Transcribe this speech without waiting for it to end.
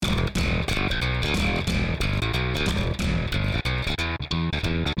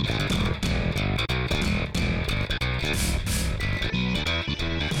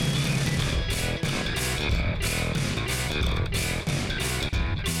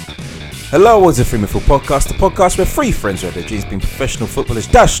Hello, what's a Free Midfield Podcast? The podcast where three friends who have their dreams being professional footballers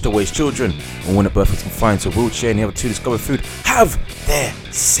dashed away as children, and when at birth is confined to a wheelchair and the other two discover food, have their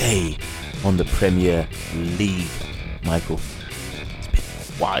say on the Premier League. Michael, it's been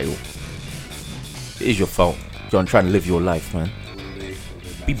a while. It is your fault. You're trying to live your life, man.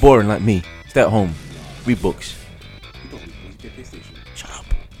 Be boring like me. Stay at home. Read books. Shut up.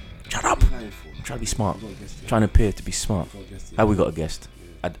 Shut up. I'm trying to be smart. I'm trying to appear to be smart. How we got a guest?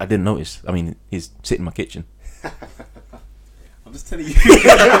 I didn't notice. I mean, he's sitting in my kitchen. I'm just telling you.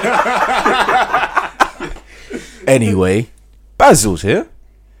 Anyway, Basil's here.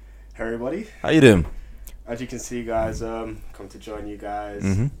 Hey everybody. How you doing? As you can see, guys, come to join you guys.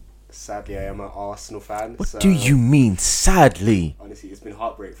 Mm-hmm. Sadly, I am an Arsenal fan. What do you mean, sadly? Honestly, it's been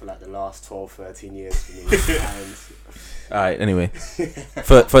heartbreak for like the last 12, 13 years for me. Alright, anyway.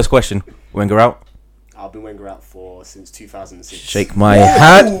 First question. Wenger out? I've been Wenger out since 2006. Shake my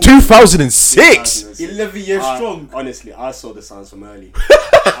hand. 2006? 11 years strong. Honestly, I saw the signs from early.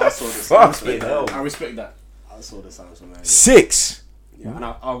 I saw the signs from early. I respect that. I saw the signs from early. 6? Yeah, and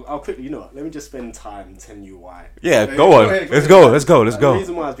I'll quickly, let me just spend time telling you why. Yeah, go on. Let's go. The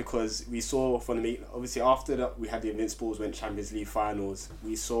reason why is because we saw from the meet, obviously after that we had the Invincibles, went Champions League finals,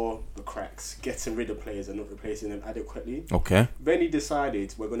 we saw the cracks, getting rid of players and not replacing them adequately. Okay. Then he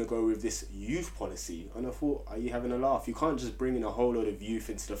decided we're going to go with this youth policy, and I thought, are you having a laugh? You can't just bring in a whole load of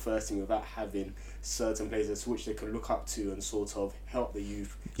youth into the first team without having certain players which they can look up to and sort of help the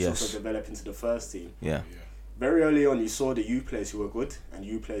youth sort of develop into the first team. Yeah. Very early on, you saw the youth players who were good and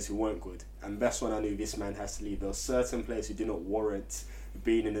youth players who weren't good. And that's when I knew this man has to leave. There were certain players who did not warrant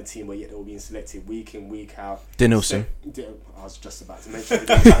being in the team, but yet they were being selected week in, week out. Danielson. I was just about to mention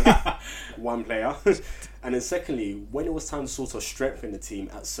one player. And then secondly, when it was time to sort of strengthen the team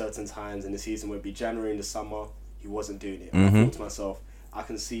at certain times in the season, whether it be January in the summer, he wasn't doing it. And I thought to myself, I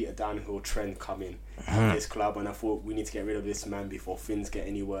can see a downhill trend coming at this club, and I thought we need to get rid of this man before things get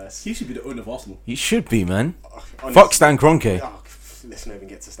any worse. He should be the owner of Arsenal. He should be, man. Honestly, Fuck Stan Kroenke. Let's not even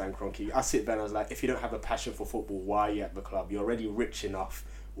get to Stan Kroenke. I sit there and I was like, if you don't have a passion for football, why are you at the club? You're already rich enough.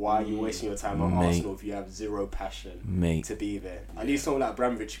 Why are you wasting your time on Arsenal if you have zero passion to be there? At least someone like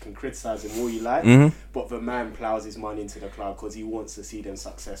Abramovich, you can criticise him all you like, but the man ploughs his money into the club because he wants to see them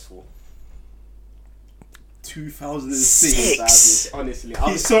successful. 2006. Honestly,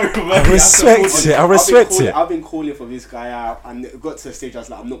 I respect it. I've been calling for this guy out, and it got to the stage I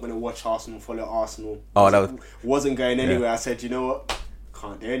was like, I'm not going to watch Arsenal, follow Arsenal. Wasn't going anywhere. I said, you know what?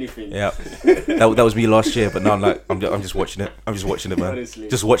 Can't do anything. Yeah, that was me last year, but now I'm just watching it. I'm just watching it, man. Honestly.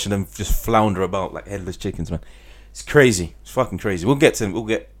 Just watching them just flounder about like headless chickens, man. It's crazy. It's fucking crazy. We'll get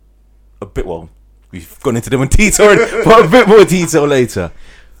a bit. Well, we've gone into them in detail, but a bit more detail later.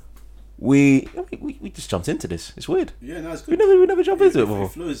 We just jumped into this. It's weird. Yeah, no, it's good. We never jump into it before.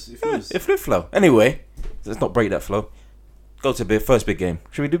 It It flow. Anyway, let's not break that flow. Go to first big game.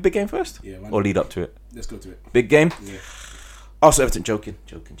 Should we do big game first? Yeah. Or lead up to it? Let's go to it. Big game? Yeah. Also Everton, joking.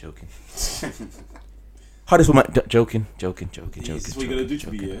 Hardest one, Mike. Joking. Is this what you're going to do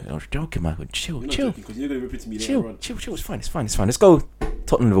to me, yeah? I was joking, Michael. Chill. Because you're going to rip it to me later on. Chill. It's fine. Let's go.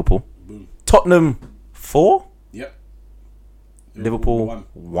 Tottenham, Liverpool. Boom. Tottenham 4. Yep. Liverpool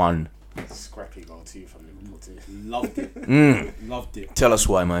 1. Scrappy goal too from Liverpool too. Loved it. Loved it. Tell us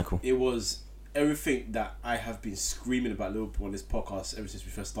why, Michael. It was everything that I have been screaming about Liverpool on this podcast ever since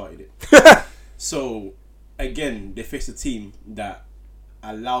we first started it. So, again, they faced a team that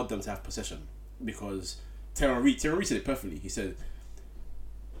allowed them to have possession because Terry Reid said it perfectly. He said,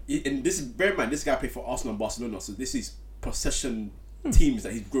 and this is, bear in mind, this guy played for Arsenal and Barcelona, so this is possession teams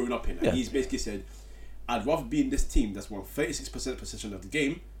that he's grown up in. And he's basically said, I'd rather be in this team that's won 36% possession of the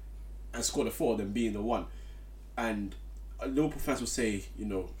game and scored a 4 than being the 1. And Liverpool fans will say,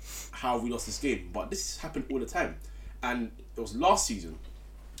 how have we lost this game? But this happened all the time. And it was last season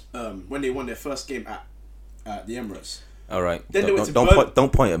when they won their first game at the Emirates. All right. Then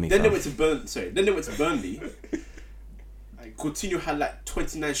Don't point at me. Then they went to Burnley. Coutinho had like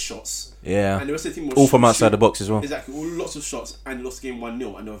 29 shots. Yeah. And the rest of the team was all from outside the box as well. Exactly. All lots of shots, and you lost the game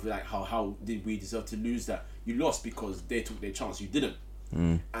 1-0. And they were like, how did we deserve to lose that? You lost because they took their chance. You didn't.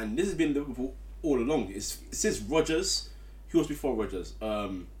 And this has been Liverpool all along. It's since Rodgers. Who was before Rodgers?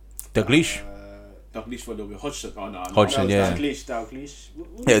 Dalglish. Dalglish for a little bit. Hodgson. Oh, no. Hodgson, yeah. Dalglish.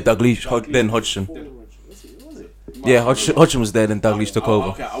 Yeah, Dalglish. Then Hodgson. Was it? Yeah, Hodgson was there. Then Dalglish took over.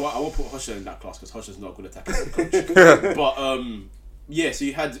 Okay, I won't put Hodgson in that class because Hodgson's not a good attacker coach. But yeah. So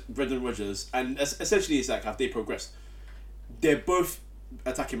you had Brendan Rodgers, and essentially it's like have they progressed? They're both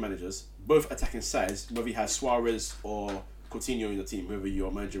attacking managers, both attacking sides. Whether you have Suarez or Coutinho in the team, whoever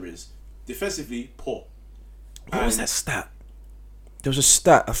your manager is. Defensively, poor. What was that stat? there was a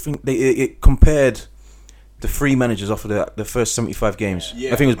stat. I think it compared the three managers off of the first 75 games.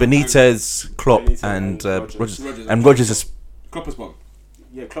 Yeah. I think it was Benitez, Klopp, Benitez and Rodgers. Rodgers. And Rodgers is Klopp has won.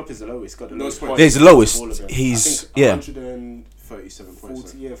 Yeah, Klopp is the lowest. Got the Lowest lowest. point. points He's the lowest. of all of them. He's- I think yeah. 37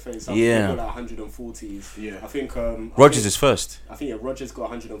 points. 30, yeah, 30. Yeah. Got like 140s. Yeah. I think Rodgers is first. I think Rodgers got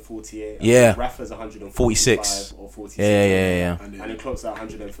 148. Yeah. Rafa's 145 46. or 46. Yeah. And And then Klopp's at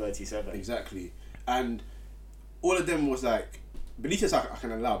 137. Exactly. And all of them was like Benitez I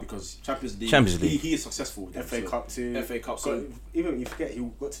can allow because Champions League. He is successful with them, FA so- Cup too. FA Cup. Got, So even you forget he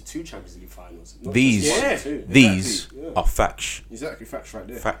got to 2 Champions League finals. Not These, just one, Yeah. two. these Yeah. are facts. exactly facts right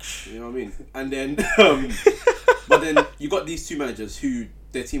there. Facts. You know what I mean? And then, but then you got these two managers who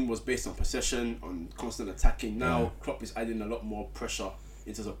their team was based on possession, on constant attacking. Now Klopp is adding a lot more pressure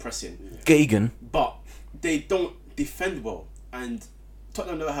in terms of pressing, Gagan. but they don't defend well. And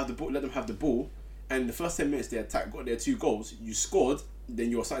Tottenham never have the ball, let them have the ball. And the first 10 minutes they attacked, got their 2 goals. You scored,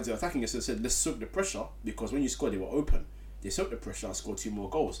 then you were starting to attacking. So they said, let's soak the pressure because when you scored, they were open. They soaked the pressure and scored 2 more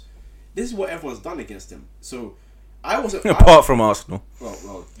goals. This is what everyone's done against them. So I wasn't. Apart from Arsenal.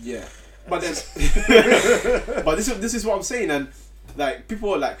 Well, yeah. But then, but this is what I'm saying, and like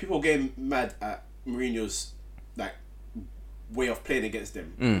people are getting mad at Mourinho's like way of playing against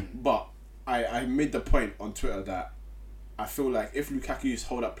them. But I made the point on Twitter that I feel like if Lukaku's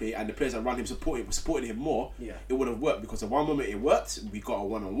hold up play and the players around him supported him more, Yeah. it would have worked because the one moment it worked, we got a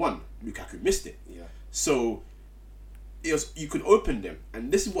 1-on-1. Lukaku missed it. Yeah. So it was, you could open them,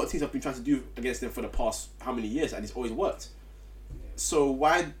 and this is what teams have been trying to do against them for the past how many years, and it's always worked. So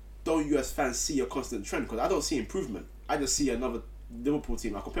why don't you as fans see a constant trend? Because I don't see improvement. I just see another Liverpool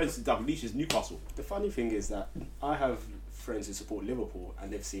team. I compare this to Dalglish's Newcastle. The funny thing is that I have friends who support Liverpool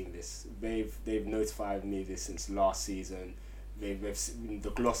and they've seen this. They've notified me this since last season. They've seen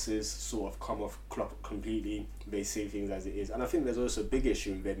the glosses sort of come off Klopp completely. They see things as it is, and I think there's also a big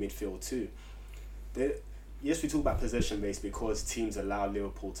issue in their midfield too. Yes, we talk about possession based because teams allow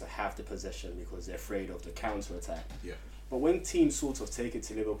Liverpool to have the possession because they're afraid of the counter attack. Yeah. But when teams sort of take it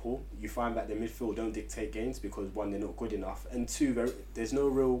to Liverpool, you find that their midfield don't dictate games because 1, they're not good enough, and 2, there's no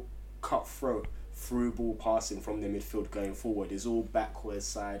real cutthroat through ball passing from their midfield going forward. It's all backwards,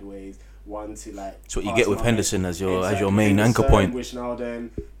 sideways, 1 to like. That's what you pass get with line. Henderson as your Exactly. main anchor point. Wijnaldum,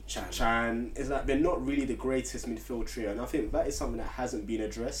 Chan. It's like they're not really the greatest midfield trio, and I think that is something that hasn't been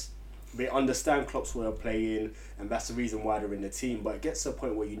addressed. They understand Klopp's way of playing, and that's the reason why they're in the team. But it gets to a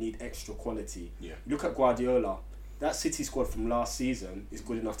point where you need extra quality. Yeah. Look at Guardiola. That City squad from last season is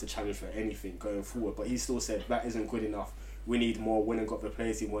good enough to challenge for anything going forward. But he still said that isn't good enough. We need more. When and got the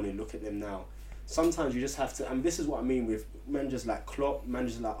players he wanted. Look at them now. Sometimes you just have to, and this is what I mean with managers like Klopp,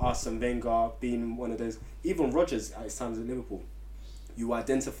 managers like Arsene Wenger being one of those. Even Rodgers at his times at Liverpool. You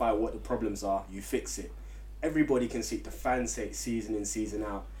identify what the problems are. You fix it. Everybody can see it. The fans say it season in, season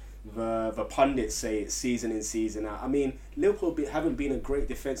out. The pundits say it season in, season out. I mean, Liverpool haven't been a great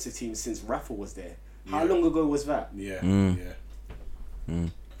defensive team since Rafa was there. How long ago was that? Yeah.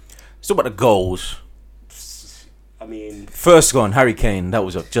 Let's talk about the goals. I mean, First one, Harry Kane. That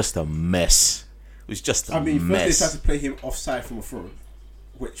was just a mess. It was just a I mean, first they mess. tried to play him offside from a throw,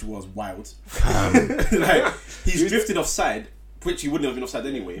 which was wild. Like he's drifted offside, which he wouldn't have been offside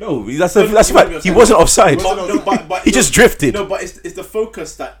anyway. No, that's right. He wasn't offside. But He just drifted. No, but it's the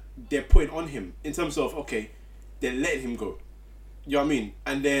focus that they're putting on him in terms of okay, they're letting him go. You know what I mean?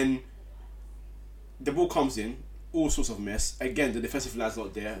 And then the ball comes in, all sorts of mess. Again, the defensive line's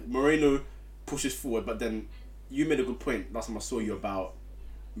not there. Moreno pushes forward, but then you made a good point last time I saw you about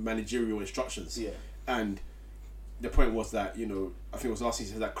managerial instructions. Yeah. And the point was that, you know, I think it was last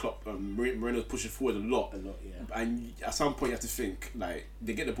season that Klopp, Moreno's pushing forward a lot. yeah. And at some point you have to think, like,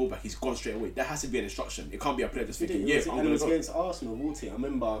 they get the ball back, he's gone straight away. That has to be an instruction. It can't be a player just thinking, yeah, I'm and it going to was go. against Arsenal, Walter. I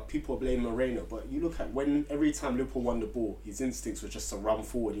remember people blame Moreno, but you look at when every time Liverpool won the ball, his instincts were just to run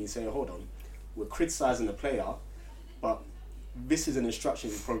forward and you say, hold on, we're criticising the player, but this is an instruction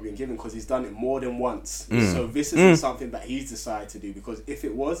he's probably been given because he's done it more than once. So this isn't something that he's decided to do, because if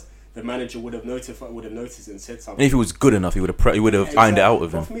it was, the manager would have noticed and said something. And if he was good enough, he would have ironed it out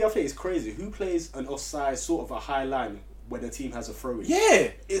with But him. for me, I think it's crazy. Who plays an offside sort of a high line when the team has a throw-in?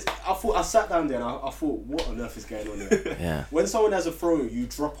 Yeah. I sat down there and I thought, what on earth is going on here? Yeah. When someone has a throw, you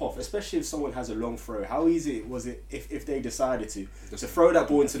drop off, especially if someone has a long throw. How easy was it if they decided to throw that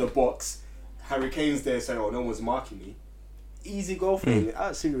ball into the box? Harry Kane's there saying, "Oh, no one's marking me." Easy goal for him.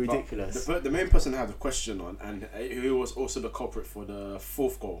 Absolutely ridiculous. The main person I have a question on, and who was also the culprit for the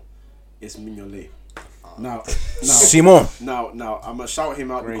 4th goal, is Mignolet. Now, Simon. now, I'm gonna shout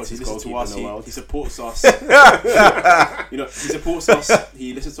him out because he listens Greatest to us. goalkeeper in the world. He supports us. You know, he supports us.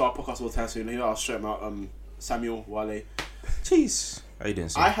 He listens to our podcast all the time, so you know, I'll shout him out. Samuel Wale. Jeez. How you doing,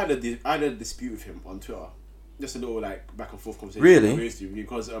 sir? I had a dispute with him on Twitter. Just a little like back and forth conversation. Really?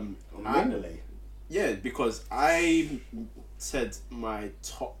 Because On Mendeley. yeah, because I said my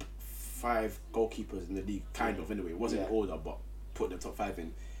top 5 goalkeepers in the league, kind of anyway. It wasn't in order, but put the top 5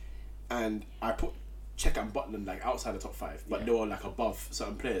 in, and I put Cech and Butland like outside the top 5, but they were like above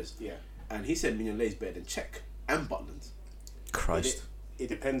certain players. Yeah. And he said Mignolet is better than Cech and Butland. Christ. It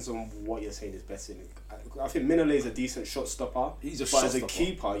depends on what you're saying is better. I think Mignolet is a decent shot stopper. He's a but shot as a stopper.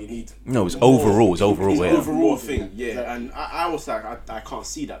 keeper, you need No, it's more. overall. It's overall. It's Yeah. Overall thing, yeah. Exactly. And I was like, I can't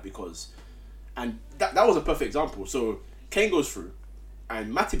see that because, and that was a perfect example. So Kane goes through,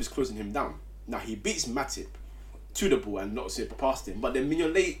 and Matip is closing him down. Now he beats Matip to the ball and not say past him, but then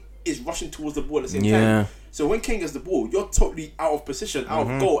Mignolet is rushing towards the ball at the same Yeah. time. So when Kane gets the ball, you're totally out of position, out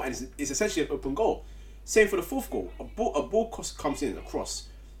of goal, and it's essentially an open goal. Same for the fourth goal. A ball comes in across.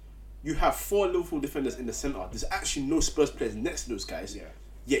 You have 4 Liverpool defenders in the centre. There's actually no Spurs players next to those guys. Yeah.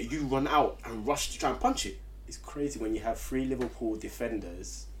 Yet you run out and rush to try and punch it. It's crazy when you have 3 Liverpool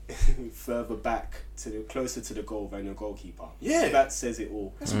defenders further back closer to the goal than your goalkeeper. Yeah. That says it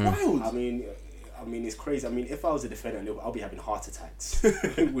all. That's wild. I mean, it's crazy. I mean, if I was a defender, I'll be having heart attacks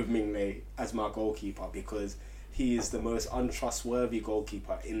with Mignolet as my goalkeeper because he is the most untrustworthy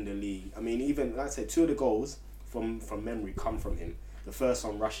goalkeeper in the league. I mean, even like I said, 2 of the goals from memory come from him. The first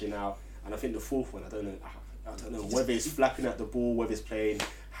one rushing out, and I think the fourth one, I don't know whether it's flapping at the ball, whether it's playing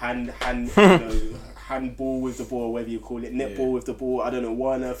handball with the ball, whether you call it netball with the ball. I don't know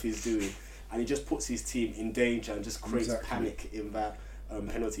what on earth he's doing, and he just puts his team in danger and just creates panic in that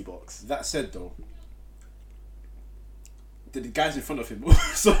penalty box. That said, though, the guys in front of him.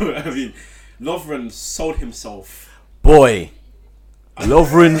 So I mean, Lovren sold himself. Boy.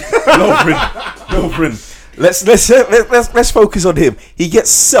 Lovren. Let's focus on him. He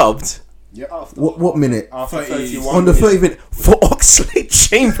gets subbed. Yeah. What minute? After 30 31 On the minutes. 30 minute. For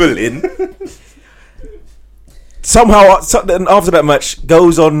Oxlade-Chamberlain. Somehow, then after that match,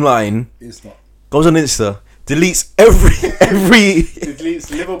 goes online, It's not. goes on Insta, deletes every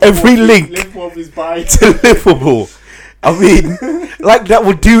Deletes Liverpool, every link Liverpool of his bike. to Liverpool. I mean, like that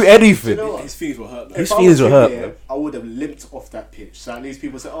would do anything. You know what? His feelings were hurt. His If I feelings was were him hurt, there, man. I would have limped off that pitch. So at least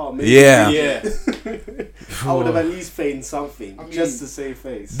people say, "Oh, maybe." Yeah. Yeah. I would have at least feigned something I mean, just to save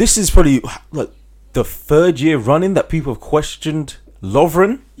face. This is probably like the 3rd year running that people have questioned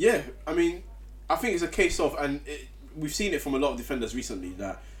Lovren. Yeah, I mean, I think it's a case of, and we've seen it from a lot of defenders recently,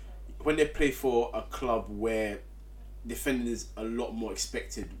 that when they play for a club where defending is a lot more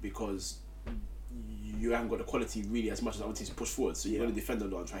expected because you haven't got the quality really as much as other teams push forward, so you're going to defend a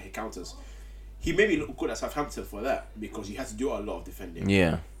lot and try and hit counters. He maybe looked good at Southampton for that because he had to do a lot of defending.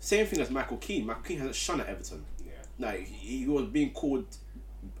 Yeah. Same thing as Michael Keane. Michael Keane hasn't shone at Everton. Yeah. Like, he was being called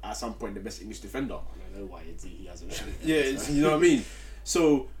at some point the best English defender. I don't know why he hasn't. shown it. Yeah, you know what I mean?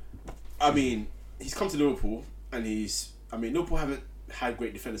 So, I mean, he's come to Liverpool and Liverpool haven't had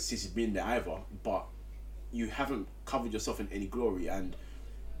great defenders since he's been there either, but you haven't covered yourself in any glory. And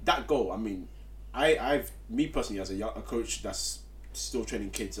that goal, I mean, me personally, as a coach that's still training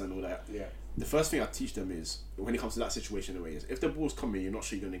kids and all that, Yeah. the first thing I teach them is, when it comes to that situation anyway, is if the ball's coming, you're not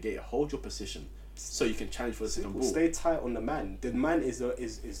sure you're going to get it, hold your position so you can challenge for the second ball. Stay tight on the man. The man is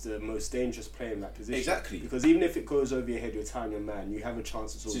the most dangerous player in that position. Exactly. Because even if it goes over your head, you're tying your man. You have a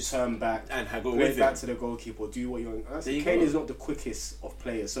chance to sort of Just turn back and go play with back him. to the goalkeeper, do what you're. There you Kane go. is not the quickest of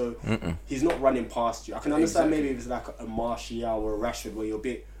players, so he's not running past you. I can understand Exactly. maybe if it's like a Martial or a Rashford where you're a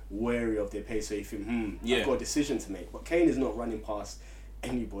bit wary of their pace, so you think, Yeah. I've got a decision to make. But Kane is not running past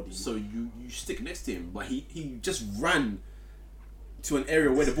anybody. So you stick next to him, but he just ran to an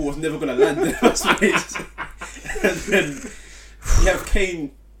area where the ball was never going to land in the first place. And then you have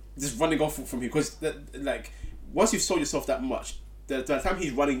Kane just running off from him because, like, once you've sold yourself that much, the time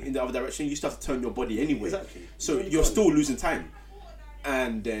he's running in the other direction, you start to turn your body anyway. Exactly. So You you're can't. still losing time.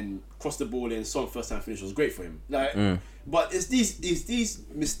 And then cross the ball in. Son first time finish was great for him. Like, but it's these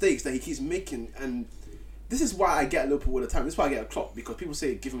mistakes that he keeps making, and this is why I get Liverpool all the time. This is why I get a Klopp, because people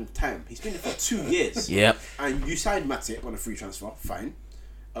say give him time. He's been there for 2 years. Yep. And you signed Matip on a free transfer, fine.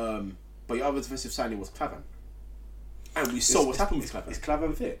 But your other defensive signing was Klavan. And we saw what's happened with Klavan. Is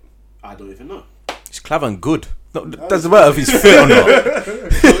Klavan fit? I don't even know. Is Klavan good? No, doesn't matter if he's fit or not.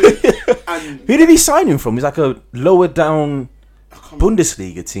 And Who did he sign him from? He's like a lower down I can't remember.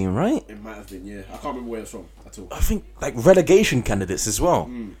 Bundesliga team, right? It might have been, yeah. I can't remember where it's from at all. I think like relegation candidates as well.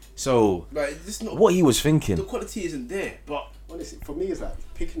 So But it's not. what he was The thinking. quality isn't there. But Honestly, for me, it's like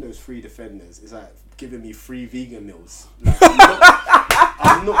picking those 3 defenders is like giving me free vegan meals. Like,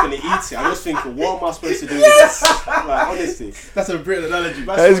 I'm not gonna eat it. I'm just thinking, what am I supposed to do with this? Like, honestly, That's a brilliant analogy.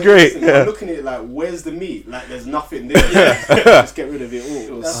 that's That is what great, I'm yeah. looking at it like, where's the meat? Like, there's nothing there. Just get rid of it all.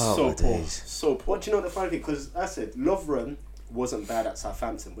 It was That's so my poor. days. So poor. What do you know the funny thing? Because I said Lovren wasn't bad at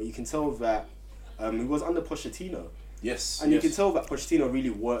Southampton, but you can tell that he was under Pochettino. Yes. And yes. you can tell that Pochettino really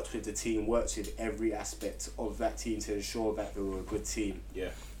worked with the team, worked with every aspect of that team to ensure that they were a good team. Yeah.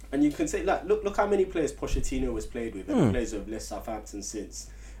 And you can say, like, look how many players Pochettino has played with, and the players who have left Southampton since.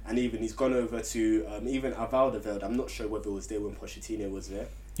 And even he's gone over to even Alderweireld. I'm not sure whether it was there when Pochettino was there.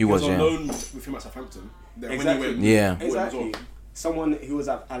 He was, on yeah. loan with him at Southampton. Then Exactly. When he went, Yeah. Exactly. Someone who was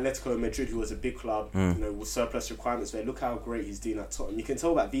at Atletico Madrid, who was a big club, you know, with surplus requirements. Where look how great he's doing at Tottenham. You can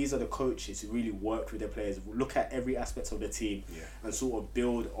tell that these are the coaches who really worked with their players. Look at every aspect of the team and sort of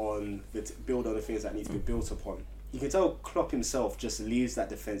build on the things that need to be built upon. You can tell Klopp himself just leaves that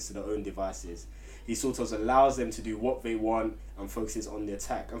defense to their own devices. He sort of allows them to do what they want and focuses on the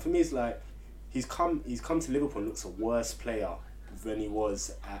attack. And for me, it's like he's come to Liverpool and looks a worse player than he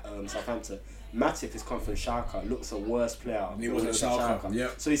was at Southampton. Matip has come from Schalke, looks a worse player. He than was at Schalke, yeah.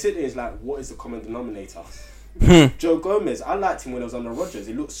 So he's sitting there, he's like, what is the common denominator? Joe Gomez, I liked him when I was under Rodgers.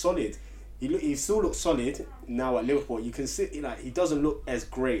 He looked solid. He still looks solid now at Liverpool. You can see, like, he doesn't look as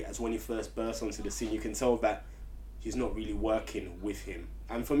great as when he first burst onto the scene. You can tell that he's not really working with him.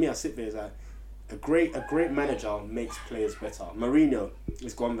 And for me, I sit there as like, a great manager makes players better. Mourinho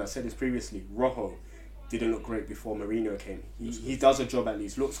is gone. I said this previously. Rojo didn't look great before Mourinho came. He does a job at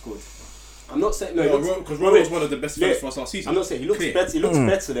least. Looks good. I'm not saying because Rojo was one of the best players for us last season. I'm not saying he looks Clear. better. He looks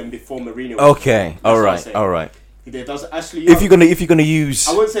better than before Mourinho. Okay. That's what I'm All saying. right. He does actually. If you're gonna use,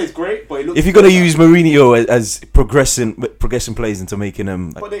 I wouldn't say it's great, but it looks. if you're gonna use Mourinho as progressing players into making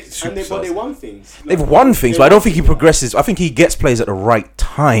them like but they won things. they've won things, but I don't think he progresses. I think he gets players at the right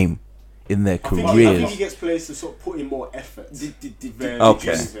time in their I think careers. he gets players to sort of put in more effort.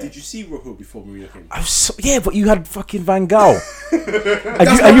 Okay. Did you see Rojo before Mourinho came? Yeah, but you had fucking Van Gaal,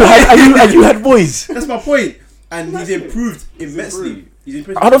 and you had boys. That's my point. And he's improved immensely. He's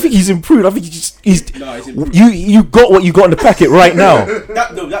improved. I don't think he's improved. I think he's improved. you got what you got in the packet right now.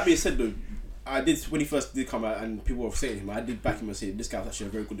 That being said, though, I did when he first did come out and people were saying him. I did back him and say this guy's actually a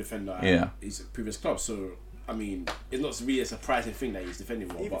very good defender. And Yeah. he's a previous club, so I mean, it's not really a surprising thing that he's defending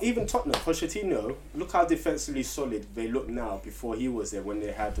well. But Even Tottenham, Pochettino, look how defensively solid they look now. Before he was there, when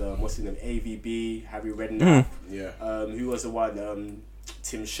they had what's his name, AVB, Harry Redknapp, who was the one,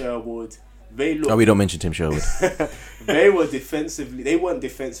 Tim Sherwood. They look. Oh, we don't mention Tim Sherwood. They weren't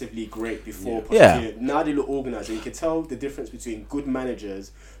defensively great before. Yeah. Pochettino. Now they look organised. And you can tell the difference between good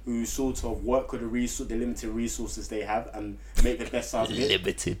managers who sort of work with the limited resources they have and make the best out of it.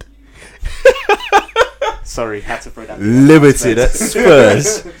 Limited. Sorry, had to throw that. Limited at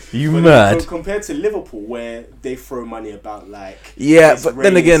Spurs. You But mad? compared to Liverpool, where they throw money about like Yeah, it's but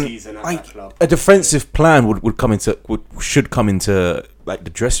then rainy again, season at that club. a defensive plan should come into like the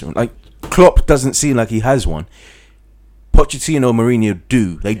dressing room. Like Klopp doesn't seem like he has one. Pochettino, Mourinho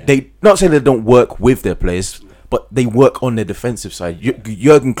do. They not saying they don't work with their players, but they work on their defensive side.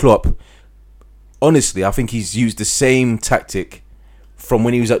 Jurgen Klopp, honestly, I think he's used the same tactic from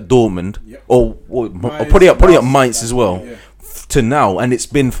when he was at Dortmund or putting up Mainz as well to now, and it's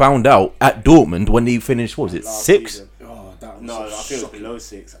been found out at Dortmund when he finished. What was it, Last 6? season. oh, that was No, I so think it was shocking. below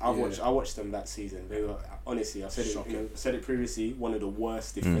 6. I watched them that season. They were honestly, I said it previously, one of the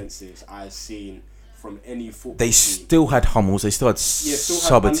worst defensives I've seen from any football They team. still had Hummels. They still had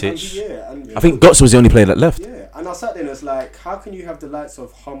Subotic. And I think Götze was the only player that left. Yeah, and I sat there and it was like, how can you have the likes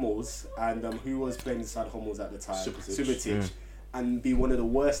of Hummels and who was playing inside Hummels at the time? Subotic. And be one of the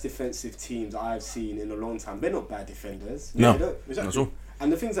worst defensive teams I've seen in a long time. They're not bad defenders. No, They don't- Exactly. That's all. And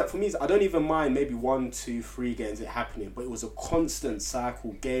the things that for me is I don't even mind maybe 1, 2, 3 games it happening, but it was a constant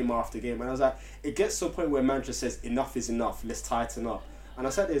cycle, game after game. And I was like, it gets to a point where manager says enough is enough, let's tighten up. And I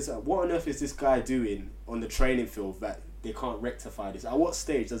said, what on earth is this guy doing on the training field that they can't rectify this? At what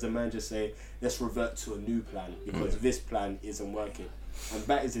stage does a manager say, let's revert to a new plan because this plan isn't working? And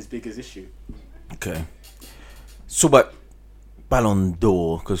that is his biggest issue. Okay. So, but Ballon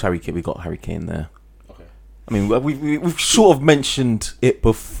d'Or, because we got Harry Kane there. Okay. I mean, we've sort of mentioned it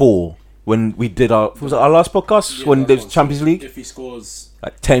before when we did our last podcast when there's Champions League, If he scores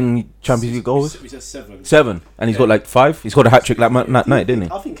like 10 Champions League goals, we said 7. 7, and he's got like 5. He's got a hat trick like that night, didn't he?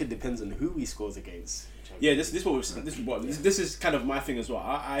 I think it depends on who he scores against. Yeah, this is kind of my thing as well.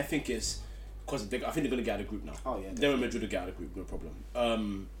 I think it's because I think they're going to get out of the group now. Oh, yeah, they're in Madrid to get out of the group, no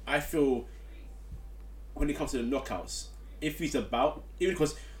problem. I feel when it comes to the knockouts, if he's about, even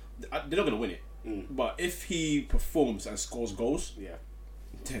because they're not going to win it, but if he performs and scores goals, Yeah.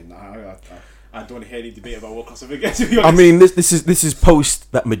 then I don't want to hear any debate about World Class ever again, to be honest. I mean, this is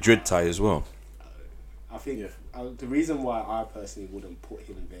post that Madrid tie as well. I think the reason why I personally wouldn't put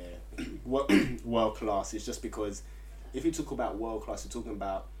him there, world class, is just because if you talk about world class, you're talking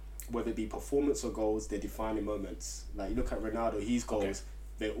about whether it be performance or goals, they're defining moments. Like you look at Ronaldo, his goals,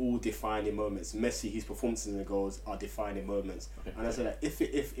 they're all defining moments. Messi, his performances and the goals are defining moments. Okay. And I said that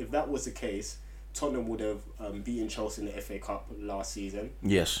if that was the case, Tottenham would have beaten Chelsea in the FA Cup last season.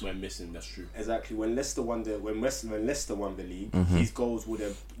 Yes, we're missing. That's true. Exactly. When Leicester won the league, his goals would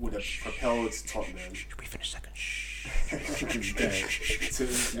have propelled Tottenham. Should we finish second?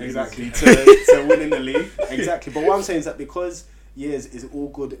 to winning the league. Exactly. But what I'm saying is that because is all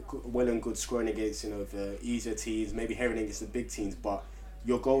good, well and good scoring against the easier teams, maybe herring against the big teams, but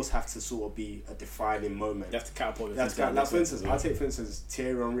your goals have to sort of be a defining moment. You have to catapult. For instance, I take for instance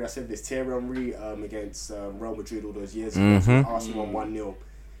Thierry Henry. I said this Thierry Henry against Real Madrid all those years ago. Arsenal won 1-0.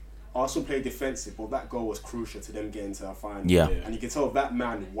 Arsenal played defensive, but that goal was crucial to them getting to the final. Yeah. And you can tell that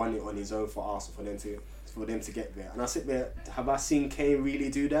man won it on his own for Arsenal for them to get there. And I sit there, have I seen Kane really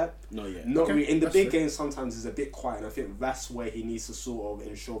do that? Not yet. Not really. In the big games, sometimes it's a bit quiet, and I think that's where he needs to sort of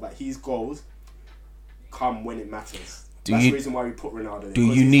ensure that his goals come when it matters. That's the reason why we put Ronaldo there.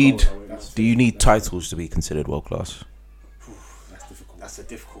 Do you need titles to be considered world class? That's difficult. That's a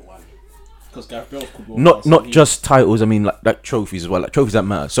difficult one. Because Gareth Bale could go not just titles. I mean, like trophies as well. Like trophies that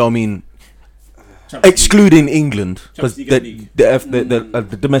matter. So I mean, excluding England, because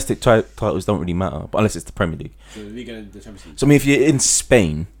the domestic titles don't really matter, but unless it's the Premier League. So the League and the Champions League. So I mean, if you're in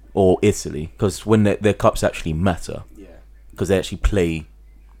Spain or Italy, because when their cups actually matter, because they actually play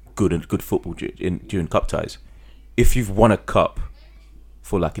good football during cup ties. If you've won a cup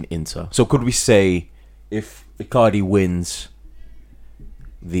for like an Inter, so could we say if Icardi wins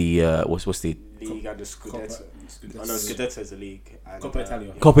the what's the league and the Scudetto? Scudetto is a league. And,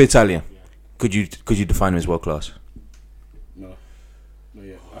 Coppa Italia. Yeah. Could you define him as world class? No.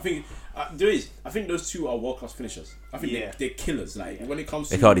 Yeah. I think those two are world class finishers. I think they're killers. Like when it comes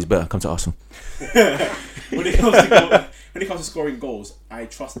to Icardi's better. Come to Arsenal. when it comes to scoring goals, I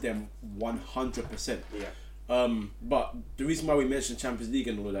trust them 100%. Yeah. But the reason why we mentioned Champions League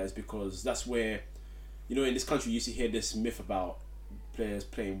and all of that is because that's where, in this country you used to hear this myth about players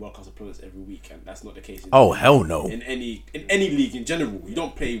playing world class opponents every week, and that's not the case. Hell no! In any league in general, you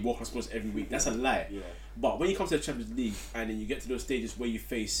don't play world class opponents every week. That's a lie. Yeah. But when you come to the Champions League and then you get to those stages where you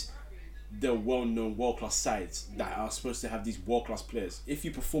face the well-known world class sides that are supposed to have these world class players, if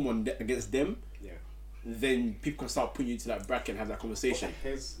you perform against them, then people can start putting you into that bracket and have that conversation.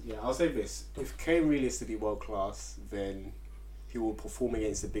 I'll say this: if Kane really is to be world class, then he will perform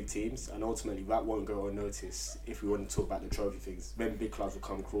against the big teams, and ultimately that won't go unnoticed. If we want to talk about the trophy things, then big clubs will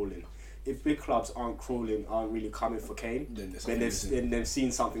come crawling. If big clubs aren't really coming for Kane, then they've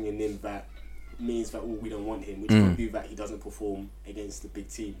seen something in him that means that we don't want him, which could be that he doesn't perform against the big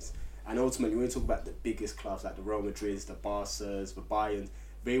teams. And ultimately, when we talk about the biggest clubs like the Real Madrids, the Barças, the Bayerns,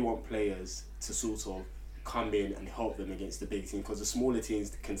 they want players to sort of come in and help them against the big team, because the smaller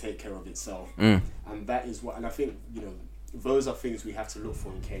teams can take care of itself. And that is what, and I think those are things we have to look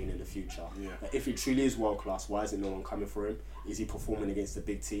for in Kane in the future. Like if he truly is world class, why isn't no one coming for him? Is he performing against the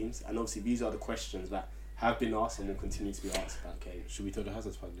big teams? And obviously these are the questions that have been asked and will continue to be asked about Kane. Should we tell the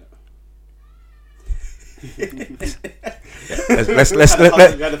Hazard fan that? Let's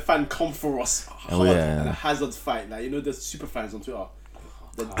we had a fan come for us hard at a Hazard fight. Like the super fans on Twitter.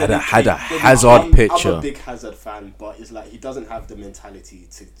 Had a Hazard picture. I'm a big Hazard fan, but it's like he doesn't have the mentality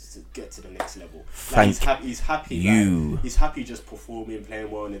to get to the next level. He's happy just performing,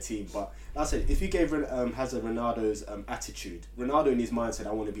 playing well in the team. But like I said, if you gave Hazard Ronaldo's attitude, Ronaldo in his mind said,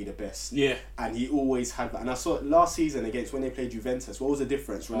 "I want to be the best." Yeah. And he always had that. And I saw it last season against when they played Juventus. What was the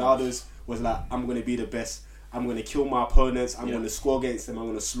difference? Ronaldo's was like, "I'm going to be the best. I'm going to kill my opponents. I'm going to score against them. I'm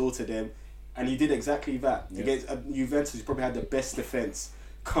going to slaughter them." And he did exactly that against Juventus. He probably had the best defense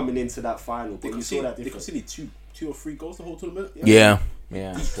coming into that final, but you saw that difference. They conceded two or three goals the whole tournament. Yeah,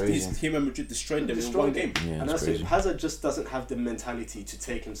 it's crazy. Him and Madrid destroyed them in one game. Yeah, and that's it. Hazard just doesn't have the mentality to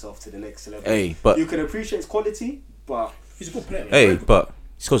take himself to the next level. Hey, but you can appreciate his quality, but he's a good player. Hey, but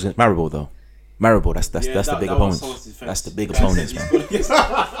he scores against Maribor though. Maribor, that's the big opponents. That's the big opponents, man.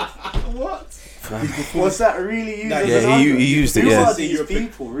 What? Was that really used? He used it. Yeah, these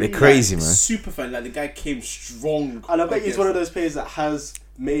people really they're crazy, man. Super fan. Like the guy came strong. And I bet he's one of those players that has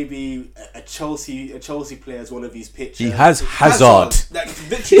maybe a Chelsea player as one of these pictures. He has Hazard. Like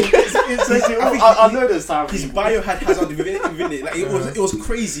literally, I know this time. His bio had Hazard within it. Like it was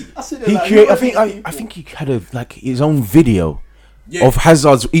crazy. I think he had his own video of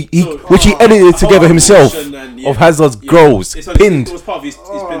Hazard's, which he So, edited together himself, and, of Hazard's goals, pinned. It was part of his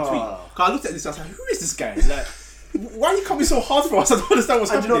pinned tweet. 'Cause I looked at this, I was like, who is this guy? Like, why are you coming so hard for us? I don't understand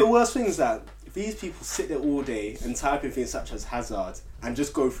what's And you know happening. the worst thing is that these people sit there all day and type in things such as Hazard and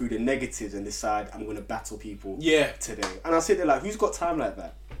just go through the negatives and decide I'm going to battle people today. And I sit there like, who's got time like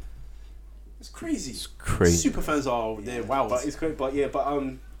that? It's crazy. Crazy. Super fans are there. Wow. But it's great. But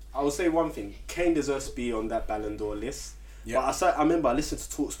I will say one thing: Kane deserves to be on that Ballon d'Or list. Yeah. But I remember I listened to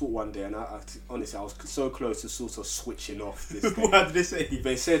TalkSport one day, and honestly I was so close to sort of switching off this day. What did they say?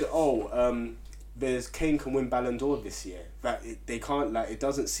 They said, there's Kane can win Ballon d'Or this year. That they can't, like, it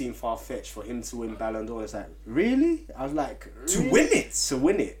doesn't seem far fetched for him to win Ballon d'Or. It's like, really? I was like, To really? win it? To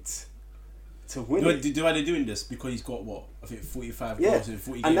win it. To win it. Why are they doing this? Because he's got what? I think 45 Yeah, goals in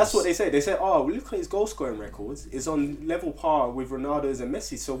 40 games. and that's what they say. They say, oh, look at his goal scoring records. It's on level par with Ronaldo's and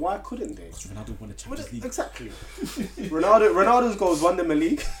Messi. So why couldn't they? Because Ronaldo won the Champions League. Exactly. Ronaldo's goals won them a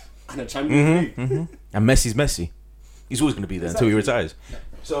league and a Champions League. And Messi's Messi. He's always going to be there until he Exactly. retires.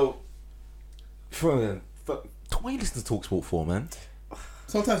 So, why you listen to TalkSport for, man?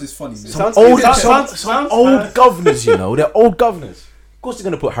 Sometimes it's funny. Sounds- Some old governors, you know, they're old governors. Of course, they're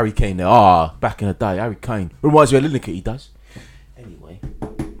going to put Harry Kane there. Back in the day, Harry Kane reminds me of Lineker. He does. Anyway,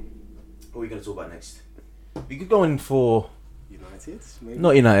 what are we going to talk about next? We could go in for United? Maybe?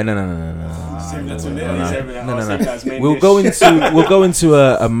 not United. No. Save that to No, later. no, Save no. that. I'll save that as main We'll dish. go into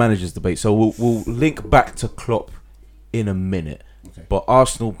a managers debate. So we'll link back to Klopp in a minute. Okay. But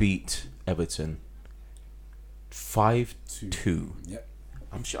Arsenal beat Everton 5-2. Yep.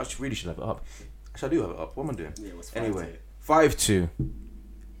 I really should have it up. Actually, I do have it up. What am I doing? Yeah, it was Anyway, 5-2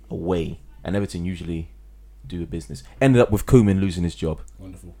 away, and Everton usually do a business. Ended up with Koeman losing his job.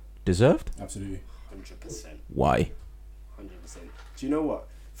 Wonderful. Deserved? Absolutely. 100%. Why? 100%. Do you know what?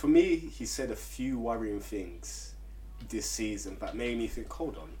 For me, he said a few worrying things this season that made me think,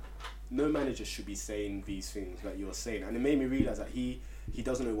 hold on, no manager should be saying these things that you're saying. And it made me realise that he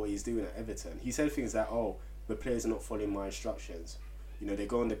doesn't know what he's doing at Everton. He said things like, the players are not following my instructions. You know, they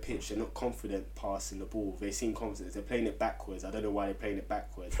go on the pitch, they're not confident passing the ball. They seem confident. They're playing it backwards. I don't know why they're playing it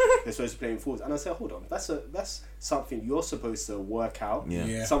backwards. They're supposed to be playing forwards. And I said, hold on, that's something you're supposed to work out.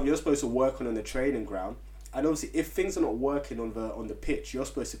 Yeah. Something you're supposed to work on the training ground. And obviously, if things are not working on the pitch, you're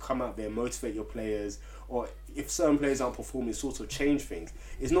supposed to come out there, motivate your players, or if certain players aren't performing, sort of change things.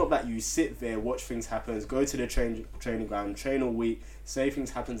 It's not that you sit there, watch things happen, go to the training ground, train all week, say things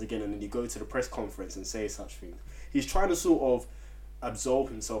happens again, and then you go to the press conference and say such things. He's trying to sort of absolve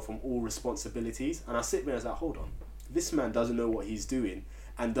himself from all responsibilities, and I sit there and I was like, hold on, this man doesn't know what he's doing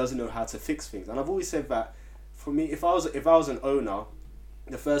and doesn't know how to fix things. And I've always said that for me, if I was an owner,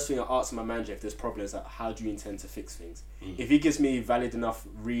 the first thing I ask my manager if there's problems, like, how do you intend to fix things? If he gives me valid enough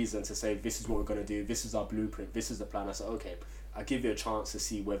reason to say this is what we're going to do, this is our blueprint, this is the plan, I say, okay, I'll give you a chance to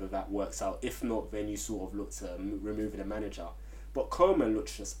see whether that works out. If not, then you sort of look to remove the manager. But Koeman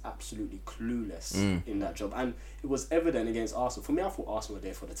looked just absolutely clueless in that job. And it was evident against Arsenal. For me, I thought Arsenal were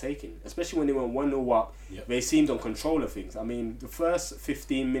there for the taking. Especially when they went 1-0 up, they seemed on control of things. I mean, the first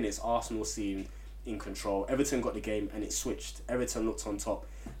 15 minutes, Arsenal seemed in control. Everton got the game and it switched. Everton looked on top.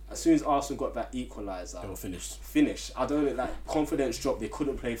 As soon as Arsenal got that equaliser, They were finished. I don't know, like, confidence dropped. They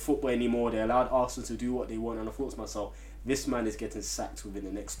couldn't play football anymore. They allowed Arsenal to do what they want. And I thought to myself, this man is getting sacked within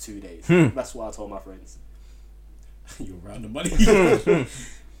the next 2 days. That's what I told my friends. You're around the money.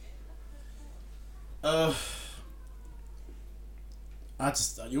 I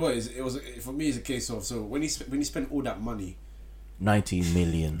just, you know what, it was for me. It's a case of, so when he spent all that money, 90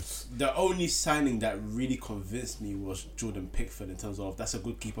 million. the only signing that really convinced me was Jordan Pickford, in terms of that's a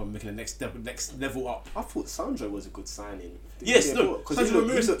good keeper making the next level up. I thought Sandro was a good signing. Yes, no, because Sandro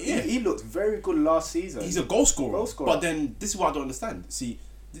Ramirez, he looked very good last season. He's a goal scorer. Goal scorer. But then this is what I don't understand. See,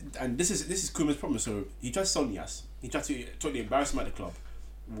 and this is Koeman's problem. So he tried to sell Nias. He tried to totally embarrass him at the club.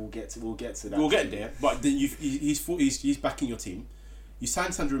 We'll get to that. We'll get there. But then he's backing your team. You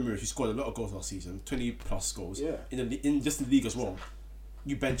signed Sandro Ramirez, who scored a lot of goals last season, 20 plus goals. Yeah. In just the league as well.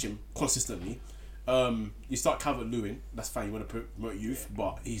 You bench him consistently. You start Calvert-Lewin. That's fine. You want to promote youth,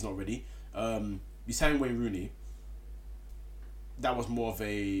 but he's not ready. You sign Wayne Rooney. That was more of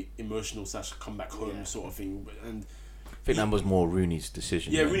a emotional / come back home sort of thing. And I think that was more Rooney's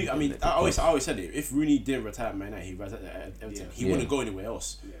decision. yeah, Rooney. I mean, I always said it. If Rooney didn't retire at Man United, he retired at Everton. He wouldn't go anywhere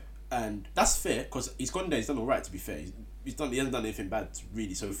else. Yeah. And that's fair because he's gone there. He's done all right. To be fair, he hasn't done anything bad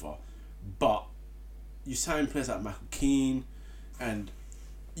really so far. But you sign players like Michael Keane, and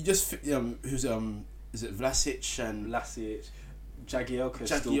you just is it Vlasic and Jagielka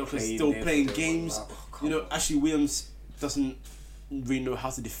still playing games. You know, Ashley Williams doesn't really know how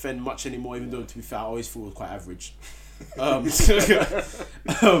to defend much anymore. Even though, to be fair, I always thought he was quite average.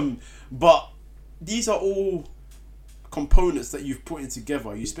 But these are all components that you've put in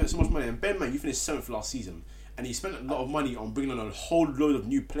together. You spent so much money, and Ben, man, you finished 7th last season, and you spent a lot of money on bringing on a whole load of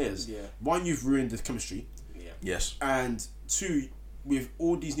new players. Yeah. One, you've ruined the chemistry, Yes. and two, with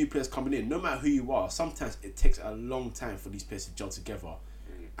all these new players coming in, no matter who you are, sometimes it takes a long time for these players to gel together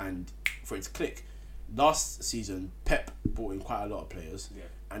and for it to click. Last season, Pep brought in quite a lot of players,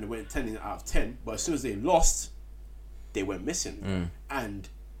 and they went 10 out of 10. But as soon as they lost, they went missing. And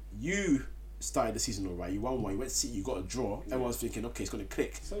you started the season alright. You won one. You went to see. You got a draw. Everyone's thinking, okay, it's gonna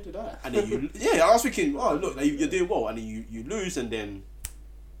click. So did I. And then I was thinking, oh look, like, you're doing well, and then you lose, and then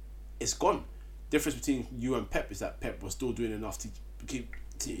it's gone. Difference between you and Pep is that Pep was still doing enough to keep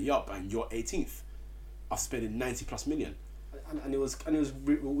you up, and you're 18th after spending 90+ million. And it was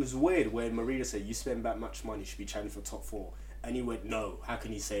weird when Mourinho said you spend that much money, you should be challenging for top 4, and he went, no, how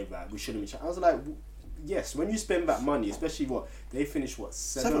can you say that? We shouldn't be. I was like, yes, when you spend that money, especially they finished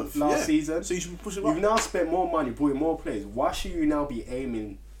 7th last season. So you should push it up. You've now spent more money, brought in more players. Why should you now be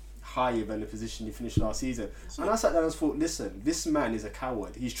aiming higher than the position you finished last season? And I sat down and thought, listen, this man is a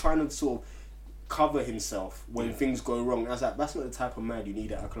coward. He's trying to sort of cover himself when things go wrong. I was like, that's not the type of man you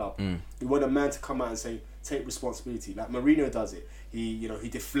need at a club. You want a man to come out and say, take responsibility. Like Mourinho does it. He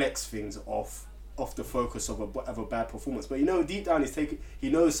deflects things off the focus of a bad performance. But deep down he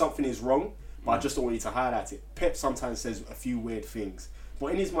knows something is wrong, but I just don't want you to highlight it. Pep sometimes says a few weird things, but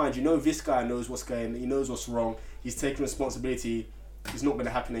in his mind, this guy knows what's going. He knows what's wrong. He's taking responsibility. It's not going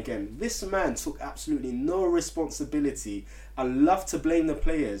to happen again. This man took absolutely no responsibility. I love to blame the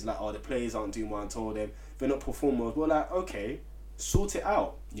players, like, the players aren't doing what I told them. They're not performing well. But like, okay, sort it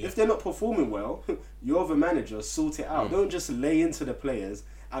out. Yeah. If they're not performing well, you're the manager. Sort it out. Don't just lay into the players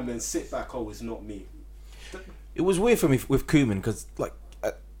and then sit back. Oh, it's not me. It was weird for me with Koeman because,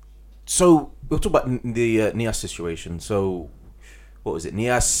 so we'll talk about the Niasse situation. So, what was it?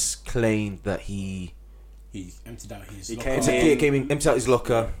 Niasse claimed that he emptied out his locker. Came in, emptied out his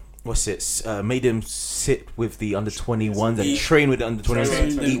locker. What's it? Made him sit with the under 21s and train with the under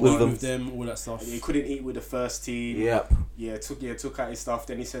 21s, eat with them, all that stuff. And he couldn't eat with the first team. Yep. Took out his stuff.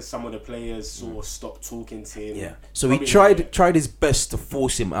 Then he said some of the players sort of stopped talking to him. Yeah. So he tried his best to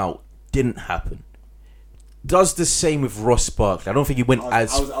force him out. Didn't happen. Does the same with Ross Barkley. I don't think he went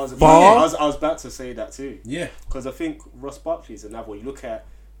as far. I was about to say that too. Yeah. Because I think Ross Barkley is another one. You look at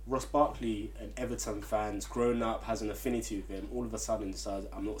Ross Barkley and Everton fans, grown up, has an affinity with him, all of a sudden decides,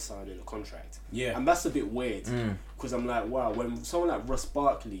 I'm not signing a contract. Yeah. And that's a bit weird. Because I'm like, wow, when someone like Ross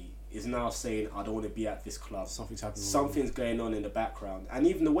Barkley is now saying, I don't want to be at this club, something's happening. Something's going on in the background. And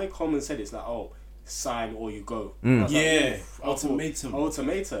even the way Coleman said it's like, oh, sign or you go. Ultimatum.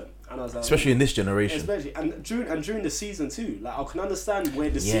 And I was like, especially in this generation. Especially and during the season too. Like I can understand where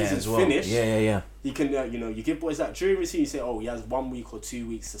the season's finished. Yeah. You can you give boys that during the season you say, oh, he has 1 week or 2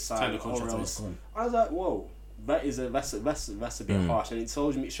 weeks to sign or else. I was like, whoa, that's a bit harsh, and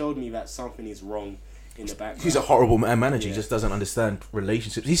it showed me that something is wrong in the background. He's a horrible manager. He just doesn't understand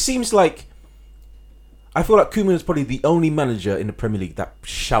relationships. He seems like, I feel like Koeman is probably the only manager in the Premier League that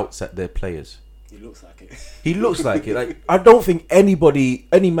shouts at their players. He looks like it. He looks like it. Like, I don't think any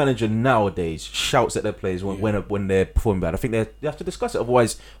manager nowadays shouts at their players when they're performing bad. I think they have to discuss it.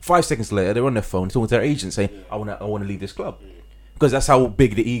 Otherwise, 5 seconds later, they're on their phone talking to their agent saying, "I want to leave this club," because that's how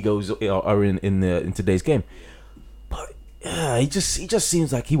big the egos are in today's game. But he just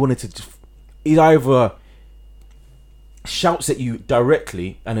seems like he wanted to. He either shouts at you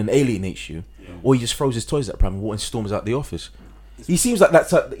directly and then alienates you, or he just throws his toys at the pram and storms out the office. He seems like that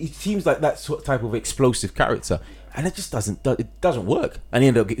type of explosive character, and it just doesn't work, and he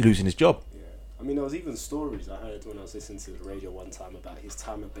ended up losing his job. Yeah. I mean, there was even stories I heard when I was listening to the radio one time about his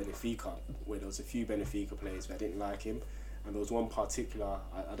time at Benfica, where there was a few Benfica players that didn't like him, and there was one particular,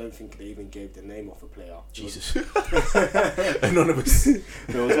 I don't think they even gave the name of a player. Jesus. Anonymous.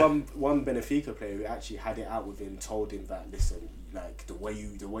 There was one Benfica player who actually had it out with him, told him that, listen, like the way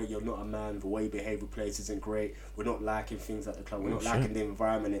you're not a man, the way you behave with players isn't great. We're not liking things at the club. We're not liking the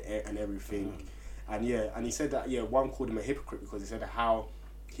environment and everything. And he said that one called him a hypocrite because he said how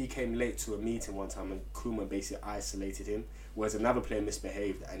he came late to a meeting one time and Koeman basically isolated him, whereas another player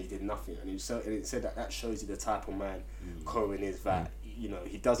misbehaved and he did nothing. And he said that shows you the type of man Koeman is. That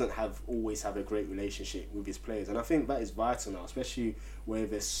he doesn't always have a great relationship with his players, and I think that is vital now, especially where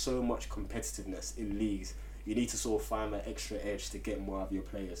there's so much competitiveness in leagues. You need to sort of find that extra edge to get more out of your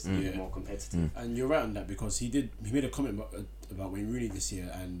players to be more competitive. And you're right on that, because he made a comment about Wayne Rooney this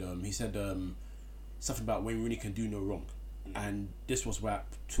year, and he said something about Wayne Rooney can do no wrong. And this was where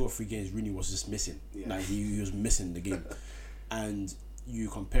 2 or 3 games Rooney was just missing. Like he was missing the game. And you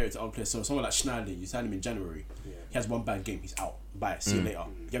compare it to other players. So someone like Schneider, you signed him in January. Yeah. He has one bad game, he's out. Bye. See you later.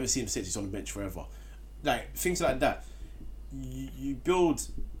 You haven't seen him since he's on the bench forever. Like things like that. You built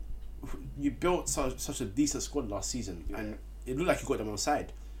such a decent squad last season, and it looked like you got them on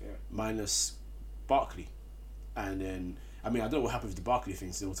side, minus Barkley, and then I mean I don't know what happened with the Barkley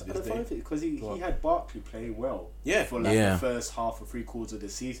thing still to this day. Because he had Barkley playing well for like the first half or 3/4 of the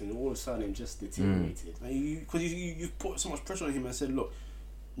season, and all of a sudden it just deteriorated. Because you've put so much pressure on him and said, look,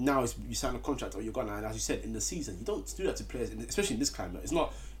 now you sign a contract or you're gonna, and as you said in the season, you don't do that to players, especially in this climate. It's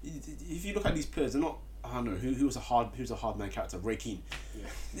not. If you look at these players, they're not. I don't know who was a hard man character. Roy Keane. Yeah.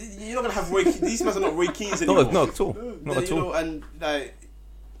 You're not gonna have Roy Keane. These guys are not Roy Keanes anymore. Not at all. Not at all. Know, and like,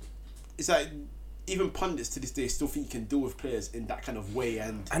 it's like even pundits to this day still think you can deal with players in that kind of way,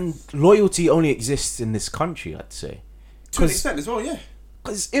 and loyalty only exists in this country, I'd say. To an extent as well, yeah.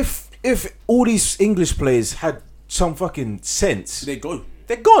 Because if all these English players had some fucking sense, They're gone.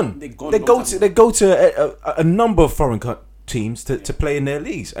 They go to a number of foreign teams to play in their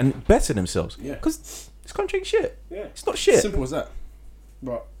leagues and better themselves. Yeah. Because this country ain't shit. Yeah. It's not shit. Simple as that.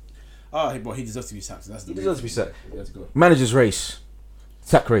 But he deserves to be sacked. So that's the He deserves to be sacked. He has to go. Managers race.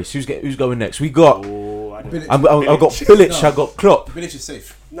 Sack race. Who's going next? We got. I don't know. I've got Bilic. I got Klopp. Bilic is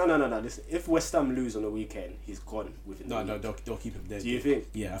safe. No. Listen, if West Ham lose on the weekend, he's gone within. No, they'll keep him there. Do you think?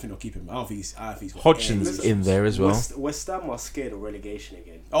 Yeah, I think they'll keep him. I don't think he's. Hodgson's in there as well. West Ham are scared of relegation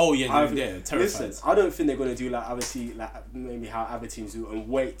again. Oh yeah, they're terrified. Listen, I don't think they're going to do maybe how other teams do and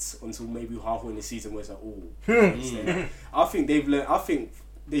wait until maybe halfway in the season where it's like, I think they've learned. I think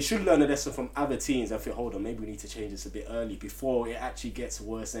they should learn a lesson from other teams. I think, hold on, maybe we need to change this a bit early before it actually gets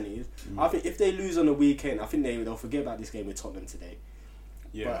worse than it is. I think if they lose on the weekend, I think they'll forget about this game with Tottenham today.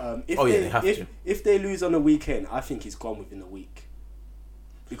 Yeah. But they have to. If they lose on the weekend, I think he's gone within a week.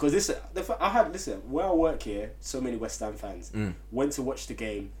 Because where I work here, so many West Ham fans went to watch the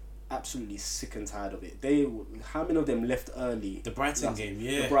game, absolutely sick and tired of it. How many of them left early? The Brighton game,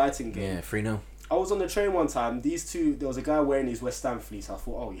 The Brighton game. Yeah, 3-0. I was on the train one time. There was a guy wearing his West Ham fleece. I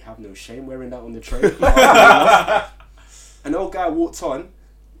thought, oh, you have no shame wearing that on the train. An old guy walked on,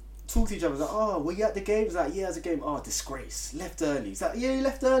 talked to each other. Was like, oh, were you at the game? He's like, yeah, it was a game. Oh, disgrace. Left early. He's like, yeah, you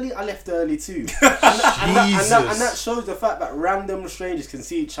left early? I left early too. and that shows the fact that random strangers can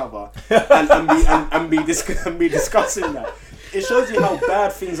see each other and be discussing that. It shows you how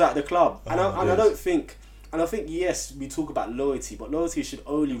bad things are at the club. I think, yes, we talk about loyalty, but loyalty should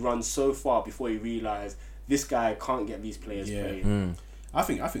only run so far before you realise this guy can't get these players playing. I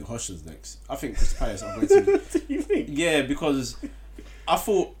think Hodgson's next. I think Crystal Palace are going to. Do you think? Yeah, because I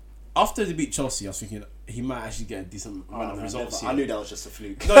thought after they beat Chelsea, I was thinking he might actually get a decent amount of results. I knew that was just a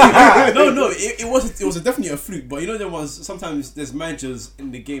fluke. No, it was definitely a fluke. But you know, there was sometimes there's managers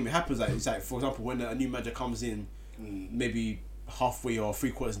in the game. It happens it's like for example when a new manager comes in, maybe halfway or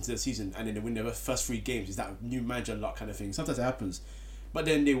 3/4 into the season, and then they win their first 3 games. Is that new manager luck kind of thing? Sometimes it happens. But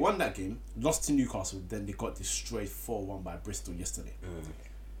then they won that game, lost to Newcastle, then they got destroyed 4-1 by Bristol yesterday.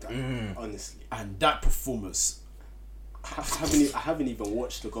 Honestly. And that performance, I haven't even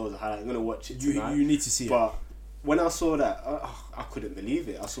watched the goals. I'm going to watch it tonight. You need to see it. But when I saw that, I couldn't believe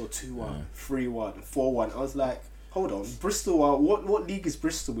it. I saw 2-1, 3-1, 4-1. I was like, hold on, Bristol. What league is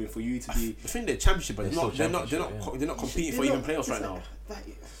Bristol in for you to be? I think they're Championship, but they're not competing for even playoffs right now.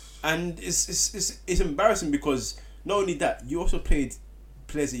 And it's embarrassing because not only that, you also played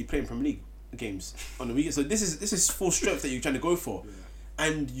players that you play in Premier League games on the weekend. So this is full strength that you're trying to go for,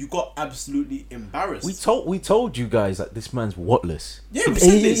 and you got absolutely embarrassed. We told you guys that this man's whatless. Yeah, we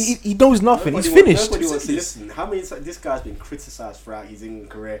said this. He knows nothing. He's finished. Nobody wants to listen. How many? This guy's been criticised throughout his England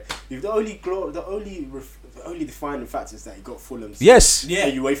career. The only defining factor is that he got Fulham. Yes. Yeah.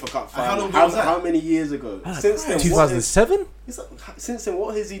 The UEFA Cup final. How long ago was that? How many years ago? Since then, 2007. Since then,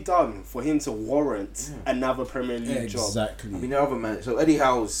 what has he done for him to warrant another Premier League job? Exactly. I mean, the other man. So Eddie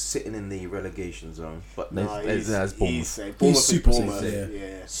Howe's sitting in the relegation zone, but there's Bournemouth. He's super Bournemouth, safe.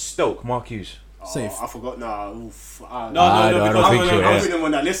 Yeah. Stoke, Mark Hughes. Safe. I forgot. No, I don't think so, I'm putting him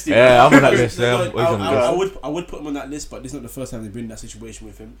on that list. Yeah, I'm on that list. I would put him on that list, but this is not the first time they've been in that situation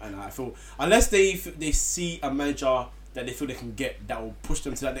with him. And I feel unless they see a manager that they feel they can get that will push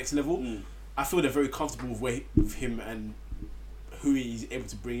them to that next level, I feel they're very comfortable with him and who he's able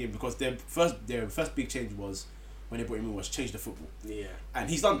to bring in, because their first big change was when they brought him in was change the football. Yeah, and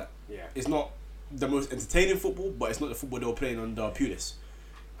he's done that. Yeah, it's not the most entertaining football, but it's not the football they were playing under Pulis,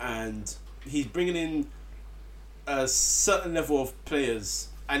 and he's bringing in a certain level of players,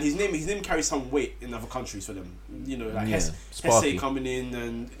 and his name carries some weight in other countries for them. You know, like Hesse coming in,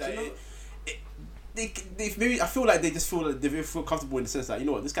 and they maybe I feel like they just feel like they feel comfortable in the sense that, you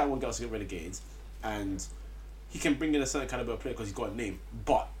know what, this guy won't get us to get relegated, and he can bring in a certain caliber of player because he's got a name.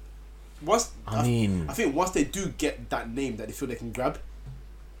 But I think once they do get that name that they feel they can grab,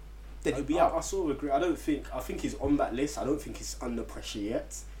 then he'll be out. I sort of agree. I think he's on that list. I don't think he's under pressure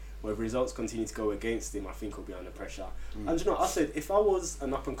yet. Where if results continue to go against him, I think he'll be under pressure. And you know, I said if I was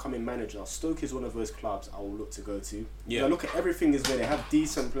an up and coming manager, Stoke is one of those clubs I will look to go to. Yeah. I look at everything is where they have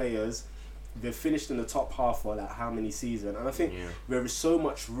decent players. They've finished in the top half for like how many seasons, and I think there is so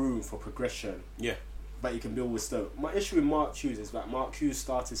much room for progression. Yeah. That you can build with Stoke. My issue with Mark Hughes is that Mark Hughes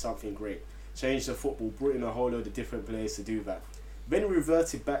started something great, changed the football, brought in a whole load of different players to do that. Then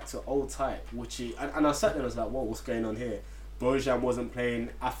reverted back to old type, which and I sat there and I was like, whoa, what's going on here? Bojan wasn't playing,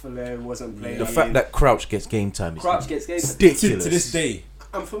 Afellay wasn't playing. The fact that Crouch gets game time is To ridiculous. this day.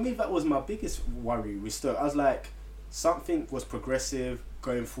 And for me, that was my biggest worry with Stoke. I was like, something was progressive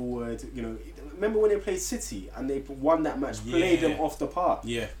going forward. You know, remember when they played City and they won that match, played them off the park.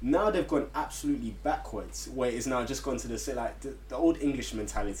 Yeah. Now they've gone absolutely backwards, where it's now just gone to the old English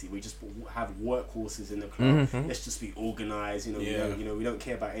mentality. We just have workhorses in the club. Let's just be organised. You know, we don't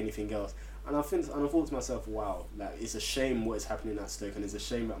care about anything else. And I thought to myself, wow, like it's a shame what is happening at Stoke, and it's a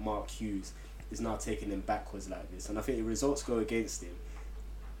shame that Mark Hughes is now taking them backwards like this. And I think if results go against him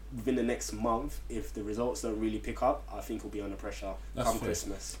within the next month, if the results don't really pick up, I think he'll be under pressure come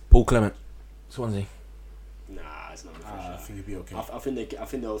Christmas. Paul Clement, Swansea. Nah, it's not under pressure. I think he'll be okay. I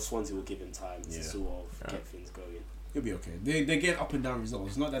think the Swansea will give him time to sort of get things going. He'll be okay. They get up and down results.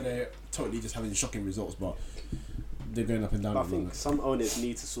 It's not that they're totally just having shocking results, but they're going up and down. But I think some owners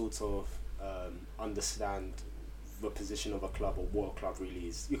need to sort of understand the position of a club or what a club really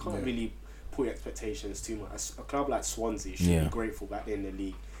is. You can't really put expectations too much. A club like Swansea should be grateful back in the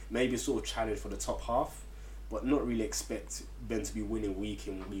league. Maybe sort of challenge for the top half, but not really expect them to be winning week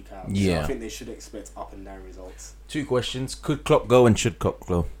in, week out. Yeah. So I think they should expect up and down results. 2 questions. Could Klopp go and should Klopp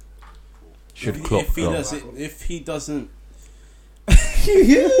go? If he doesn't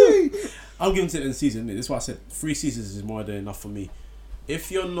I'll give him to the end of the season. That's why I said 3 seasons is more than enough for me.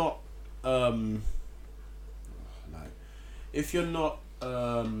 If you're not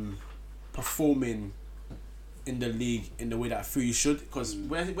performing in the league in the way that I feel you should, because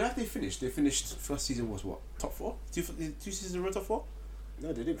where have they finished? They finished first season was what? Top 4? 2 seasons in a row top 4?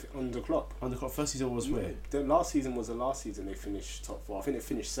 No, they didn't. Under Klopp. First season was where? The last season was the last season they finished top 4. I think they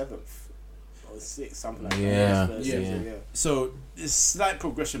finished 7th or 6th, something like that. Yeah. So it's slight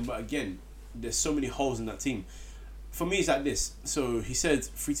progression, but again, there's so many holes in that team. For me, it's like this. So he said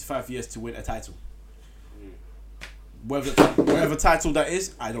 3 to 5 years to win a title. Whatever title that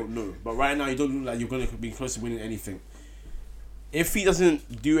is, I don't know. But right now, you don't look like you're going to be close to winning anything. If he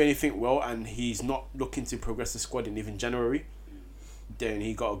doesn't do anything well and he's not looking to progress the squad in even January, then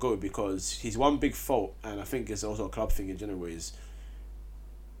he got to go, because his one big fault, and I think it's also a club thing in general, is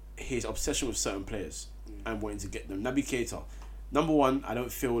his obsession with certain players and wanting to get them. Naby Keita, number one, I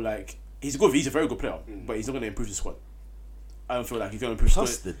don't feel like he's a very good player, but he's not going to improve the squad. I don't feel like he's going to improve the squad.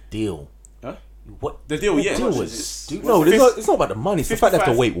 Plus the deal. Huh? What the deal? Yeah. It's not about the money. It's the fact they have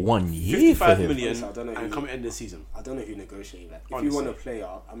to wait 1 year for 55 him. million I don't know and come at the end of the season. I don't know who negotiated that. If Honestly. you want a player,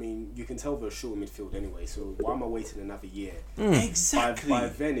 I mean, you can tell they're short midfield anyway. So why am I waiting another year? Exactly. By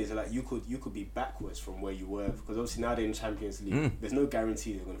then, it's like you could be backwards from where you were, because obviously now they're in Champions League. There's no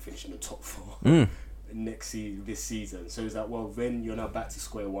guarantee they're going to finish in the top 4 this season. So it's like, well, then you're now back to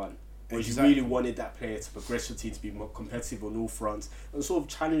square one. Whereas you really wanted that player to progress your team to be more competitive on all fronts and sort of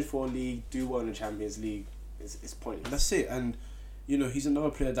challenge for a league, do well in the Champions League. It's pointless. That's it. And you know, he's another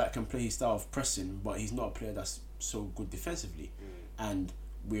player that can play his style of pressing, but he's not a player that's so good defensively. And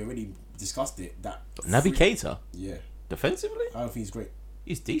we already discussed it. That Naby Keita, yeah, defensively, I don't think he's great.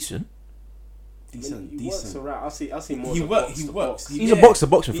 he's decent. He works around. I see more. He works. works. He's a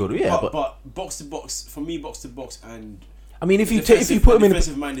box-to-box midfielder, yeah. But box to box, for me, box to box, and I mean, if you put him in,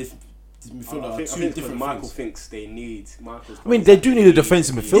 defensive minded midfielder, I think two different Michael things. thinks they need. I mean, they do need a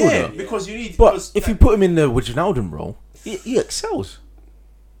defensive midfielder. Yeah, because you need. But if you put him in the Wijnaldum role, he excels.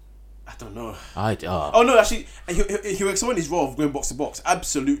 I don't know. Oh no, actually, he excels in his role of going box to box,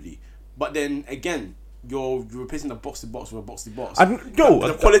 absolutely. But then again, you're replacing the box to box with a box to box.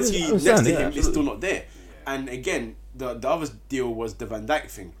 The quality next to him is still not there. And again, the other deal was the Van Dijk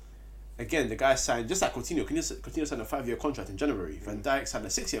thing. Again, the guy signed, just like Coutinho. Coutinho signed a 5-year contract in January. Van Dijk signed a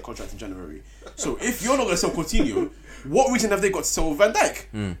 6-year contract in January. So if you're not going to sell Coutinho, what reason have they got to sell Van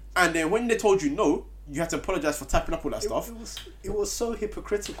Dijk? And then when they told you no, you had to apologise for typing up all that stuff. It was so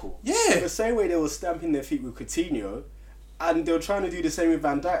hypocritical. Yeah. The same way they were stamping their feet with Coutinho, and they were trying to do the same with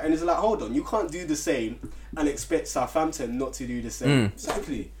Van Dijk. And it's like, hold on, you can't do the same and expect Southampton not to do the same.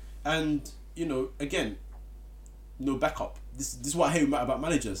 Exactly. And, you know, again, no backup. This is what I hate about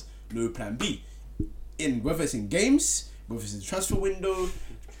managers. No plan B. whether it's in games, whether it's in the transfer window,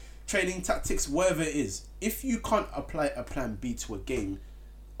 training tactics, whatever it is. If you can't apply a plan B to a game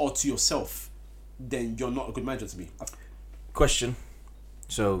or to yourself, then you're not a good manager to me. Question.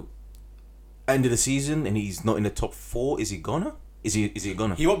 So, end of the season and he's not in the top 4. Is he gonna? Is he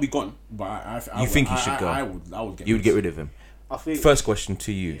gonna? He won't be gone, but I think he should go? I would get. You would get rid of him. I think. First question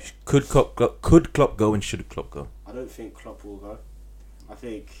to you: Could Klopp go and should Klopp go? I don't think Klopp will go. I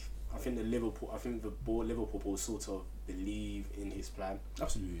think the Liverpool will sort of believe in his plan.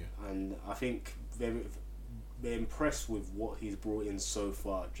 Absolutely, yeah. And I think they're impressed with what he's brought in so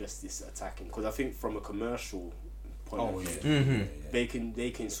far, just this attacking. Because I think from a commercial point of view, they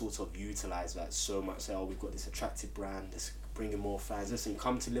can sort of utilize that so much. Say, we've got this attractive brand, let's bring in more fans. Listen,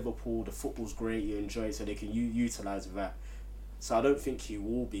 come to Liverpool, the football's great, you enjoy it, so they can utilize that. So I don't think he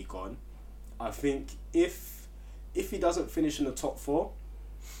will be gone. I think if he doesn't finish in the top 4,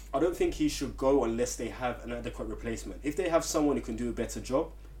 I don't think he should go unless they have an adequate replacement. If they have someone who can do a better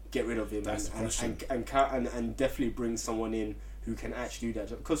job, get rid of him and definitely bring someone in who can actually do that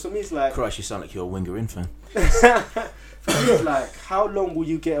job. Because for me, it's like... Christ, you sound like you're a Wenger in fan. For me, it's like, how long will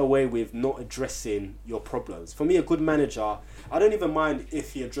you get away with not addressing your problems? For me, a good manager, I don't even mind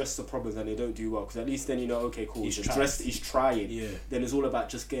if he addresses the problems and they don't do well, because at least then you know, okay, cool, he's trying. Yeah. Then it's all about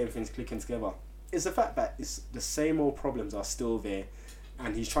just getting things clicking together. It's the fact that it's the same old problems are still there,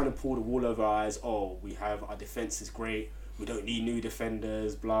 and he's trying to pull the wool over our eyes. Oh, we have our defense is great. We don't need new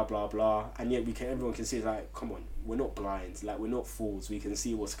defenders. Blah blah blah. And yet everyone can see it's like, come on, we're not blind. Like, we're not fools. We can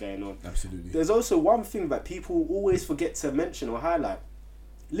see what's going on. Absolutely. There's also one thing that people always forget to mention or highlight.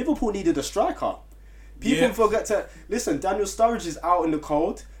 Liverpool needed a striker. People forget to listen. Daniel Sturridge is out in the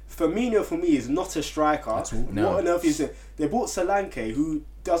cold. Firmino for me is not a striker. No. What on earth is it? They bought Solanke, who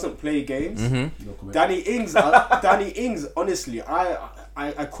doesn't play games. Mm-hmm. Danny Ings. Honestly,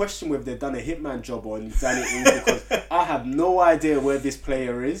 I question whether they've done a hitman job on Danny Ings because I have no idea where this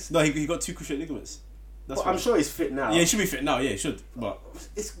player is. No, he got 2 cruciate ligaments. But I'm sure he's fit now. Yeah, he should be fit now. Yeah, he should. But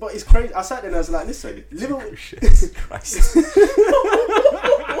it's crazy. I sat there and I was like, listen, Liverpool. Christ.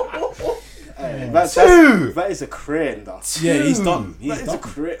 That is a crane, though. Yeah, he's done. That is a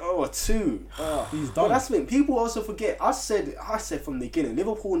crane. Oh, 2. He's done. But that's the thing. People also forget. I said from the beginning,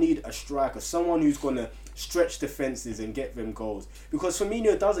 Liverpool need a striker, someone who's gonna stretch defenses and get them goals. Because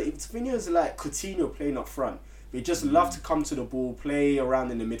Firmino does it. Firmino is like Coutinho playing up front. They just love to come to the ball, play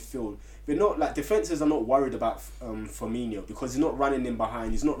around in the midfield. They're not like defenses are not worried about Firmino because he's not running in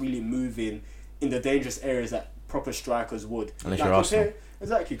behind. He's not really moving in the dangerous areas that proper strikers would. Unless you're Arsenal.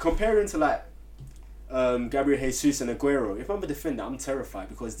 Exactly. Comparing to like Gabriel Jesus and Aguero, if I'm a defender, I'm terrified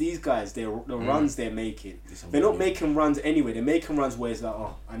because these guys, the runs they're making, they're not making runs anyway. They're making runs where it's like,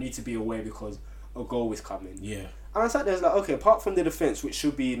 oh, I need to be aware because a goal is coming. Yeah. And I sat there, like, okay, apart from the defense, which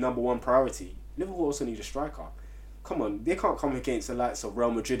should be number 1 priority, Liverpool also need a striker. Come on, they can't come against the likes of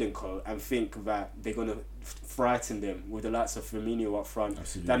Real Madrid and co and think that they're gonna frighten them with the likes of Firmino up front.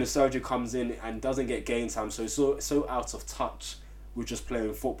 Absolutely. Daniel Sturridge comes in and doesn't get game time, so out of touch with just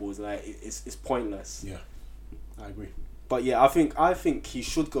playing football. It's like it's pointless. Yeah, I agree. But yeah, I think he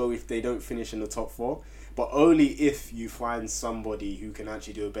should go if they don't finish in the top 4, but only if you find somebody who can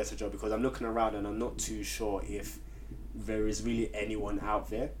actually do a better job. Because I'm looking around and I'm not too sure if there is really anyone out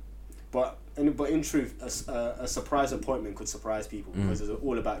there. But in truth, a surprise appointment could surprise people because it's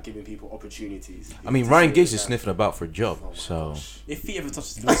all about giving people opportunities. I mean, Ryan Giggs is sniffing about for a job, so... If he ever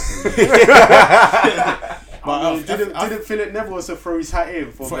touches the But didn't Philip Neville also throw his hat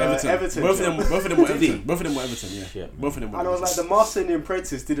in for Everton? Both of them were Everton. Both of them were Everton, yeah. Both of them were And I was like, the master and the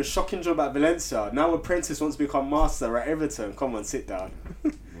apprentice did a shocking job at Valencia. Now apprentice wants to become master at Everton. Come on, sit down.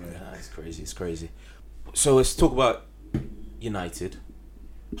 Yeah, it's crazy. It's crazy. So let's talk about United.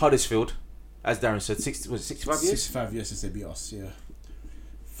 Huddersfield, as Darren said, 65 years? 65 years since they beat us, yeah.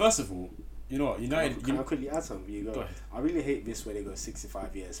 First of all, you know what, United... Can I quickly add something? Go ahead. I really hate this where they go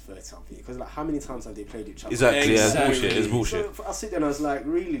 65 years, 30 something. Because like, how many times have they played each other? Exactly. It's bullshit. So I sit there and I was like,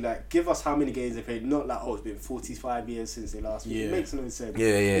 really, like, give us how many games they played. Not like, oh, it's been 45 years since they last played. Yeah. It makes no sense. Yeah.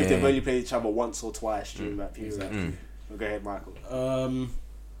 If they've only played each other once or twice during that period. Exactly. Go ahead, Michael.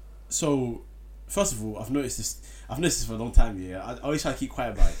 So, first of all, I've noticed this for a long time. Yeah, I always try to keep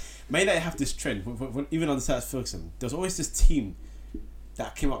quiet about it. May they have this trend, even on the side of Ferguson, there's always this team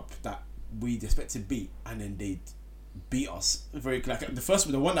that came up that we'd expect to beat, and then they beat us. Very like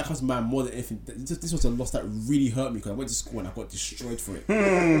the one that comes to mind more than anything. This was a loss that really hurt me because I went to school and I got destroyed for it.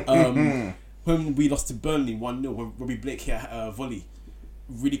 When we lost to Burnley 1-0, when Robbie Blake hit a volley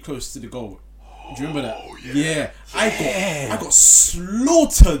really close to the goal. Do you remember that? Yeah. I got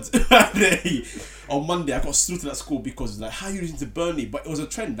slaughtered on Monday. I got slaughtered at school because like, how are you losing to Burnley? But it was a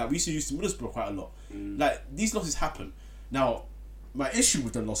trend that we used to use to Middlesbrough quite a lot. Like, these losses happen. Now, my issue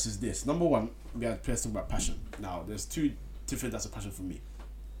with the loss is this. Number one, we had players talking about passion. Now, there's two different types of passion for me.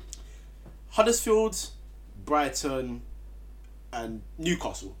 Huddersfield, Brighton, and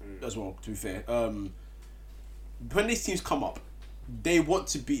Newcastle as well, to be fair. When these teams come up, they want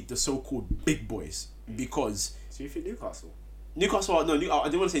to beat the so-called big boys because... So you think Newcastle? Newcastle, I didn't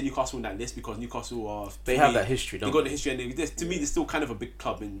want to say Newcastle in that list because Newcastle are... They have that history, don't they? Got the history, and to me, they're still kind of a big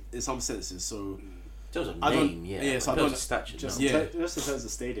club in some senses, so... There was a name, yeah. So I there don't... was a stature. Just Yeah. just in terms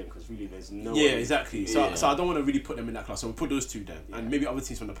of stadium, because really there's no... Yeah, exactly. So Yeah. so I don't want to really put them in that class, so we'll put those two then, and maybe other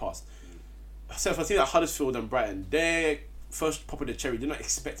teams from the past. So if I think that Huddersfield and Brighton, they're first pop of the cherry, they're not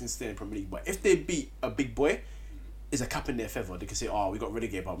expecting to stay in Premier League, but if they beat a big boy, it's a cap in their feather. They can say, oh, we got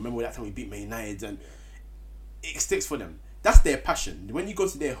relegated, but remember that time we beat Man United, and it sticks for them. That's their passion. When you go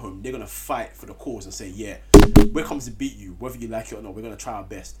to their home, they're going to fight for the cause and say, yeah, we're coming to beat you, whether you like it or not, we're going to try our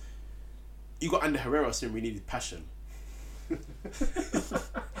best. You got Ander Herrera saying we needed passion.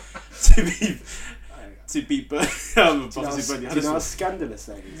 to be Do you know how scandalous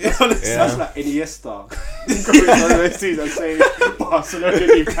that is? That's like Iniesta. Those teams are saying Barcelona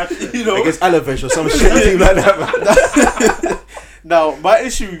need passion. You know, Against Alaves or some shit team like that, man. Now, my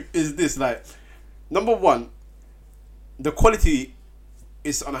issue is this, like, number one, the quality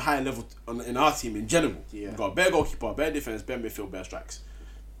is on a higher level in our team in general. Yeah. We've got a better goalkeeper, better defense, better midfield, better strikes.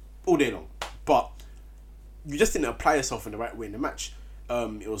 All day long. But you just didn't apply yourself in the right way in the match.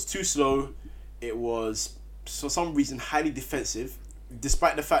 It was too slow. It was, for some reason, highly defensive,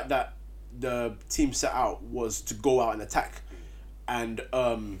 despite the fact that the team set out was to go out and attack. And,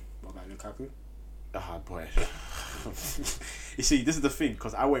 What about Lukaku? boy. You see, this is the thing,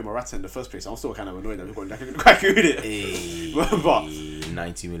 because I weigh Morata in the first place. I'm still kind of annoyed that we've got Lukaku in it. Hey, But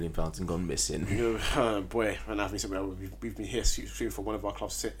 £90 million and gone missing. boy, and I've been we've been here shooting for one of our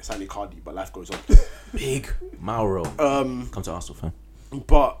clubs, signing Cardi, but life goes on. Big Mauro. Come to Arsenal, fam.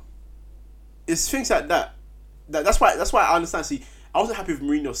 But it's things like that. That's why I understand. See, I wasn't happy with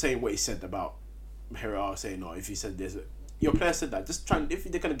Mourinho saying what he said about Herrera, saying, no, if he said your player said that, just try and, if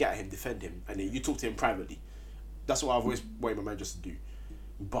they're gonna get at him, defend him, and then you talk to him privately. That's what I've always wanted my managers to do.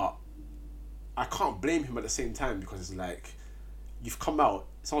 But I can't blame him at the same time, because it's like, you've come out,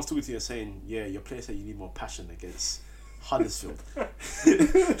 someone's talking to you and saying, yeah, your player said you need more passion against Huddersfield.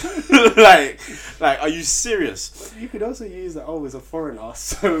 like, are you serious? You could also use that, it's a foreigner,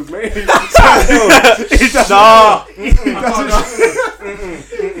 so maybe... Nah!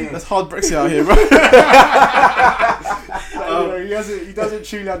 That's hard Brexit out here, bro. He doesn't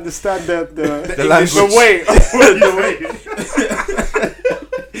truly understand the way. the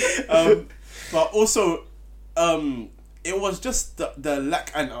way. But also, it was just the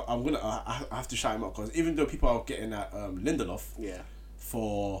lack, and I have to shout him out, because even though people are getting at Lindelof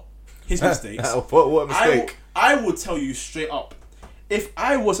for his mistakes, what mistake? I would tell you straight up, if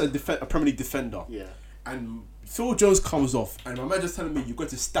I was a Premier League defender, and Phil Jones comes off, and my manager's telling me you're going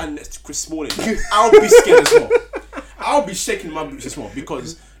to stand next to Chris Smalling, I'll be scared as well. I'll be shaking my boots as well,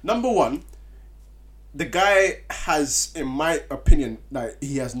 because number one, the guy has, in my opinion, like,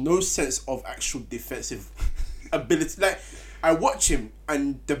 he has no sense of actual defensive ability. Like, I watch him,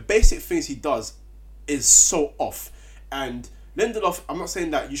 and the basic things he does is so off. And Lindelof, I'm not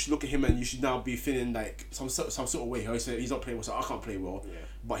saying that you should look at him and you should now be feeling like some sort of way. He's not playing well, so I can't play well. Yeah.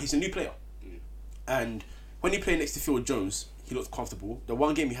 But he's a new player, and when he played next to Phil Jones, he looked comfortable. The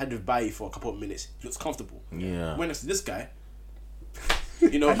one game he had with Bailly for a couple of minutes, he looks comfortable. Yeah. When next to this guy,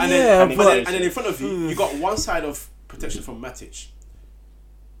 you know, and Yeah, then in front of you, you got one side of protection from Matic.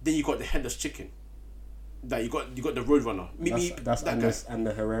 Then you got the headless chicken. That you got the Roadrunner. That's that guy. and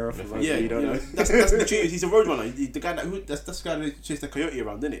the Herrera from those Yeah, you don't know. that's the truth. He's a Roadrunner. The guy that's the guy that chased the coyote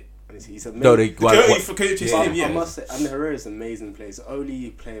around, isn't it? He's amazing. No, Coyote chased him. I Yeah. must say, and Herrera is an amazing player. He's the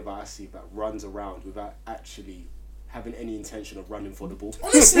only player that I see that runs around without actually having any intention of running for the ball.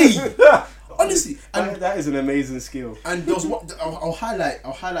 Honestly, and that is an amazing skill. And there was what I'll highlight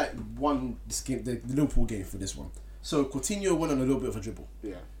one this game, the Liverpool game, for this one. So Coutinho went on a little bit of a dribble.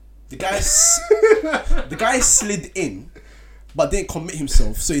 Yeah. The guy slid in, but didn't commit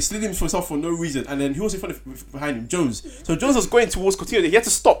himself. So he slid in for himself for no reason. And then who was in front of behind him? Jones. So Jones was going towards Coutinho. He had to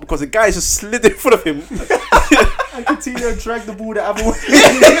stop because the guy just slid in front of him. And Coutinho dragged the ball the other way.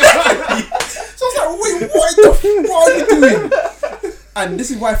 So I was like, wait, what are you doing? And this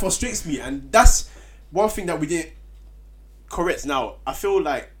is why it frustrates me. And that's one thing that we didn't correct. Now, I feel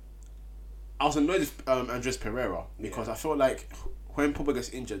like I was annoyed with Andres Pereira, because I feel like when Pogba gets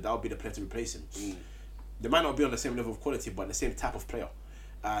injured, that would be the player to replace him. They might not be on the same level of quality, but the same type of player.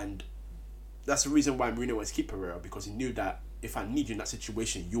 And that's the reason why Mourinho wants to keep Pereira, because he knew that if I need you in that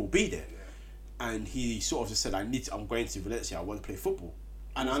situation, you'll be there. Yeah. And he sort of just said, I'm going to Valencia, I want to play football.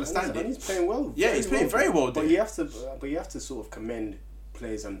 And I understand it. And he's playing well. Yeah, he's playing very well. But you have to sort of commend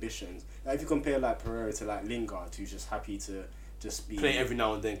players' ambitions. Like if you compare like Pereira to like Lingard, who's just happy to just be play every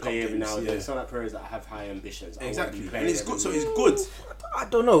now and then. It's not like Pereira that have high ambitions. Exactly, and it's good. So it's good. I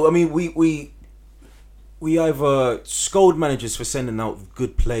don't know. I mean, we either scold managers for sending out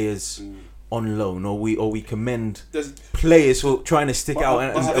good players on loan, or we commend players for trying to stick out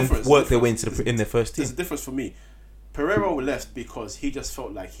and work their way in their first team. There's a difference for me. Pereira left because he just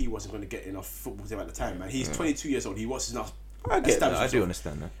felt like he wasn't going to get enough football time at the time, and he's 22 years old. He wants to now. I get that. I do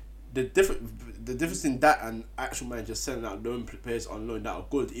understand that. The difference in that and actual managers sending out loan players on loan that are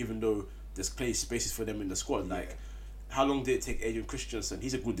good, even though there's spaces for them in the squad. Like, how long did it take Adrian Christensen?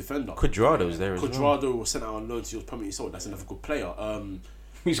 He's a good defender. Quadrado's there as well. Quadrado was sent out on loan, so he was permanently sold. That's another good player.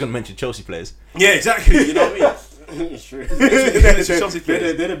 He's going to mention Chelsea players. Yeah, exactly. You know what I mean? It's true.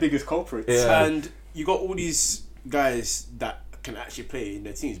 They're the biggest culprits. Yeah. And you got all these guys that can actually play in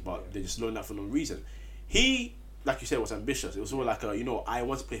their teams, but they just loaned out for no reason. He, like you said, was ambitious. It was all like, I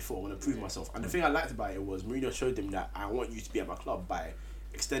want to play football, I want to prove myself. And the thing I liked about it was Mourinho showed him that I want you to be at my club by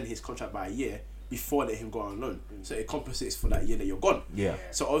extending his contract by a year before letting him go on loan. So it compensates for that year that you're gone. Yeah.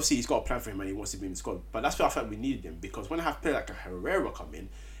 So obviously he's got a plan for him and he wants to be in the squad. But that's why I felt we needed him, because when I have players like a Herrera come in,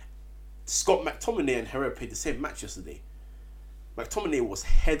 Scott McTominay and Herrera played the same match yesterday. McTominay was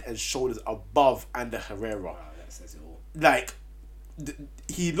head and shoulders above Ander Herrera. Wow, that says it all. Like,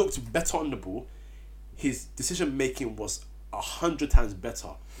 he looked better on the ball. His decision making was 100 times better.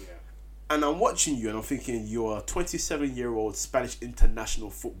 Yeah. And I'm watching you and I'm thinking, you're a 27-year-old Spanish international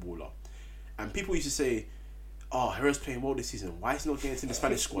footballer. And people used to say, oh, Herrera's playing well this season. Why is he not getting into the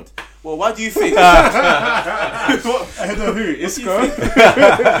Spanish squad? Well, why do you think? Ahead of who? Isco?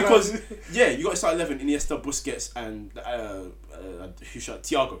 Because, you got to start 11, Iniesta, Busquets, and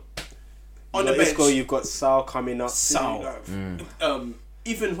Thiago. On the bench. Isco, you've got Sal coming up. Sal.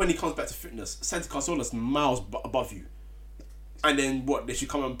 Even when he comes back to fitness, Santi Cazorla's miles above you. And then what? They should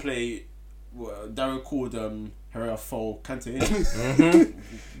come and play. Darren called Herrera for Kante.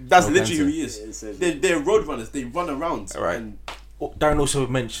 That's literally who he is. They're road runners. They run around. All right. And Darren also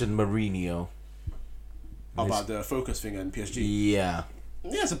mentioned Mourinho about the focus thing and PSG. Yeah.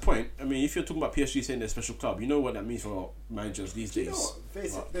 Yeah, that's a point. I mean, if you're talking about PSG saying they're a special club, you know what that means for managers these days. You know what?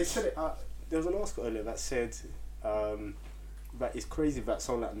 They said it. There was an article earlier that said that it's crazy that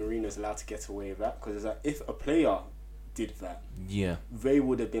someone like Mourinho's allowed to get away with that, because it's like if a player did that, they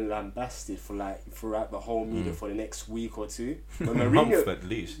would have been lambasted throughout the whole media for the next week or two. When Month at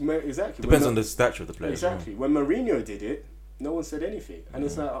least. Exactly. Depends on the stature of the player. Exactly. When Mourinho did it, no one said anything, and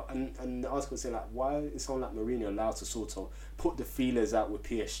it's like, and the article said like, why is someone like Mourinho allowed to sort of put the feelers out with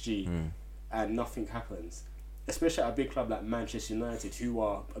PSG, and nothing happens, especially at a big club like Manchester United, who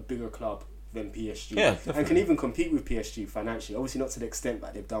are a bigger club than PSG, and can even compete with PSG financially. Obviously, not to the extent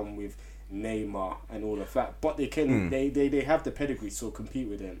that they've done with Neymar and all of that, but they can. They have the pedigree to compete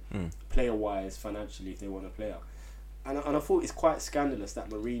with them, player wise, financially, if they want a player. And I thought it's quite scandalous that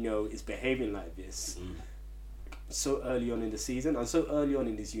Mourinho is behaving like this so early on in the season and so early on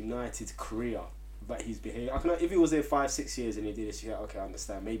in his United career that he's behaving. If he was there 5-6 years and he did this, okay, I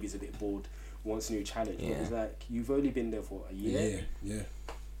understand. Maybe he's a bit bored, wants a new challenge. But it's like, you've only been there for a year. Yeah.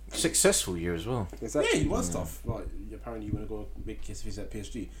 Successful year as well. Exactly. Yeah, he won stuff. Like, apparently, you want to go make kiss if he's at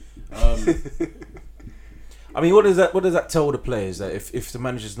PSG. I mean, what does that tell the players, that if the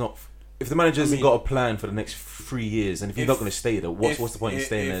manager's not, if the manager hasn't got a plan for the next 3 years, and if you're not going to stay there, what's the point in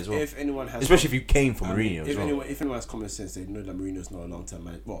staying there as well? If anyone has, especially if you came from Mourinho as well. If anyone has common sense, they know that Mourinho's not a long-term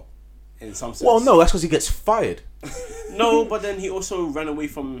manager. Well, in some sense. Well, no, that's because he gets fired. No, but then he also ran away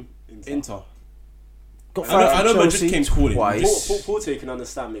from Inter. Got fired I know Chelsea Madrid came calling. Paul Porter can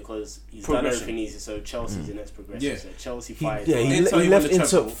understand because he's done everything easy, so Chelsea's the next progression. Yeah. So Chelsea fired. He left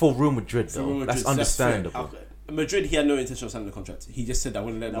Inter for Real Madrid though. That's understandable. Madrid, he had no intention of signing the contract. He just said that I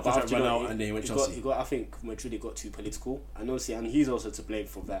want to let the contract run out, and then he went Chelsea. I think Madrid got too political, and obviously, and he's also to blame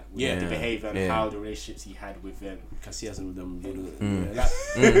for that. With the behaviour and how the relationships he had with them. Casillas and with them,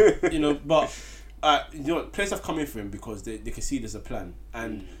 but players have come in for him because they can see there's a plan.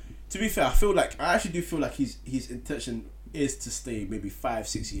 And to be fair, I actually do feel like his intention is to stay maybe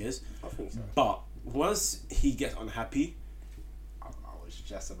 5-6 years. I think so. But once he gets unhappy,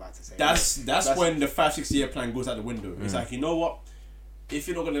 just about to say that's when the 5-6 year plan goes out the window. It's like, you know what, if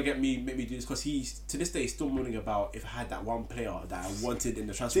you're not gonna make me do this, because he's to this day still moaning about if I had that one player that I wanted in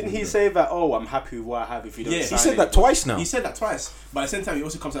the transfer. Didn't he window. say that? Oh, I'm happy with what I have. If you don't, Yeah, sign He said that it. twice now. He said that twice, but at the same time he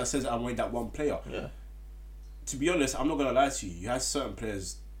also comes out and says I wanted that one player. Yeah. To be honest, I'm not gonna lie to you. You had certain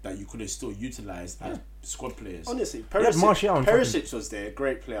players that you could have still utilised as squad players. Honestly, had Martial and Perisic was there,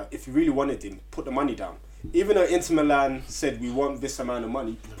 great player. If you really wanted him, put the money down. Even though Inter Milan said we want this amount of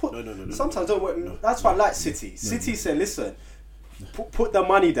money, No. sometimes don't work. That's why I like City. City said, listen, put the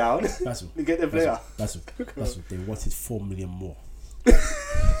money down Basil, to get the player. Basil, they wanted 4 million more.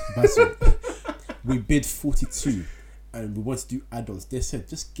 Basil, we bid 42 and we want to do add-ons. They said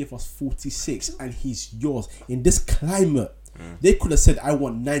just give us 46 and he's yours. In this climate, they could have said I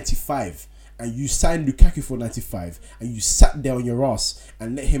want 95 and you signed Lukaku for 95 and you sat there on your ass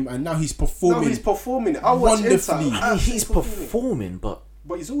and let him, and now he's performing. No, he's performing. I watch wonderfully. Inter. I mean, he's performing, but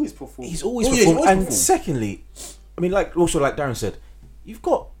But he's always performing. he's always Oh, yeah, performing. he's always And performing. secondly, I mean, like Darren said, you've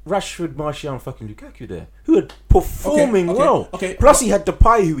got Rashford, Martial, and fucking Lukaku there, who are performing well. Okay. Plus, he had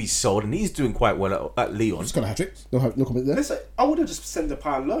Depay, who he sold, and he's doing quite well at Lyon. Just got a hat trick. No comment there. Listen, I would have just sent the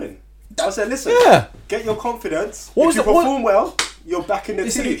pound loan. I said, listen, Yeah. get your confidence. What If was you the- what- perform well, you're back in the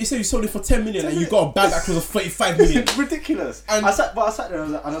You team. said you sold it for 10 million and you got a bag that was 35 million. It's ridiculous. And- I sat there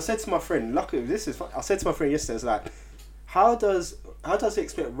and I said to my friend, luckily this is. I said to my friend yesterday, I was like, how does he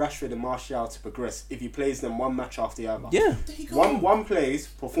expect Rashford and Martial to progress if he plays them one match after the other? Yeah. There you go. One plays,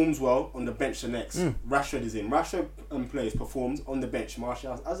 performs well on the bench the next. Rashford is in. Rashford plays, performs on the bench.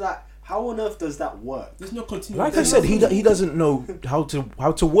 Martial. I was like, how on earth does that work? There's no continuity. Like I said, he doesn't know how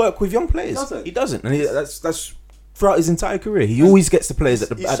to work with young players. He doesn't. He doesn't, and that's throughout his entire career. He always gets the players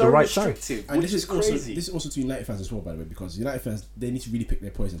at He's the so right time. restrictive, And which this is crazy. also to United fans as well, by the way, because United fans, they need to really pick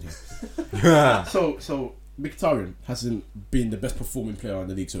their poison here. Yeah. So Mkhitaryan hasn't been the best performing player in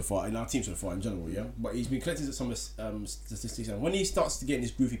the league so far, in our team so far in general, yeah. But he's been collecting some statistics, and when he starts to get in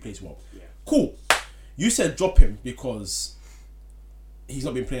his groove, he plays well. Yeah. Cool. You said drop him because he's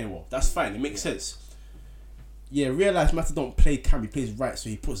not been playing well. That's fine. It makes sense. Yeah, realise Mata don't play cam, he plays right, so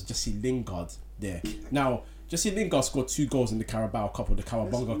he puts Jesse Lingard there. Now, Jesse Lingard scored 2 goals in the Carabao Cup or the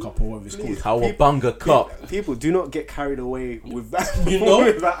Cowabunga Cup or whatever it's called. Cowabunga Cup. People do not get carried away with that. You know,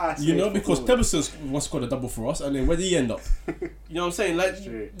 with that aspect you know, because performance. Pebblestone once scored a double for us, and then where did he end up? You know what I'm saying? Like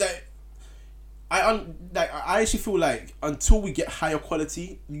True. that. I actually feel like until we get higher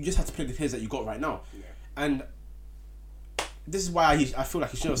quality, you just have to play the players that you got right now, Yeah. and this is why I feel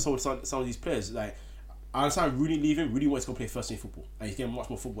like he should have sold some of these players. Like I understand Rooney leaving. Rooney wants to go play first team football, and he's getting much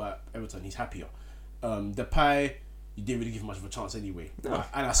more football at Everton. He's happier. Depay, you didn't really give him much of a chance anyway. No,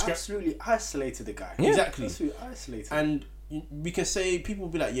 And I scrapped. absolutely isolated the guy. Yeah. Exactly. Absolutely isolated. And we can say people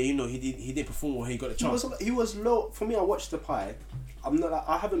will be like, yeah, you know, he didn't perform well. He got a chance. He was low. For me, I watched Depay.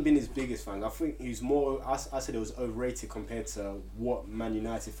 I haven't been his biggest fan. I think he's more. I said it was overrated compared to what Man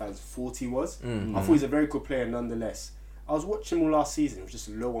United fans thought he was. I thought he's a very good player nonetheless. I was watching him last season. It was just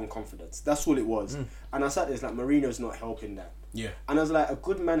low on confidence. That's all it was. And I sat there, it's like Mourinho's not helping that. Yeah. And I was like, a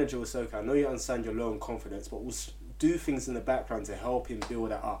good manager will say, okay, I know you understand you're low on confidence, but we'll do things in the background to help him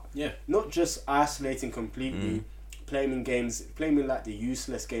build that up. Yeah. Not just isolating completely, playing in like the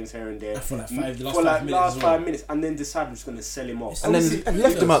useless games here and there. And for like the last for 5 like minutes last as well. 5 minutes, and then decide I'm just going to sell him off. And Obviously, then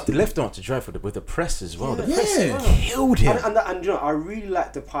left him out to dry with the press as well. The Yeah. press Yeah. killed him. And you know, I really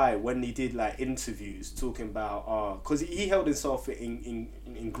liked Depay when he did like interviews talking about because he held himself in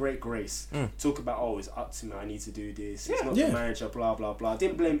great grace. Talk about it's up to me, I need to do this. It's not Yeah. the manager, blah blah blah.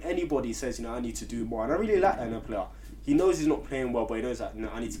 Didn't blame anybody. He says I need to do more, and I really like that in a player. He knows he's not playing well, but he knows that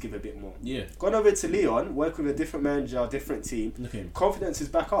I need to give a bit more. Yeah. Gone over to Lyon, work with a different manager, different team. Look at him. Confidence is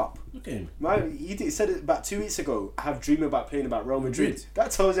back up. Look at him. Man, he said it about 2 weeks ago. I have dreamed about playing about Real Madrid. Madrid. That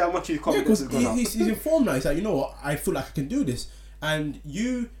tells you how much his Yeah, confidence because has gone up. he's informed now. He's like, you know what? I feel like I can do this. And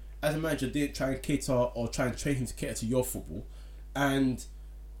you, as a manager, didn't try and cater or try and train him to cater to your football. And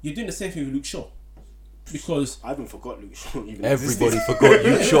you're doing the same thing with Luke Shaw. Because I haven't forgot Luke Shaw even Everybody existed. forgot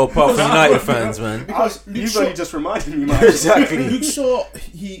Luke Shaw apart from United fans, man. Because Luke You've Shaw, only just reminded me, man. Exactly. Luke Shaw,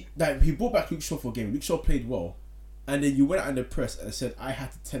 he brought back Luke Shaw for a game. Luke Shaw played well. And then you went out in the press and said, I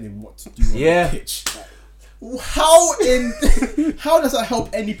had to tell him what to do on Yeah. the pitch. How does that help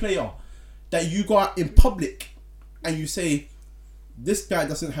any player? That you go out in public and you say, this guy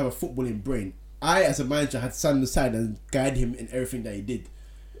doesn't have a footballing brain. I, as a manager, had to stand on the side and guide him in everything that he did.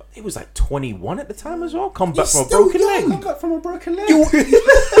 He was like 21 at the time as well. Come back He's from a still broken young. leg. Come back from a broken leg.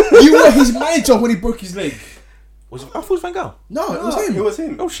 You were his manager when he broke his leg. I thought it was Van Gaal. No, it was him. It was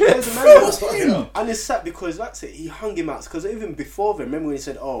him. Oh, shit. There's a man It was him. And it's sad because that's it. He hung him out because even before then, remember when he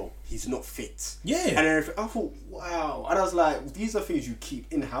said, "Oh, he's not fit." Yeah. And everything. I thought, wow. And I was like, these are things you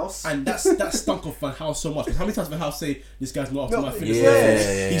keep in house. And that stunk of Van Gaal so much. Because how many times Van Gaal say this guy's not up to No, my fitness yeah, level?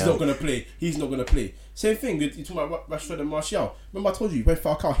 yeah, He's yeah. not gonna play. He's not gonna play. Same thing with you talking about Rashford and Martial. Remember I told you when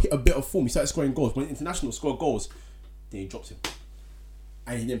Falcao hit a bit of form, he started scoring goals. When international scored goals, then he dropped him,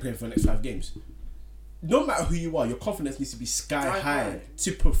 and he didn't play for the next 5 games. No matter who you are, your confidence needs to be sky high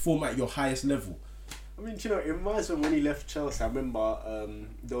to perform at your highest level. I mean, do you know, it reminds me when he left Chelsea. I remember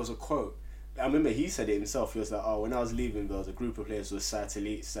there was a quote. I remember he said it himself. He was like, "Oh, when I was leaving, there was a group of players who were sad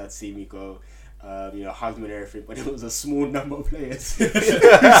to see me go. Hugged me and everything, but it was a small number of players who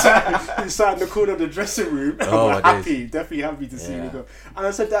sat in the corner of the dressing room and were definitely happy to see me go." And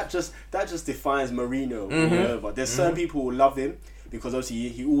I said that just defines Mourinho. But there's certain people who love him because obviously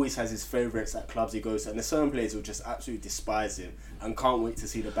he always has his favourites at clubs he goes to, and there's certain players who just absolutely despise him and can't wait to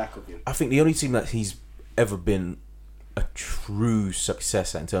see the back of him. I think the only team that he's ever been a true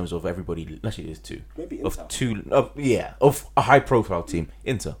success at in terms of everybody, actually there's two. Maybe Inter. Of a high profile team,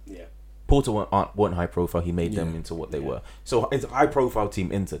 Inter. Yeah. Porto weren't high profile. He made them into what they were. So it's a high profile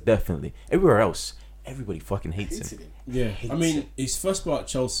team. Inter, definitely. Everywhere else, everybody fucking hates him. Yeah, I mean, his first goal at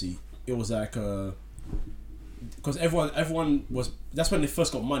Chelsea, it was like because everyone was. That's when they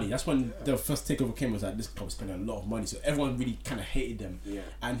first got money. That's when the first takeover came. Was like this club spending a lot of money, so everyone really kind of hated them. Yeah.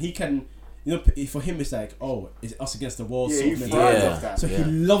 And he can. You know, for him, it's like, oh, it's us against the world. Yeah, sort he of thrived mentality. off that. So he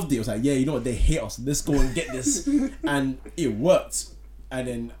loved it. It was like, yeah, you know what, they hate us. Let's go and get this. And it worked. And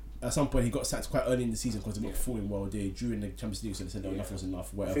then at some point, he got sacked quite early in the season because they weren't performing well. They drew in the Champions League, so they said, no, enough was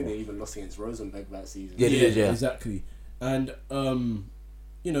enough, I whatever. think they even lost against Rosenberg that season. Yeah, they did, yeah. Exactly. And,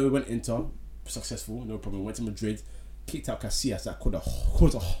 we went Inter, successful, no problem. Went to Madrid, kicked out Casillas. That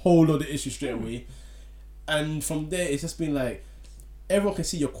caused a whole lot of issues straight away. And from there, it's just been like, everyone can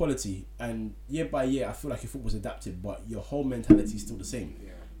see your quality, and year by year, I feel like your football's adapted, but your whole mentality is still the same.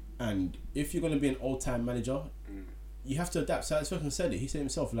 Yeah. And if you're going to be an old-time manager, you have to adapt. So Ferguson said it. He said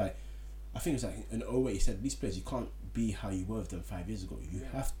himself, like, I think it was like in 08, he said, these players, you can't be how you were with them 5 years ago. You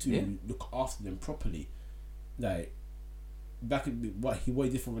have to look after them properly. Like, back in what he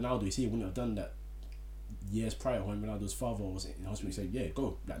did for Ronaldo, he said he wouldn't have done that years prior when Ronaldo's father was in hospital. He said, yeah,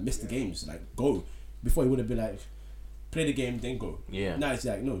 go. Like, miss the games. Like, go. Before he would have been like, play the game, then go. Yeah. Now it's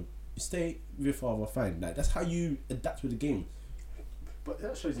like, no, stay with your father, fine. Like, that's how you adapt with the game. But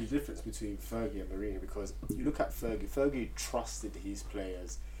that shows you the difference between Fergie and Mourinho, because you look at Fergie trusted his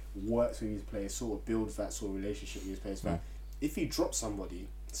players, worked with his players, sort of builds that sort of relationship with his players. But if he dropped somebody,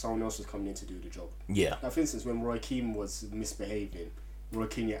 someone else was coming in to do the job. Yeah. Now, for instance, when Roy Keane was misbehaving, Roy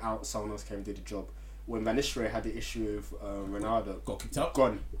Keane out, someone else came and did the job. When Van Nistelrooy had the issue with Ronaldo, Got kicked out.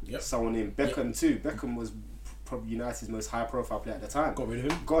 gone. Yep. Someone in. Beckham too. Beckham was probably United's most high-profile player at the time. Got rid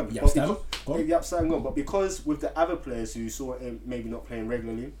of him. Gone. Yapstam, But gone. Yapstam gone. But because with the other players who sort of maybe not playing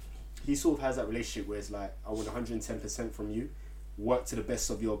regularly, he sort of has that relationship where it's like, I want 110% from you. Work to the best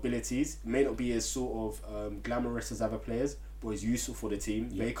of your abilities. May not be as sort of glamorous as other players, but is useful for the team.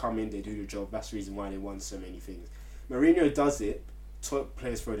 Yeah. They come in, they do the job. That's the reason why they won so many things. Mourinho does it.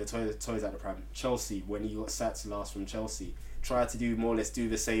 Players throw their toys at the pram. Chelsea, when he got sacked last from Chelsea, tried to do more or less do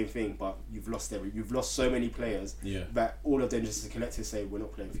the same thing, but you've lost so many players that all of them just as a collective say, we're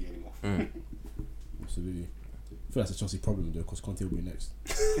not playing for you anymore. Absolutely. I feel that's a Chelsea problem though, because Conte will be next.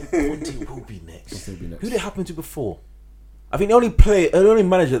 Conte will be next. Conte will be next. Who did it happen to before? I think the only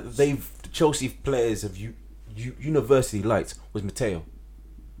manager that the Chelsea players have universally liked was Matteo.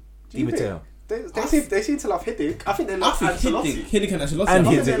 Di Matteo. They seem to love Hiddink. I think they love Ancelotti. Hiddink and Ancelotti. And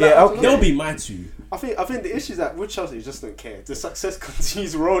Hiddink, they'll be my two. I think the issue is that with Chelsea, you just don't care. The success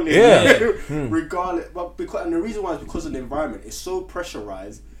continues rolling, regardless. But and the reason why is because of the environment. It's so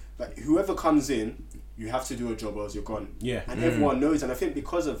pressurized that whoever comes in, you have to do a job or else you're gone. Yeah. And everyone knows, and I think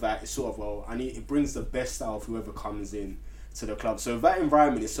because of that, it's sort of it brings the best out of whoever comes in to the club. So that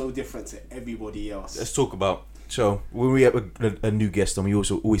environment is so different to everybody else. Let's talk about. So when we have a new guest on, we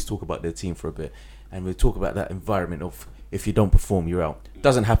also always talk about their team for a bit, and we talk about that environment of if you don't perform, you're out.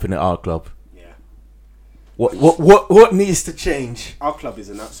 Doesn't happen at our club. Yeah. What needs to change? Our club is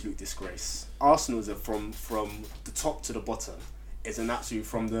an absolute disgrace. Arsenal's from the top to the bottom. It's an absolute,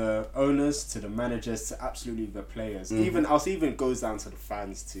 from the owners to the managers to absolutely the players. Even goes down to the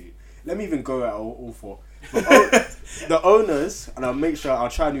fans too. Let me even go at all four. The owners, and I'll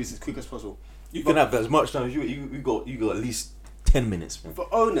try and use as quick as possible. You can have as much time as you got at least 10 minutes. Man. The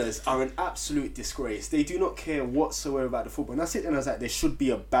owners are an absolute disgrace. They do not care whatsoever about the football. And I sit there and I was like, there should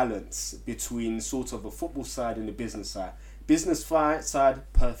be a balance between sort of the football side and the business side. Business side,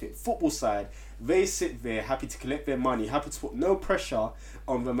 perfect. Football side, they sit there happy to collect their money, happy to put no pressure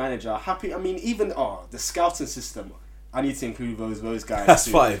on the manager. Happy, I mean, even the scouting system. I need to include those guys. That's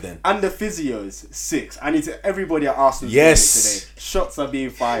too. 5 then. And the physios, 6. I need to everybody at Arsenal Yes. today. Shots are being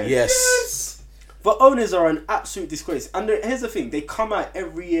fired. Yes. The owners are an absolute disgrace. And here's the thing: they come out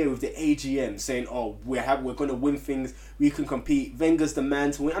every year with the AGM saying, "Oh, we're going to win things. We can compete. Wenger's the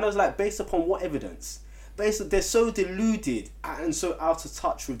man to win." And I was like, based upon what evidence? They're so deluded and so out of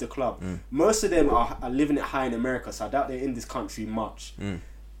touch with the club. Most of them are living it high in America, so I doubt they're in this country much.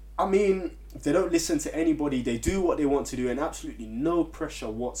 I mean, they don't listen to anybody. They do what they want to do, and absolutely no pressure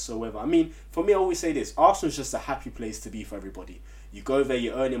whatsoever. I mean, for me, I always say this: Arsenal's just a happy place to be for everybody. You go there,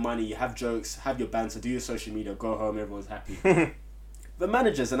 you earn your money, you have jokes, have your banter, do your social media, go home, everyone's happy. The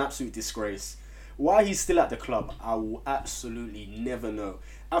manager's an absolute disgrace. Why he's still at the club, I will absolutely never know.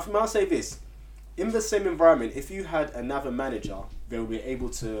 And for me, I'll say this: in the same environment, if you had another manager, they would be able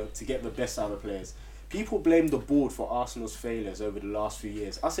to get the best out of the players. People blame the board for Arsenal's failures over the last few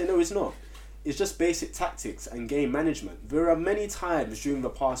years. I say no, it's not. It's just basic tactics and game management. There are many times during the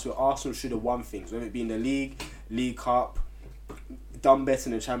past where Arsenal should have won things, whether it be in the League Cup, done better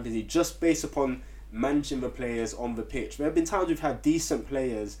in the Champions League, just based upon managing the players on the pitch. There have been times we've had decent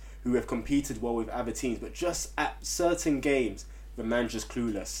players who have competed well with other teams, but just at certain games, the manager's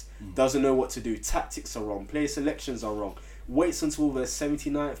clueless, doesn't know what to do, tactics are wrong, player selections are wrong, waits until the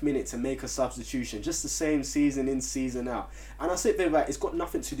 79th minute to make a substitution, just the same season in, season out. And I sit there like, it's got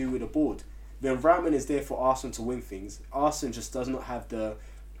nothing to do with the board. The environment is there for Arsenal to win things. Arsenal just does not have the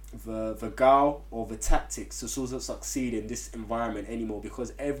gall or the tactics to sort of succeed in this environment anymore,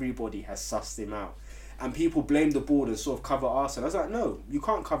 because everybody has sussed him out. And people blame the board and sort of cover Arsenal. I was like, no, you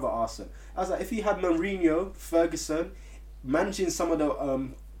can't cover Arsenal. I was like, if you had Mourinho, Ferguson, managing some of the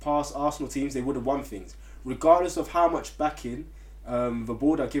past Arsenal teams, they would have won things. Regardless of how much backing the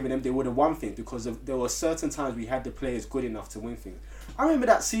board are giving them, they would have won things, because there were certain times we had the players good enough to win things. I remember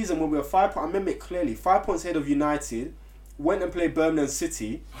that season when we were 5 points, I remember it clearly, 5 points ahead of United, went and played Birmingham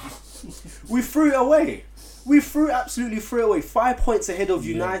City. We threw it away. We absolutely threw it away. 5 points ahead of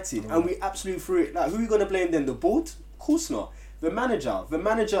United, and we absolutely threw it. Like, who are you going to blame then? The board? Of course not. The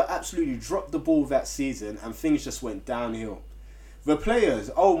manager absolutely dropped the ball that season, and things just went downhill. The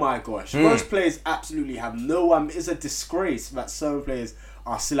players, oh my gosh, most players absolutely have it's a disgrace that certain players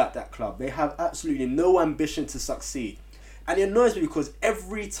are still at that club. They have absolutely no ambition to succeed. And it annoys me because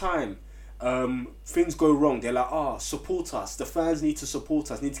every time things go wrong, they're like, support us. The fans need to support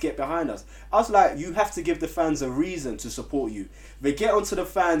us, need to get behind us. I was like, you have to give the fans a reason to support you. They get onto the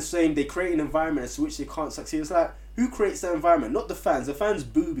fans saying they create an environment as to which they can't succeed. It's like, who creates that environment? Not the fans. The fans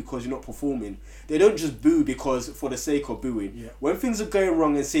boo because you're not performing. They don't just boo because for the sake of booing. Yeah. When things are going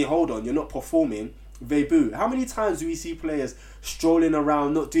wrong and say, hold on, you're not performing, they boo. How many times do we see players strolling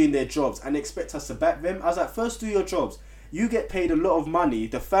around, not doing their jobs, and expect us to back them? I was like, first do your jobs. You get paid a lot of money.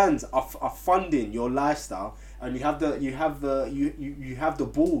 The fans are funding your lifestyle, and you have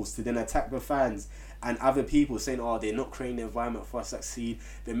the balls to then attack the fans and other people, saying, they're not creating the environment for us to succeed.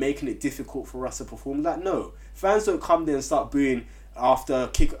 They're making it difficult for us to perform. Like, no, fans don't come there and start booing after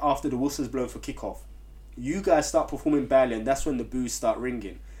the whistle's blown for kickoff. You guys start performing badly, and that's when the boos start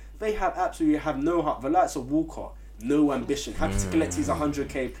ringing. They absolutely have no heart. The likes of Walcott, no ambition, happy to collect his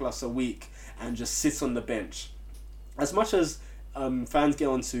 100k plus a week and just sit on the bench. As much as fans get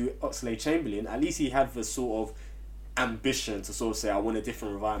onto Oxlade-Chamberlain, at least he had the sort of ambition to sort of say, I want a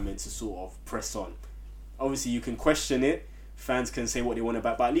different environment to sort of press on. Obviously, you can question it. Fans can say what they want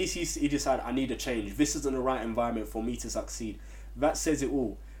about, but at least he decided, I need a change. This isn't the right environment for me to succeed. That says it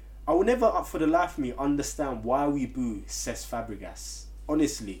all. I will never, for the life of me, understand why we boo Cesc Fabregas.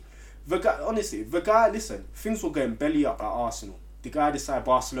 Honestly, the guy. Listen, things were going belly up at Arsenal. The guy decided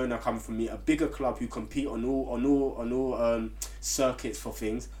Barcelona coming from me, a bigger club who compete on all circuits for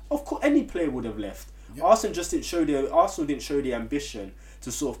things. Of course, any player would have left. Yep. Arsenal didn't show the ambition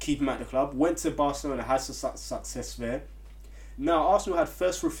to sort of keep him at the club. Went to Barcelona, had some success there. Now Arsenal had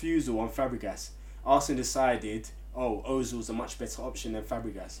first refusal on Fabregas. Arsenal decided, Ozil's a much better option than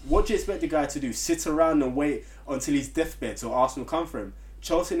Fabregas. What do you expect the guy to do? Sit around and wait until his deathbed till Arsenal come for him?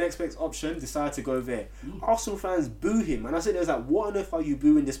 Chelsea next best option, decided to go there. Arsenal fans boo him, and I said, like, what on earth are you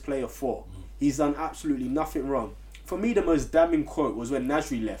booing this player for? He's done absolutely nothing wrong. For me, the most damning quote was when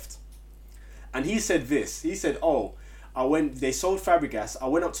Nasri left, and he said this. He said, they sold Fabregas. I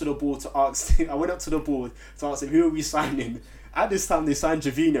went up to the board to ask him, who are we signing? At this time, they signed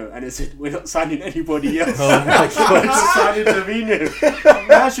Jovino, and they said, we're not signing anybody else. Oh my We're just signing Jovino.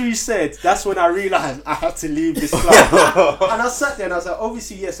 As you said, that's when I realised I had to leave this club. And I sat there and I was like,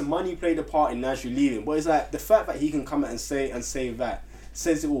 obviously, yes, money played a part in Nasri leaving, but it's like the fact that he can come out and say that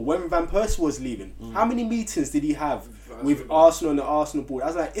says it all. When Van Persie was leaving, how many meetings did he have with Arsenal and the Arsenal board? I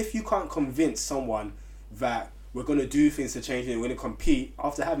was like, if you can't convince someone that we're going to do things to change it, we're going to compete,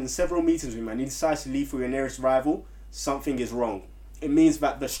 after having several meetings with him and he decides to leave for your nearest rival, something is wrong. It means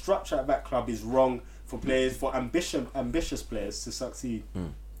that the structure at that club is wrong for players, for ambitious players to succeed.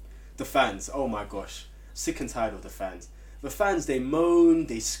 The fans, oh my gosh, sick and tired of the fans. The fans, they moan,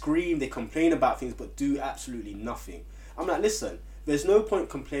 they scream, they complain about things, but do absolutely nothing. I'm like, listen, there's no point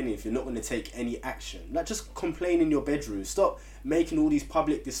complaining if you're not going to take any action. Like, just complain in your bedroom. Stop making all these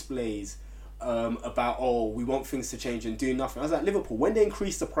public displays about, oh, we want things to change and do nothing. I was like, Liverpool, when they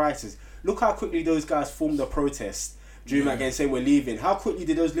increased the prices, look how quickly those guys formed a protest during that game saying we're leaving. How quickly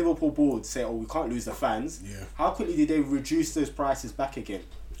did those Liverpool boards say, oh, we can't lose the fans? Yeah. How quickly did they reduce those prices back again?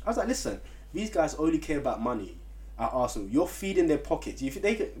 I was like, listen, these guys only care about money at Arsenal. You're feeding their pockets. You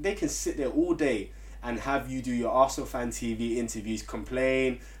think they can sit there all day and have you do your Arsenal fan TV interviews,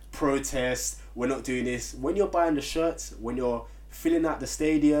 complain, protest, we're not doing this. When you're buying the shirts, when you're filling out the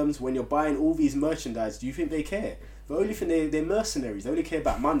stadiums, when you're buying all these merchandise, do you think they care? The only thing, they're mercenaries. They only care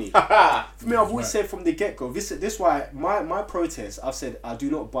about money. For me, I've always said from the get-go, this is why my protest, I've said I do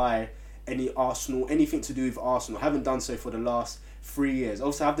not buy any Arsenal, anything to do with Arsenal. I haven't done so for the last 3 years.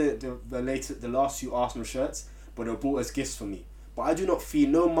 Also, I have the last few Arsenal shirts, but they were bought as gifts for me. But I do not feed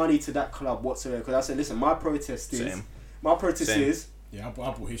no money to that club whatsoever, because I said, listen, my protest is... Yeah, I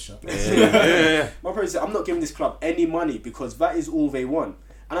bought his shirt. My protest is, I'm not giving this club any money, because that is all they want.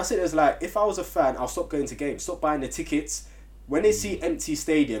 And I said, it's like, if I was a fan, I'll stop going to games, stop buying the tickets. When they see empty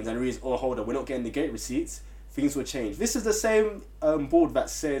stadiums and realize, oh, hold on, we're not getting the gate receipts, things will change. This is the same board that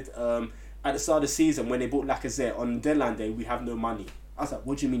said at the start of the season when they bought Lacazette, on deadline day, we have no money. I was like,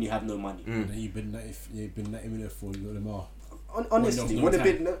 what do you mean you have no money? You've been letting me know for Lamar. Honestly,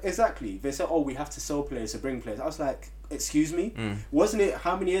 exactly. They said, oh, we have to sell players to bring players. I was like, excuse me? Wasn't it,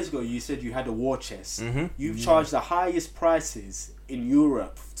 how many years ago you said you had a war chest? You've charged the highest prices in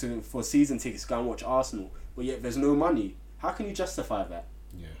Europe for season tickets to go and watch Arsenal, but yet there's no money. How can you justify that?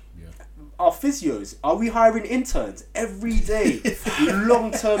 Yeah. Our physios, are we hiring interns every day?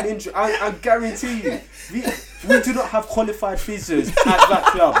 Long-term injury. I guarantee you, we do not have qualified physios at that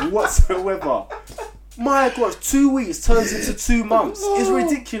club whatsoever. My God, 2 weeks turns into 2 months. It's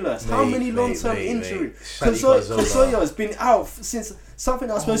ridiculous. How many long-term injuries? Kazoya has been out since something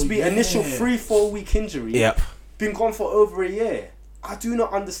that was supposed to be initial 3-4 week injury. Yep. Been gone for over a year. I do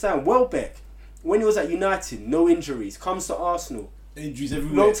not understand. Welbeck, when he was at United, no injuries. Comes to Arsenal, injuries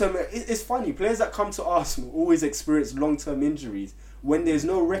everywhere. Long-term. It's funny. Players that come to Arsenal always experience long-term injuries when there's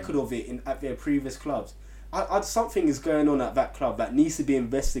no record of it at their previous clubs. Something is going on at that club that needs to be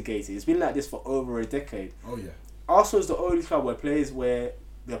investigated. It's been like this for over a decade. Oh yeah. Arsenal is the only club where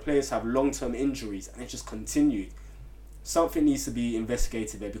their players have long-term injuries and it's just continued. Something needs to be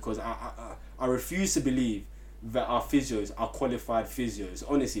investigated there, because I refuse to believe that our physios are qualified physios.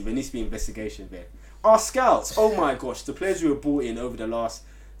 Honestly, there needs to be investigation there. Our scouts, oh my gosh, the players we were brought in over the last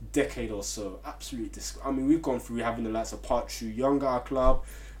decade or so, absolutely I mean, we've gone through having the likes of Partridge Young at our club,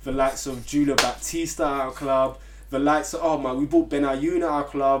 the likes of Julio Baptista at our club, the likes of, we bought Benayoun at our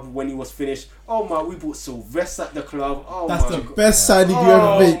club when he was finished. We bought Sylvester at the club. That's the best signing you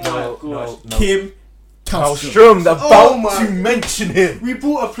ever made. No. Kim Kallström, about to mention him. We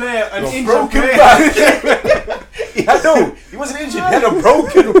bought a player, an injured broken player. back. He wasn't injured. He had a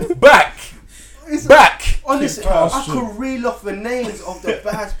broken back. Honestly, I could reel off the names of the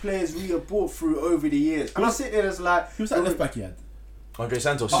bad players we have bought through over the years. And I sit there and it's like, who's that left back he had? Andre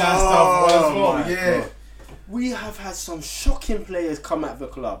Santos. God. We have had some shocking players come at the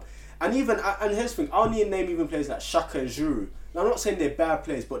club. And here's the thing, I'll need to name even players like Xhaka and Giroud. Now, I'm not saying they're bad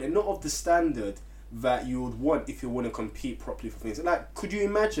players, but they're not of the standard that you would want if you want to compete properly for things. Like, could you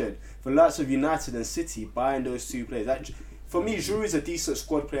imagine the likes of United and City buying those two players? Like, for me, Giroud is a decent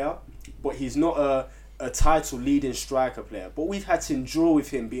squad player, but he's not a title leading striker player. But we've had to endure with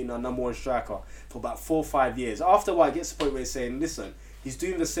him being our number one striker for about 4 or 5 years. After a while, it gets to the point where he's saying, listen, he's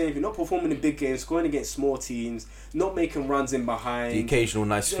doing the same thing, not performing in big games, scoring against small teams, not making runs in behind. The occasional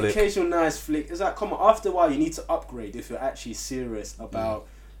nice flick. It's like, come on, after a while, you need to upgrade if you're actually serious about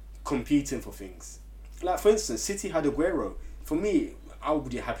competing for things. Like, for instance, City had Aguero. For me, I would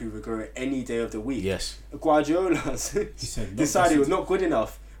be happy with Aguero any day of the week. Yes. Guardiola decided it was not good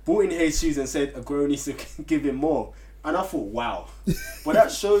enough. Brought in Jesus and said Aguero needs to give him more. And I thought, wow. But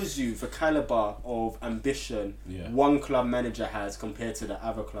that shows you the caliber of ambition one club manager has compared to the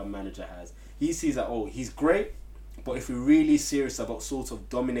other club manager has. He sees that, oh, he's great, but if we're really serious about sort of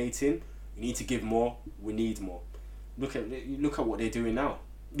dominating, we need to give more, we need more. Look at what they're doing now.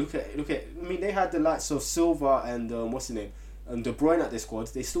 Look at. I mean, they had the likes of Silva and what's his name, and De Bruyne at their squad.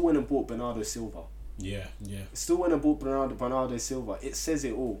 They still went and bought Bernardo Silva. Yeah. Still went and bought Bernardo Silva. It says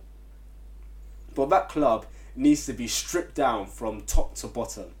it all. But that club needs to be stripped down from top to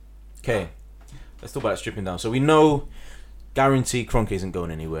bottom. Okay, let's talk about stripping down. So we know, guarantee Kroenke isn't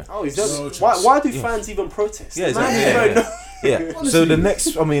going anywhere. Oh, he's just, why do fans even protest? Yeah, exactly. So the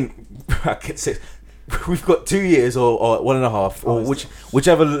next, I mean, I could say, we've got 2 years or 1.5 or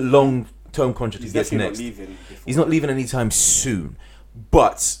whichever long-term contract he gets next. He's not leaving anytime soon.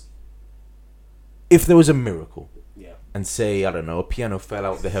 But if there was a miracle, and say, I don't know, a piano fell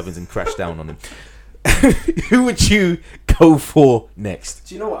out of the heavens and crashed down on him, who would you go for next?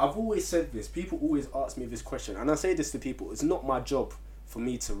 Do you know what? I've always said this. People always ask me this question, and I say this to people. It's not my job for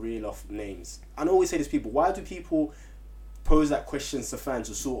me to reel off names. And I always say this to people. Why do people pose that question to fans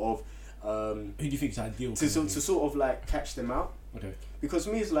to sort of... who do you think is ideal? To sort of like catch them out. Okay. Because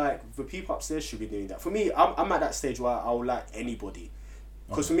for me, it's like the people upstairs should be doing that. For me, I'm at that stage where I'll like anybody.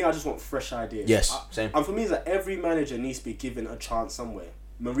 Because for me, I just want fresh ideas. Yes, same. And for me, it's like every manager needs to be given a chance somewhere.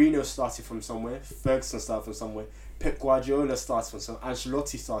 Mourinho started from somewhere. Ferguson started from somewhere. Pep Guardiola started from somewhere.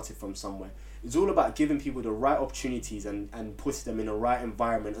 Ancelotti started from somewhere. It's all about giving people the right opportunities and putting them in the right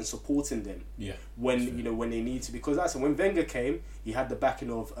environment and supporting them. Yeah. When they need to. Because that's when Wenger came, he had the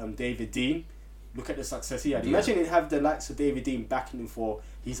backing of David Dean. Look at the success he had. Imagine he'd have the likes of David Dean backing him for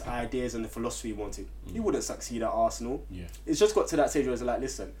his ideas and the philosophy he wanted. He wouldn't succeed at Arsenal. Yeah. It's just got to that stage where it's like,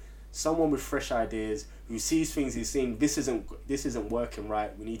 listen, someone with fresh ideas who sees things, he's seeing this isn't working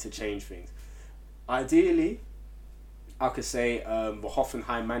right. We need to change things. Ideally, I could say the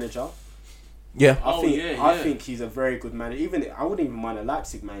Hoffenheim manager. Yeah. I think he's a very good manager. I wouldn't even mind a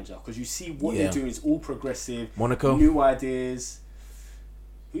Leipzig manager because you see what they're doing is all progressive. Monaco. New ideas.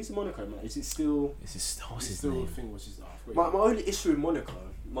 Who's the Monaco man? Is it still? What's his name? My only issue with Monaco.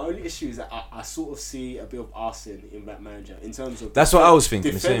 My only issue is that I sort of see a bit of arson in that manager in terms of. That's what I was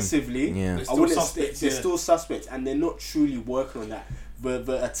thinking. Defensively, yeah. They're still suspects, and they're not truly working on that.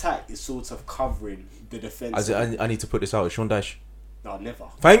 The attack is sort of covering the defense. I need to put this out. Sean Dyche. No, never.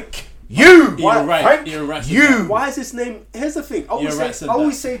 Thank you. You're right. You. Why is his name? Here's the thing. I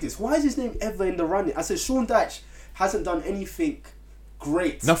always say this. Why is his name ever in the running? I said Sean Dyche hasn't done anything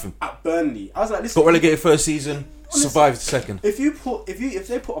great. Nothing at Burnley. I was like, listen, got relegated first season. Survived second. If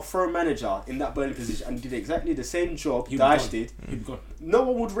they put a throw manager in that Burnley position and did exactly the same job Dyche did, no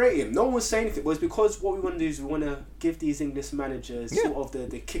one would rate him. No one would say anything. But it's because what we want to do is we want to give these English managers sort of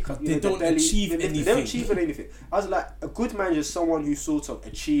the kick up. They don't achieve anything. They don't achieve anything. I was like, a good manager is someone who sort of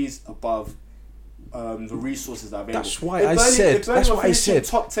achieves above the resources that are available. That's why I said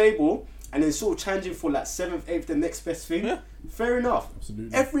top table. And then sort of challenging for like 7th, 8th, the next best thing. Yeah. Fair enough.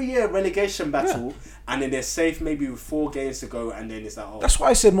 Absolutely. Every year relegation battle, and then they're safe maybe with 4 games to go, and then it's like, oh. That's why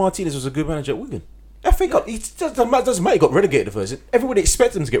I said Martinez was a good manager at Wigan. FA Cup, it doesn't matter. He got relegated the first. Everybody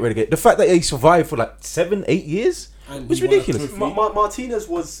expected him to get relegated. The fact that he survived for like 7, 8 years was ridiculous. Martinez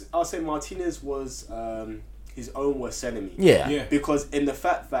was his own worst enemy. Yeah. Because in the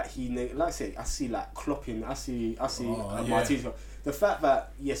fact that he, like I say, I see like Klopping, I see Martinez. The fact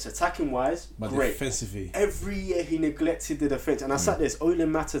that, yes, attacking wise, but great. Defensively. Every year he neglected the defence. And I sat there, it's only a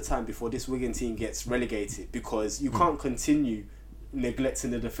matter of time before this Wigan team gets relegated because you can't continue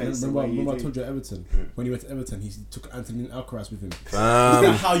neglecting the defence. Remember I told you at Everton, when he went to Everton, he took Anthony Alcaraz with him.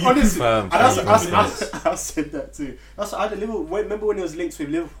 I said that too. Remember when he was linked with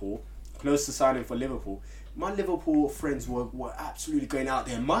Liverpool, close to signing for Liverpool? My Liverpool friends were absolutely going out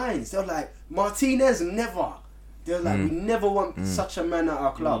their minds. They were like, Martinez, never. They're like, we never want such a man at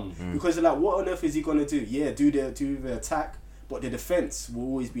our club because they're like, what on earth is he gonna do? Yeah, do the attack, but the defense will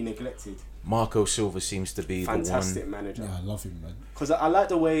always be neglected. Marco Silva seems to be fantastic the one. manager. Yeah, I love him, man. Because I like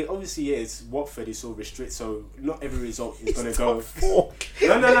the way, obviously, it's Watford is so restricted, so not every result is gonna go.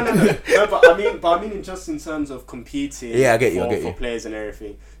 No, but I mean, just in terms of competing. Yeah, I get you. For players and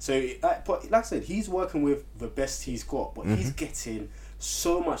everything. So, but like I said, he's working with the best he's got, but he's getting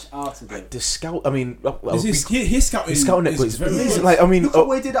so much out of them. The scout, I mean, his scouting is very amazing. Like, I mean, look at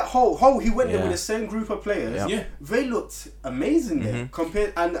what he did at Hull. He went there with the same group of players. Yeah. They looked amazing there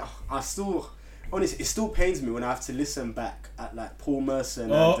compared. And I still, honestly, it still pains me when I have to listen back at like Paul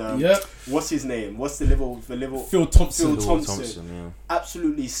Merson Oh, and yeah. what's his name? What's the level? Phil Thompson. Phil Thompson. Yeah.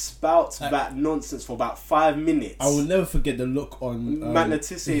 Absolutely spouts that nonsense for about 5 minutes. I will never forget the look on Matt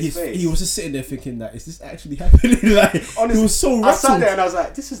Letizier's face. He was just sitting there thinking that, is this actually happening? Like, Honestly, he was so I sat rattled. there and I was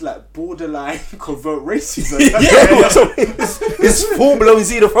like, this is like borderline covert racism. It's full blown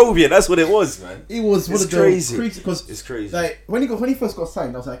xenophobia. That's what it was, man. It was one It's of the crazy. because It's crazy. like when he first got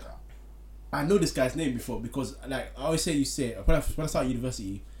signed, I was like, I know this guy's name before because like I always say, you say it. When I started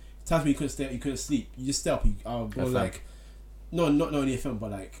university, times when you couldn't sleep, you just stay up. You go FM. like, no, not only FM,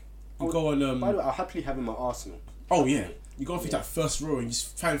 but like you go on. By the way, I'll happily have him at Arsenal. Oh yeah, you go through that first row and you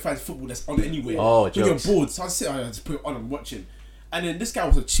just try and find football that's on anywhere. Oh, when you're jokes. bored, so I sit and I just put it on and watching. And then this guy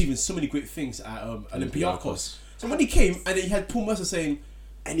was achieving so many great things at Olympiacos. So when he came and then he had Paul Mercer saying,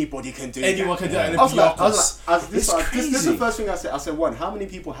 Anybody can do anyone that. can do it at I was like, Olympiacos. this is crazy. the first thing I said. I said, one, how many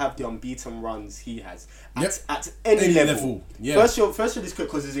people have the unbeaten runs he has Yep. at any Any level? level, yeah. First you're this quick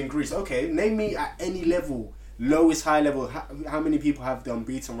because it's in Greece. Okay, name me at any level, lowest, high level, how many people have the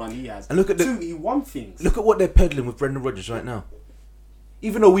unbeaten run he has? And look at the- Two, he won things. Look at what they're peddling with Brendan Rodgers right now.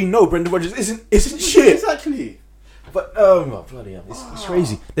 Even though we know Brendan Rodgers isn't shit. Exactly. But oh, bloody hell, it's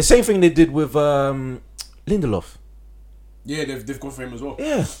crazy. The same thing they did with Lindelof. yeah, they've gone for him as well.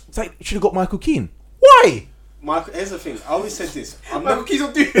 Yeah, it's like you should have got Michael Keane. Why? Michael, here's the thing. I always said this. Michael Keane's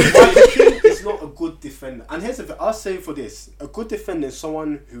not doing Michael Keane is not a good defender. And here's the thing. I'll say for this. A good defender is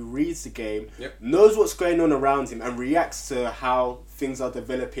someone who reads the game, Yep. knows what's going on around him, and reacts to how things are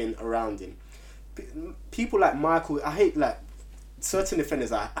developing around him. People like Michael, I hate like certain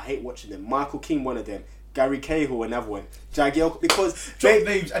defenders. I hate watching them. Michael Keane, one of them. Gary Cahill, another one. Jagielka, because Drop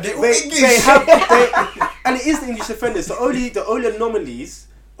names and they're all they English. and it is the English defenders. The only anomalies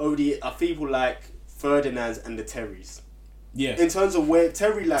are people like Ferdinand and the Terrys. Yeah. In terms of where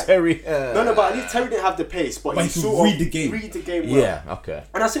Terry like Terry. no, but at least Terry didn't have the pace, but But he he could sort of read the game. Read the game well. Yeah. Okay.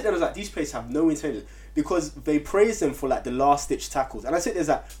 And I sit there and I was like, these players have no intelligence because they praise them for like the last ditch tackles. And I sit there and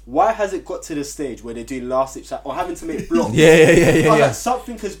like, why has it got to the stage where they're doing last ditch or having to make blocks? Yeah. I was Yeah. like,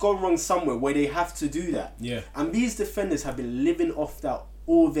 something has gone wrong somewhere where they have to do that. Yeah. And these defenders have been living off that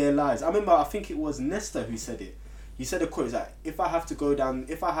all their lives. I remember, I think it was Nesta who said it. He said a quote, he's like, if I have to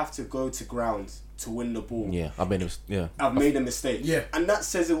go to ground to win the ball, Yeah. I mean, it was, yeah. I've made a mistake. Yeah. And that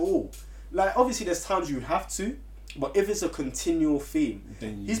says it all. Like, obviously, there's times you have to, but if it's a continual theme,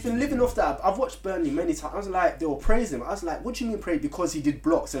 Then he's been living off that. I've watched Burnley many times. I was like, they were praising him. I was like, what do you mean praise? Because he did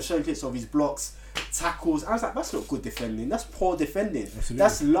blocks. They're showing clips of his blocks, tackles. I was like, that's not good defending. That's poor defending. Absolutely.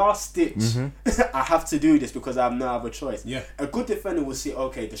 That's last ditch. I have to do this because I have no other choice. Yeah. A good defender will see,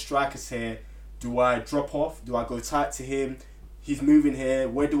 okay, the striker's here. Do I drop off? Do I go tight to him? He's moving here.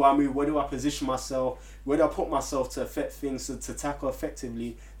 Where do I move? Where do I position myself? Where do I put myself to affect things to tackle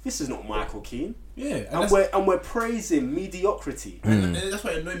effectively? This is not Michael Keane. Yeah. And we're praising mediocrity. And that's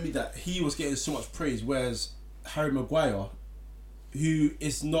why it annoyed me that he was getting so much praise, whereas Harry Maguire, who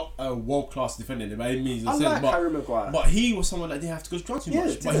is not a world class defender by any means, I like Harry Maguire. but he was someone that didn't have to go to ground too Yeah,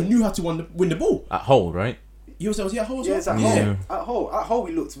 much, but he didn't. knew how to win the ball. At Hull, right? He was at Hull as Yeah, well. it's at Yeah. Hull. At Hull,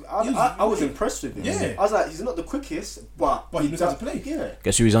 we looked. I was impressed with him. Yeah. I was like, he's not the quickest, but But he knows how to play. Yeah.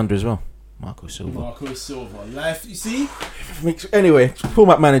 Guess who he's under as well? Marco Silva. Marco Silva, life. You see, Anyway,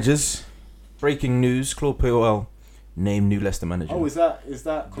 format managers. Breaking news: Claude Puel named new Leicester manager. Oh, is that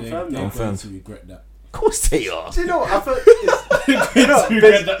they're confirmed now? going Confirmed. to regret that. Of course they are. Do you know what? I thought it's,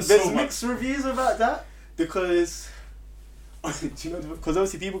 Regret that so there's much. mixed reviews about that because do you know? Because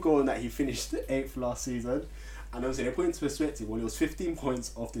obviously people go on that he finished 8th last season, and obviously they put into perspective. Well, it was 15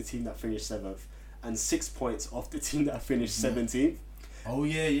 points off the team that finished 7th, and 6 points off the team that finished 17th. Oh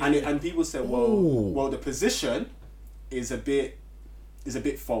yeah. And people said, well, the position is a bit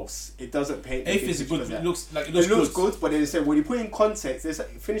false. It doesn't paint. the 8th is a picture good. that. It looks It looks good, but they said when you put in context, they said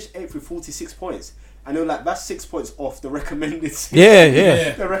finished 8th with 46 points. And they were like, that's 6 points off the recommended.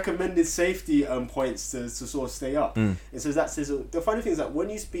 Yeah. The recommended safety points to sort of stay up. It says that says the funny thing is that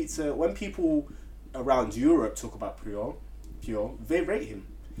when people around Europe talk about Puyol, they rate him.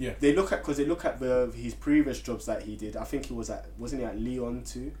 Yeah. They look at his previous jobs that he did. I think he wasn't he at Lyon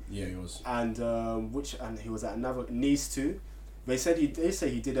too, Yeah, he was. and he was at another Nice too. They say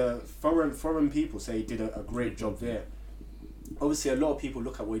he did a foreign people say he did a great job there. Obviously, a lot of people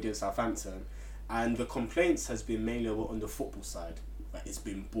look at what he did at Southampton, and the complaints has been mainly on the football side. Like, it's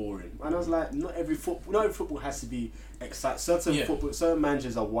been boring, and I was like, not every football has to be exciting. Certain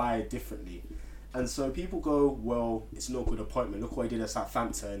managers are wired differently, and so people go, well, it's not a good appointment. Look what he did at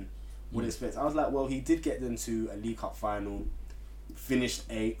Southampton. Would expect. I was like, well, he did get them to a League Cup final, finished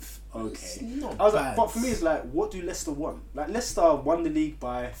 8th. Okay, It's not I was bad. like, but for me, it's like, what do Leicester want? Like, Leicester won the league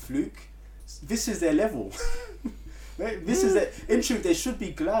by fluke. this is their level. This is it. In truth, they should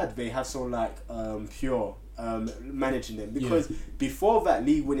be glad they have someone like Pure managing them, because before that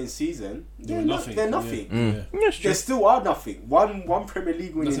league winning season, they're nothing. They still are nothing. One Premier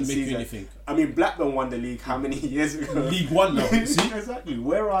League winning season. I mean, Blackburn won the league how many years ago? League One now. See? Exactly.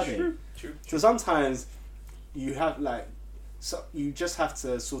 Where are they? True. So sometimes you have you just have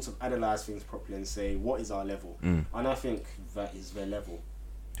to sort of analyze things properly and say, what is our level? And I think that is their level.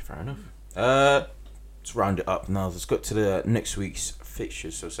 Fair enough. Let's round it up now. Let's go to the next week's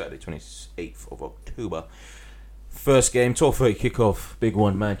fixtures. So Saturday, 28th of October. First game, 12:30 kickoff. Big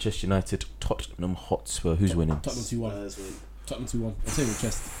one, Manchester United, Tottenham Hotspur. Who's winning? Tottenham 2-1. Tottenham 2-1. I'll say with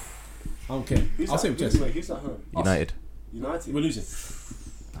chest. I don't care. I'll say with chest. Who's at home? United. United. We're losing.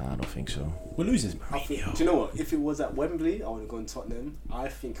 I don't think so. We're losing. Do you know what? If it was at Wembley, I would have gone Tottenham. I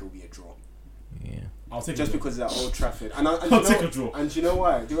think it will be a draw. Yeah. I'll take just because it's at Old Trafford. And I'll take a draw. And you know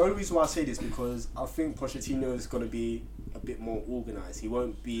why? The only reason why I say this is because I think Pochettino is going to be a bit more organised. He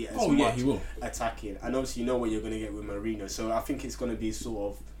won't be as much attacking. And obviously you know what you're going to get with Mourinho. So I think it's going to be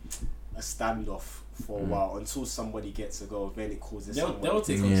sort of a standoff for a while until somebody gets a goal. Then it causes they'll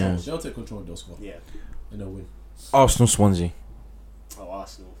take control. Yeah. They'll take control and they'll score. Yeah. And they'll win. Arsenal Swansea. Oh,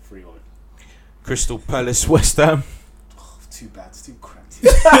 Arsenal 3-1. Crystal Palace West Ham. Too bad. It's too cracked.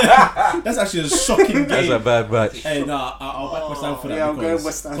 That's actually a shocking game. That's a bad match. Hey, I'll back West Ham for that. Yeah, I'm going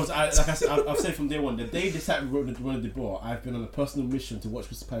West Ham. Because like I said, I've said from day one, the day they started running the ball, I've been on a personal mission to watch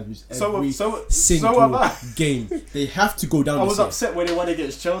Crystal Palace every single game. They have to go down. I was upset when they won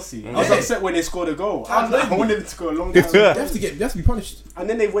against Chelsea. I was upset when they scored a goal. I wanted them to go a long time. They have to be punished. And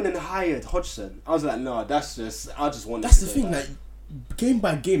then they went and hired Hodgson. I was like, no, I just want. That's the thing, like. Game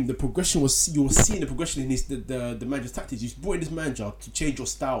by game, the progression was you were seeing the progression in the manager's tactics. You brought in this manager to change your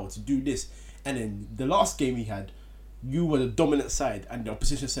style, to do this, and then the last game he had, you were the dominant side, and the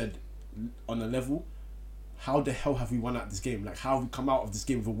opposition said, on a level, how the hell have we won out this game? Like, how have we come out of this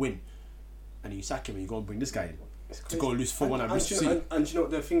game with a win? And you sack him and you go and bring this guy in to go and lose 4-1 at Bristol City. And you know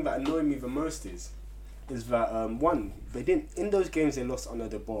what the thing that annoyed me the most is that one, they didn't in those games they lost under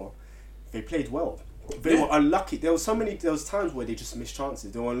the ball, they played well. They were unlucky. There was times where they just missed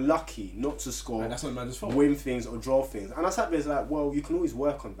chances. They were unlucky not to score, and that's not the manager's fault. Win things or draw things. And I sat there like, well, you can always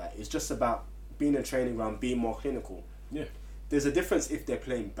work on that. It's just about being a training ground, being more clinical. Yeah. There's a difference if they're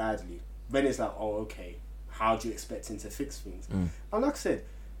playing badly. Then it's like, oh, okay, how do you expect him to fix things? And like I said,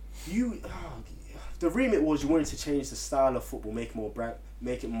 the remit was you wanted to change the style of football, make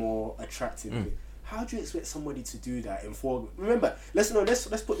it more attractive. How do you expect somebody to do that in 4? Remember, let's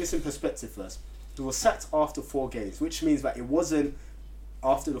put this in perspective first. They were sacked after 4 games, which means that it wasn't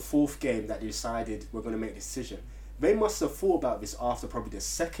after the 4th game that they decided we're going to make a decision. They must have thought about this after probably the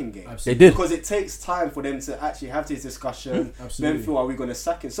 2nd game. Absolutely. They did. Because it takes time for them to actually have this discussion, then feel, are we going to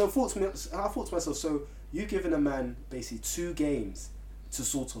sack him? So I thought to myself, so you've given a man basically 2 games to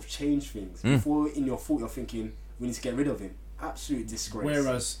sort of change things. Before in your thought you're thinking, we need to get rid of him. Absolute disgrace.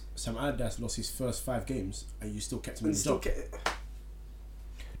 Whereas Sam Allardyce lost his first 5 games and you still kept him in the job.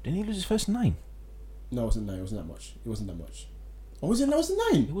 Didn't he lose his first 9? No, it wasn't 9. It wasn't that much. Oh, was it 9?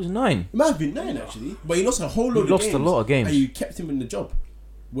 It was 9. It might have been 9 actually. But he lost a whole load of games. He lost a lot of games. And you kept him in the job.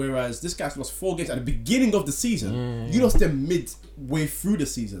 Whereas this guy's lost 4 games at the beginning of the season. You lost them midway through the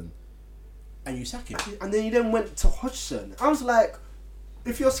season. And you sack him. And then you then went to Hodgson. I was like,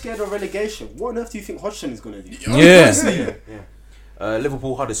 if you're scared of relegation, what on earth do you think Hodgson is going to do? Yeah.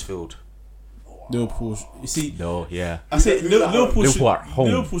 Liverpool Huddersfield. Liverpool, you see. No, yeah. I say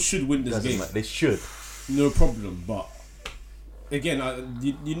Liverpool should win this game. They should. No problem, but again,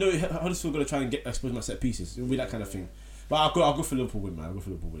 you know, Huddersfield gonna try and expose my set pieces. It'll be that kind of thing. But I'll go for Liverpool win, man. I'll go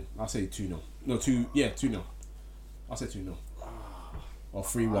for Liverpool win. I'll say 2-0. No, 2-0. I'll say 2-0. Or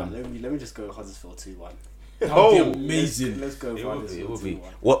 3-1. Let me just go Huddersfield 2-1. That would be amazing. Let's go Huddersfield 2-1.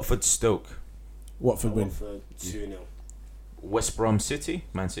 Watford Stoke. Watford win. Watford 2-0. West Brom City,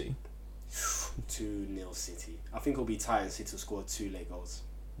 Man City. 2-0 City. I think it'll be tight and City will score 2 late goals.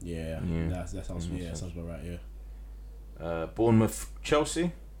 Yeah. That sounds about right. Yeah. Bournemouth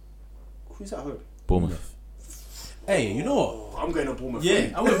Chelsea. Who's at home? Bournemouth. Hey, you know what? I'm going to Bournemouth.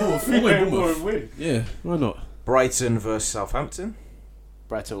 Yeah, I'm going to Bournemouth. Win. Yeah, why not? Brighton versus Southampton.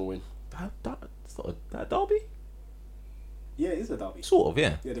 Brighton will win. That's not that derby. Yeah, it is a derby. Sort of,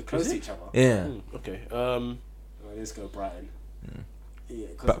 yeah. Yeah, they're close to each other. Yeah. Okay. Let's go Brighton. Yeah,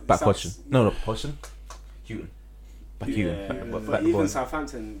 back question. No, Hodgson. Houghton. But even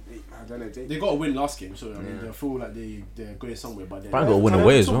Southampton, I don't know. They got a win last game, so I mean, they feel like they're going somewhere. But Brighton got a win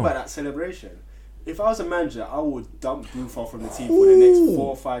away as well. Talk about that celebration. If I was a manager, I would dump Buffon from the team for the next 4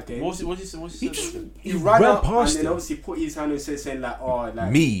 or 5 games. What's he said? He ran up past and then him. obviously put his hand and saying like, oh,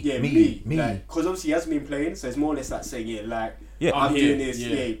 like Me. like, because obviously he hasn't been playing, so it's more or less like saying, I'm here, doing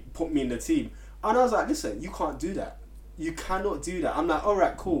this, put me in the team. And I was like, listen, you can't do that. You cannot do that. I'm like, all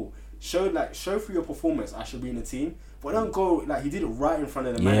right, cool. Show through your performance, I should be in the team. But don't go like he did it right in front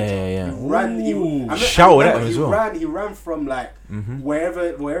of the manager. Yeah. He ran. Shouted at him as well. He ran from like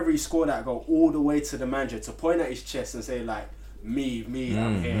wherever he scored that goal all the way to the manager to point at his chest and say like, me,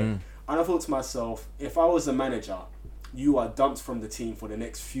 I'm here. And I thought to myself, if I was a manager, you are dumped from the team for the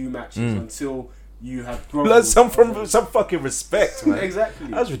next few matches until you have grown. Learn some fucking respect, man. Exactly.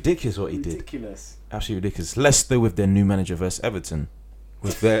 That was ridiculous what he did. Ridiculous. Absolutely ridiculous. Leicester with their new manager versus Everton.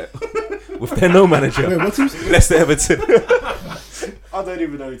 With their no manager. Wait, what teams? Leicester Everton. I don't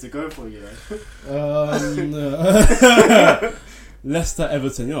even know who to go for, you know. Leicester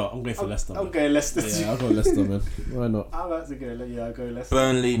Everton. Yeah, I'm going for Leicester. I'm going Leicester. Yeah, I'll go Leicester, man. Why not? I'm about to go. Yeah, I'll go Leicester.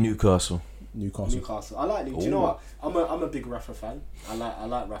 Burnley, Newcastle. I like. Do you know what? I'm a big Rafa fan. I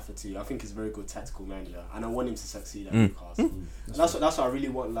like Rafa too. I think he's a very good tactical manager, and I want him to succeed at Newcastle. That's what I really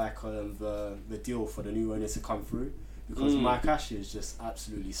want. Like the deal for the new owner to come through. Because Mike Ashley is just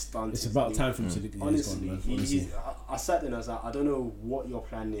absolutely stunted. It's about time for him to honestly, I sat there and I was like, I don't know what your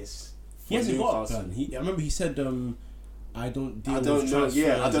plan is. He hasn't got a plan. I remember he said, I don't know. I don't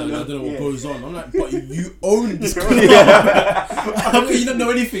know what goes on. I'm like, but you own this club. How can you not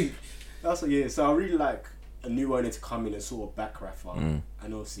know anything? That's so I really like a new owner to come in and sort of back Rafa. And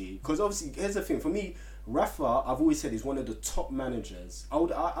obviously, here's the thing for me. Rafa, I've always said, is one of the top managers.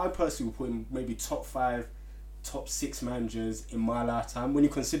 I personally would put him maybe top 5. Top 6 managers in my lifetime. When you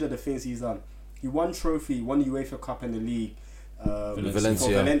consider the things he's done, he won trophy, won the UEFA Cup and the league for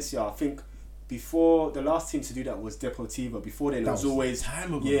Valencia. I think before the last team to do that was Deportivo. Before then, it was always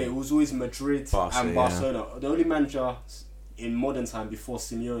it was always Madrid and Barcelona. The only manager in modern time before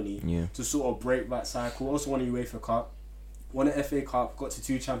Simeone to sort of break that cycle. Also won the UEFA Cup, won the FA Cup, got to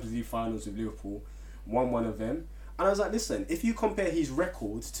 2 Champions League finals with Liverpool, won one of them. And I was like, listen, if you compare his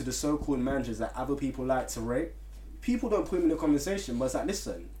record to the so-called managers that other people like to rate, people don't put him in the conversation, but it's like,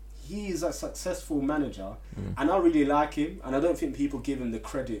 listen, he is a successful manager, and I really like him, and I don't think people give him the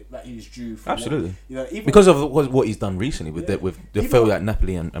credit that he's due for. Absolutely. Even because of what he's done recently with the failure at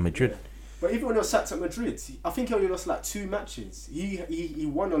Napoli and Madrid. Yeah. But even when he was sacked at Madrid, I think he only lost like 2 matches. He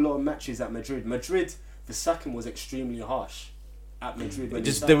won a lot of matches at Madrid. The sacking was extremely harsh. At Madrid,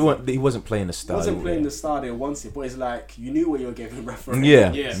 he wasn't playing the style. He wasn't playing the style they wanted, but it's like you knew what you were getting Rafa.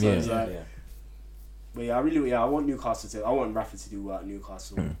 But I want Newcastle I want Rafa to do well at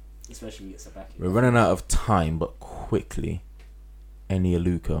Newcastle, especially when he gets a back. We're running out of time, but quickly, Eni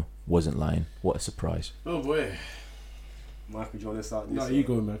Aluko wasn't lying. What a surprise! Oh boy, Michael, do you want to start? No, you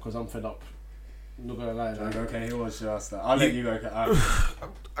go, man, because I'm fed up. I'm not gonna lie. Okay, who wants to start? I'll let you go.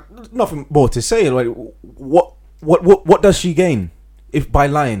 Nothing more to say. Like, what does she gain if by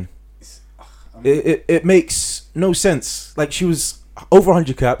lying? It makes no sense. Like, she was over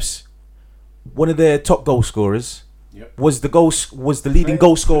 100 caps, one of their top goal scorers. Yep. Was the leading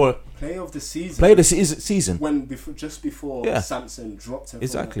goal scorer. Player of the season. Player of the season. Just before Samson dropped her.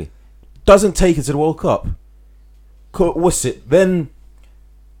 Exactly. Doesn't take her to the World Cup. What's it? Then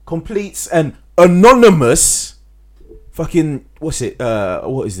completes an anonymous fucking what's it?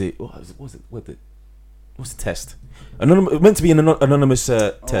 What is it? What's the test? Meant to be an anonymous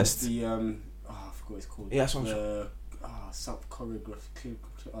test. I forgot what it's called. Yeah, that's what I'm some choreograph.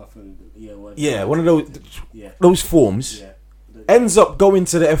 One of those forms. Yeah. Ends up going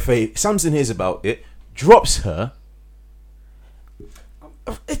to the FA. Samson hears about it, drops her.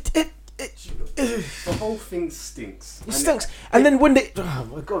 The whole thing stinks. It stinks. And then when they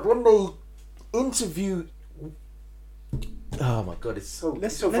interview. Oh my god, it's so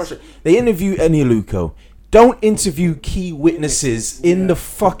frustrating. They interview Eni Aluko. Don't interview key witnesses in the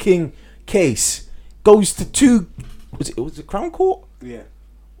fucking case. Goes to 2. Was it Crown Court? Yeah.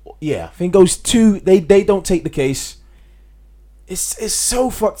 Yeah, I think goes 2. They don't take the case. It's so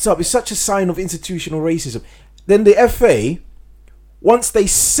fucked up. It's such a sign of institutional racism. Then the FA, once they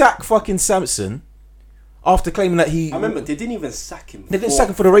sack fucking Samson, after claiming that he... I remember, they didn't even sack him. They didn't sack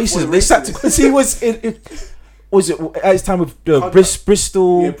him for the racism. They sacked him because he was... was it at his time with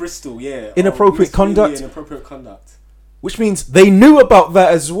Bristol? Yeah, Bristol, yeah. Inappropriate conduct. Yeah, inappropriate conduct. Which means they knew about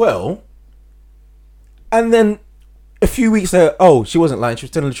that as well. And then a few weeks later, she wasn't lying. She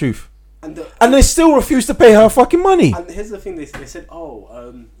was telling the truth. And they still refused to pay her fucking money. And here's the thing: they said,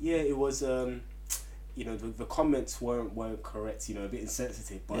 it was, the comments weren't correct, a bit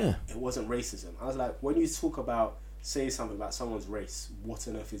insensitive, but it wasn't racism. I was like, when you talk about say something about someone's race, what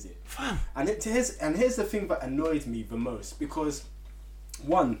on earth is it? And here's the thing that annoyed me the most, because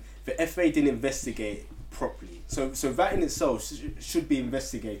one, the FA didn't investigate properly, so that in itself should be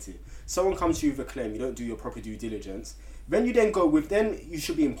investigated. Someone comes to you with a claim, you don't do your proper due diligence, then you then go with, then you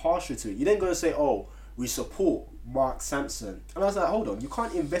should be impartial to it. You then go and say, oh, we support Mark Sampson, and I was like, hold on, you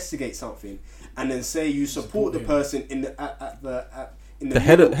can't investigate something and then say you support the person in the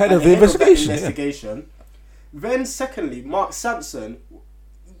head of the investigation. Yeah. Then secondly, Mark Sampson,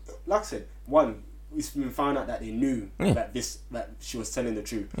 like I said, one, it's been found out that they knew that she was telling the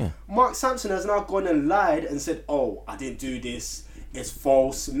truth. Yeah. Mark Sampson has now gone and lied and said, oh, I didn't do this, it's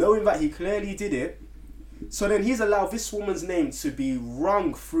false, knowing that he clearly did it. So then he's allowed this woman's name to be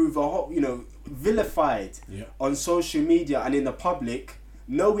rung through the whole, vilified on social media and in the public,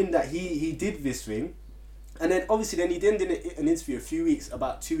 knowing that he did this thing. And then obviously then he then did an interview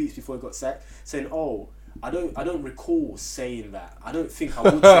about 2 weeks before he got sacked, saying, oh, I don't recall saying that. I don't think I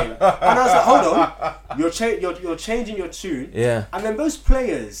would say that. And I was like, hold on, you're changing your tune. Yeah. And then those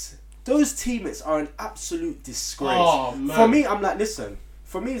players, those teammates are an absolute disgrace. Oh, man. For me, I'm like, listen.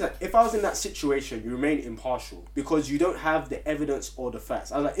 For me, it's like, if I was in that situation, you remain impartial because you don't have the evidence or the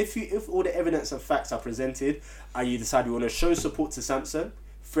facts. I was like, if all the evidence and facts are presented and you decide you want to show support to Sampson,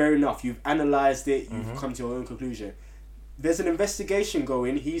 fair enough. You've analysed it. You've come to your own conclusion. There's an investigation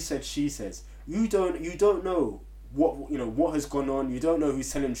going. He said, she says. You don't know what has gone on. You don't know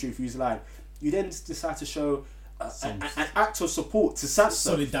who's telling the truth, who's lying. You then decide to show an act of support to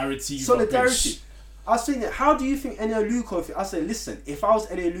Sampson. Solidarity. Rubbish. I was thinking, how do you think Enio Luco? I said, listen, if I was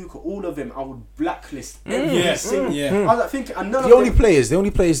Enio Luco, all of them, I would blacklist every single. Yeah. I was like thinking, and none The of only them,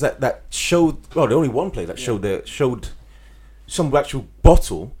 players that showed, well, the only one player that showed some actual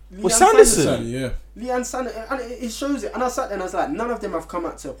bottle was Sanderson. Yeah. Leanne Sanderson, and it shows it. And I sat there and I was like, none of them have come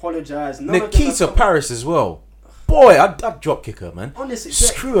out to apologise. Nikita Paris as well. Boy, I'd drop kick her, man. Honestly,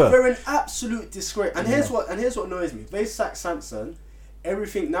 screw her. They're an absolute disgrace. And here's what annoys me. They sacked Sampson.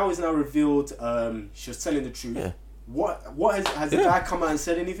 Everything now is revealed. She was telling the truth. Yeah. What has the guy come out and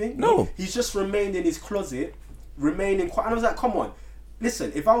said anything? No. He's just remained in his closet, remaining quiet. And I was like, come on,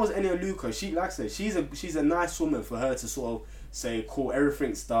 listen. If I was Enio Luco, she's a nice woman for her to sort of say, cool,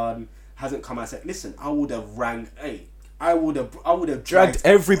 everything's done. Hasn't come out and said, listen, I would have I would have dragged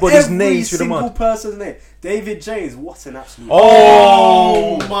everybody's names through the mud. Every single person's name. David James, what an absolute.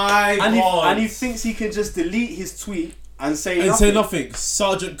 Oh my god! And he thinks he can just delete his tweet and say nothing.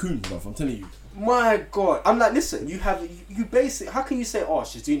 Sergeant Kuhn, bruv, I'm telling you. My God, I'm like, listen, you basically, how can you say, oh,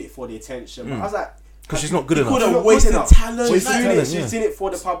 she's doing it for the attention? I was like, because she's not good enough. Could have wasted talent. She's doing it for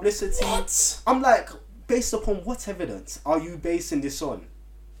the publicity. What? I'm like, based upon what evidence are you basing this on?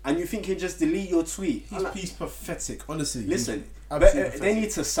 And you think you can just delete your tweet? He's pathetic, honestly. Listen, they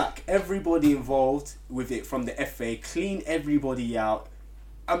need to sack everybody involved with it from the FA, clean everybody out.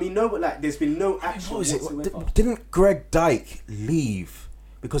 I mean, there's been no action whatsoever. Didn't Greg Dyke leave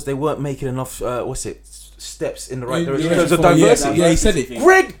because they weren't making enough? Steps in the right direction in terms of diversity? Yeah, he said it.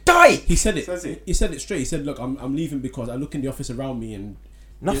 Greg Dyke. He said it. He said it straight. He said, "Look, I'm leaving because I look in the office around me and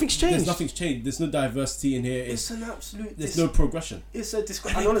nothing's changed. Nothing's changed. There's no diversity in here. It's an absolute. There's no progression. It's a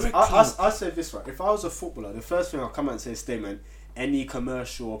disgrace. I said this right. If I was a footballer, the first thing I'll come out and say a statement. Any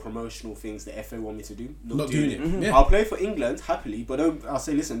commercial or promotional things the FA want me to do, not doing it. Mm-hmm. Yeah. I'll play for England happily, but I'll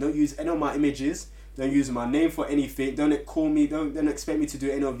say, listen, don't use any of my images, don't use my name for anything, don't call me, don't expect me to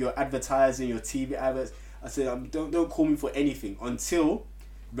do any of your advertising, your TV adverts. I said, don't call me for anything until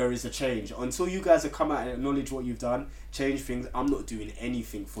there is a change. Until you guys have come out and acknowledge what you've done, change things, I'm not doing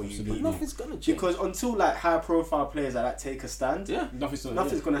anything for you. But nothing's gonna change. Because until high profile players like that take a stand,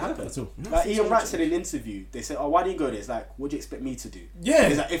 nothing's gonna happen. At all. Like Ian Wright said in an interview, they said, "Oh, why didn't you go there?" It's like, what do you expect me to do? Yeah.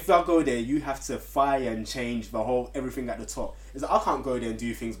 It's like, if I go there, you have to fire and change everything at the top. It's like, I can't go there and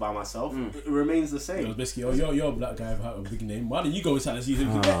do things by myself. It remains the same. It was basically, you're a black guy with a big name. Why didn't you go inside and see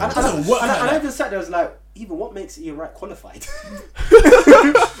him? And I even sat there, I was like, even what makes Ian Wright qualified?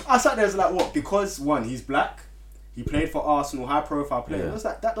 I sat there, I was like, what? Because one, he's black. He played for Arsenal, high profile player. It was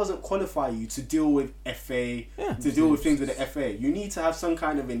like, that doesn't qualify you to deal with FA, to deal with things with the FA. You need to have some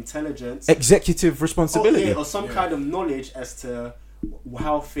kind of intelligence, executive responsibility, or some kind of knowledge as to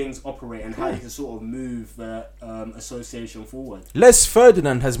how things operate and how you can sort of move the association forward. Les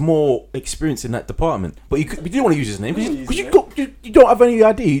Ferdinand has more experience in that department, but you didn't want to use his name because you don't have any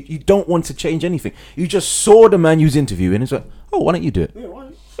idea. You don't want to change anything. You just saw the man you's interviewing. It's like, oh, why don't you do it? Yeah,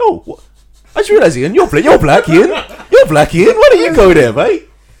 why? Oh, what? I just realised, Ian, you're black, Ian. You're black, Ian. Why don't you go there, mate?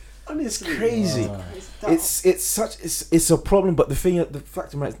 Honestly, it's crazy. It's a problem. But the fact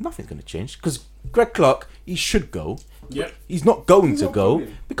of the matter is, nothing's going to change because Greg Clark, he should go. Yep. He's not going to go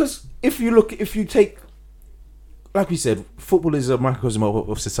because if you take like we said, football is a microcosm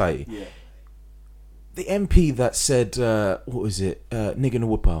of society. Yeah. The MP that said, what was it, nigger in the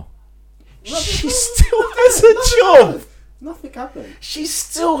woodpile. She still has a job. Nothing happened. She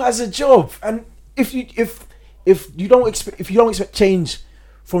still has a job, and if you don't expect change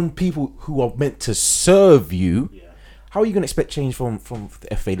from people who are meant to serve you, how are you going to expect change from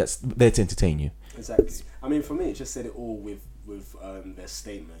the FA that's there to entertain you? Exactly. I mean, for me, it just said it all with their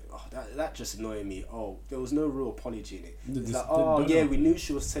statement. Oh, that just annoyed me. Oh, there was no real apology in it. It's like, we knew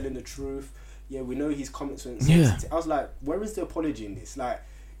she was telling the truth. Yeah, we know his comments were insensitive. I was like, where is the apology in this? Like,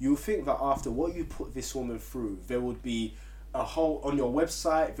 you would think that after what you put this woman through, there would be a whole on your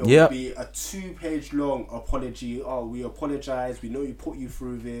website. There would be a 2-page long apology. Oh, we apologize. We know you put you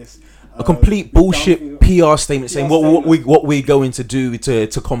through this. A complete bullshit PR statement saying what we're going to do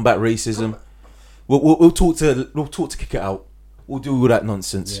to combat racism. We'll talk to kick it out. We'll do all that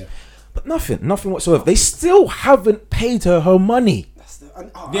nonsense. Yeah. But nothing whatsoever. They still haven't paid her money.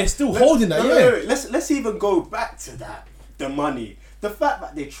 They're still holding that. Wait. Let's even go back to that. The money. The fact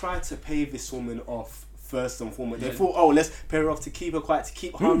that they tried to pay this woman off. First and foremost, they thought, let's pay her off to keep her quiet, to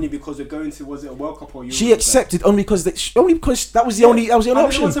keep harmony because we're going to, was it a World Cup or Euro? She accepted only because that was the only option.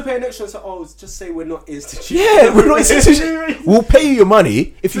 They want to pay an extra, so just say we're not institutional. Yeah, we're not institutional. We'll pay you your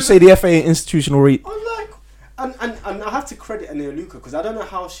money if you say the FA ain't institutional. I'm like, and I have to credit Anea Luca because I don't know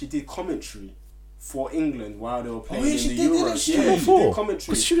how she did commentary for England while they were playing in the Euros. She did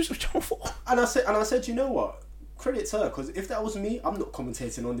commentary. She was Channel 4. And I said, you know what? Credit to her because if that was me, I'm not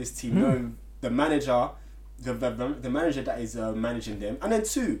commentating on this team knowing the manager. The manager that is managing them, and then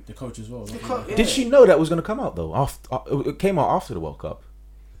the coach as well. Did she know that was going to come out though? It came out after the World Cup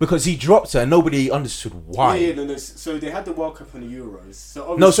because he dropped her and nobody understood why. No. So they had the World Cup and the Euros.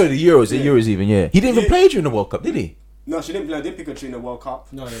 So the Euros, the Euros even. Yeah, he didn't even play during the World Cup, did he? No, she didn't play. I didn't pick her during the World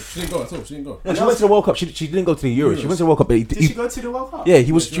Cup. No, she didn't go at all. She didn't go. No, she went to the World Cup. She didn't go to the Euros. She went to the World Cup. But did she go to the World Cup? Yeah,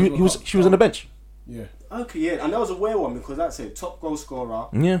 she was on the bench. Yeah. Okay, yeah, and that was a weird one because that's it. Top goal scorer,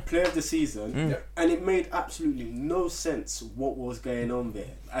 player of the season, and it made absolutely no sense what was going on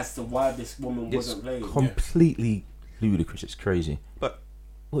there as to why this woman wasn't playing. Completely ludicrous. It's crazy. But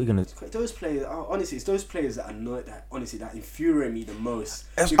what are you gonna? Those players, honestly, it's those players that annoy that infuriate me the most.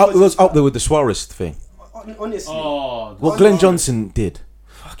 It was up there with the Suarez thing. Honestly, what Glenn Johnson did.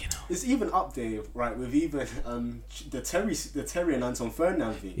 Fucking hell. It's even up there, right? With even the Terry and Anton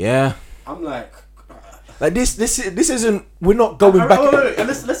Ferdinand thing. Yeah. I'm like this isn't. We're not going back. Wait.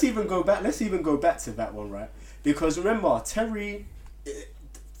 Let's even go back. Let's even go back to that one, right? Because remember, Terry,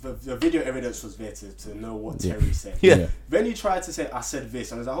 the video evidence was there to know what Terry said. Yeah. Then he tried to say, "I said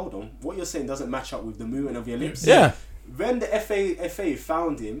this," and I was like, "Hold on, what you're saying doesn't match up with the movement of your lips." Yeah. Then the FA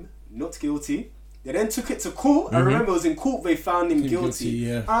found him not guilty. They then took it to court. I remember it was in court they found him guilty.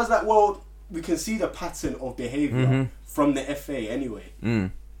 Yeah. I was like, well, we can see the pattern of behaviour from the FA anyway.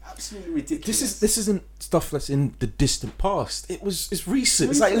 Absolutely ridiculous. This isn't stuff that's in the distant past. It's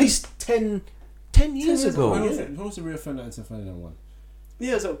recent. It's like at least 10 years ago. Who was the real Ferdinand one?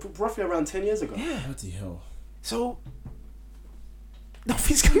 Yeah, so roughly around 10 years ago. Yeah. Bloody hell. So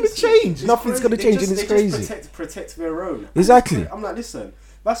nothing's going to change. Nothing's going to change, and it's crazy. Just protect their own. Exactly. I'm like, listen.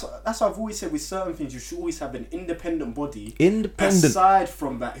 That's what I've always said with certain things. You should always have an independent body. Aside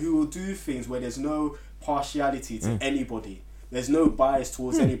from that, who will do things where there's no partiality to anybody. There's no bias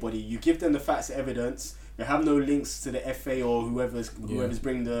towards anybody. You give them the facts and evidence. They have no links to the FA or whoever's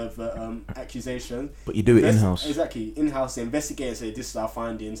bringing the accusation. But you do it in-house. Exactly. In-house. They investigate and say, this is our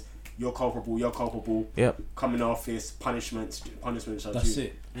findings. You're culpable. Yep. Come in office. Punishments. That's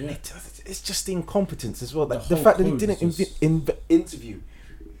it. Yeah. It's just the incompetence as well. The fact that he didn't interview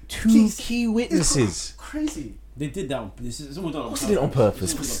two key witnesses. Crazy. They did that. It's all done on purpose. They did it on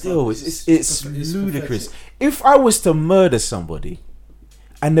purpose, but still, it's ludicrous. Pathetic. If I was to murder somebody,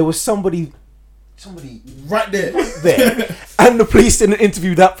 and there was somebody right there, and the police didn't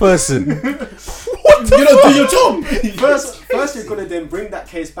interview that person, what the fuck? Do your job. First, you're gonna then bring that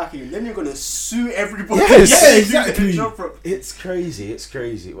case back in, then you're gonna sue everybody. Yes, yeah, exactly. It's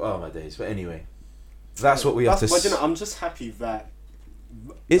crazy. Oh my days. But anyway, that's what we have to. But I'm just happy that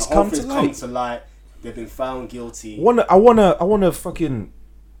it's come to light. They've been found guilty. I wanna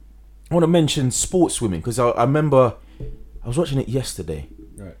mention sportswomen because I remember I was watching it yesterday.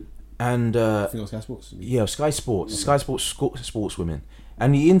 Right. And I think it was Sky Sports. Yeah, Sky Sports sportswomen,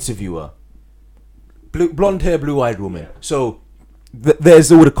 and the interviewer, blonde hair, blue eyed woman. Yeah. So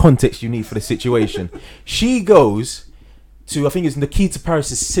there's all the context you need for the situation. She goes to, I think it's Nikita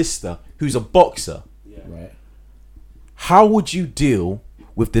Paris' sister, who's a boxer. Yeah. Right. How would you deal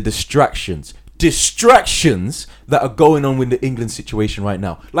with the distractions? distractions that are going on with the England situation right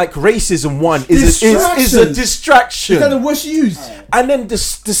now. Like racism, one is a distraction. Is that the worst used? And then the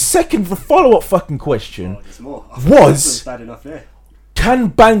second, the follow-up fucking question There's more. was, bad enough there. can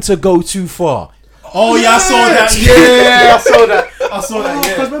banter go too far? Oh yeah, I saw that. Yeah, I saw that. I saw that.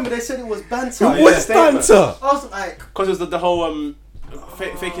 Because Yeah, remember they said it was banter. It was banter. I was like, because it was the whole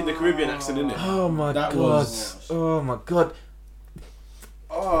faking the Caribbean accent, isn't it? Oh my That god. was- Oh my god.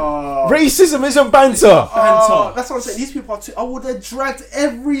 oh. Racism isn't banter. Oh, that's what I'm saying. These people are too. I would have dragged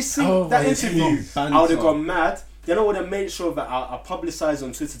every single that my interview. God, I would have banter. gone mad. Then I would have made sure that I publicised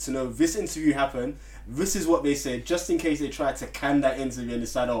on Twitter to know this interview happened. This is what they said, just in case they try to can that interview and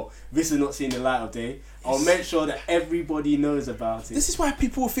decide, oh, this is not seeing the light of day. I'll make sure that everybody knows about it. This is why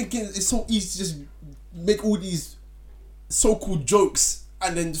people are thinking it's so easy to just make all these so-called jokes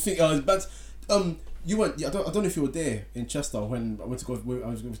and then think, it's bad. You went. I don't know if you were there in Chester when I went to go. I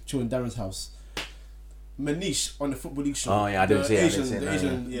was going to chill in Darren's house. Manish on the Football League show. Oh, yeah, I didn't see it, I Asian, didn't see it, the no,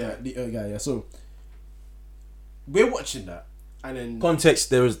 Asian, yeah. the guy. Yeah. So we're watching that, and then Context: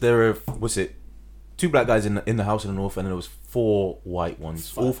 there are what's it? 2 black guys in the house in the north, and then there was 4 white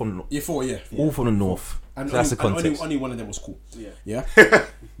ones, all from all from the north. And So that's the only, context. only one of them was cool. Yeah. Yeah.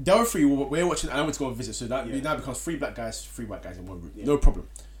 There were 3. We're watching. And I went to go and visit. So that now becomes 3 black guys, 3 white guys in one room. Yeah. No problem.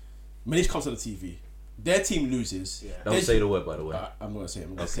 Manish comes on the TV. Their team loses. Yeah. Don't say the word, by the way. I'm not gonna say it.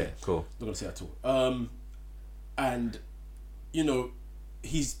 I'm gonna say Okay, it. cool. Not gonna say it at all. And you know,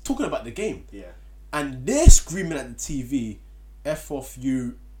 he's talking about the game, Yeah. and they're screaming at the TV, "F off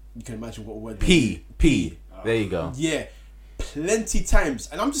you." You can imagine what word. P. There you go. Yeah, plenty times,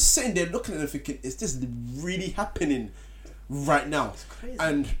 and I'm just sitting there looking at them thinking, "Is this really happening right now?" crazy.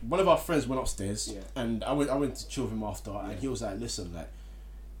 And one of our friends went upstairs, Yeah. and I went to chill with him after, and he was like, "Listen, like,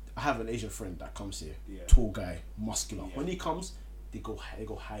 I have an Asian friend that comes here, Yeah. tall guy, muscular. Yeah. When he comes, they go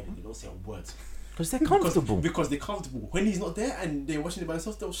hiding. They don't say a word Because they're comfortable. because they're comfortable. When he's not there and they're watching it by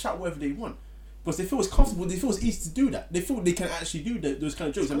themselves, they'll shout whatever they want because they feel it's comfortable. They feel it's easy to do that. They feel they can actually do those kind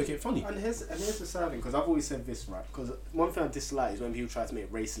of jokes and make it funny. And here's the sad thing, because I've always said this, right? Because one thing I dislike is when people try to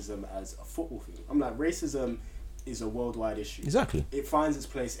make racism as a football thing. I'm like, racism is a worldwide issue. Exactly. It finds its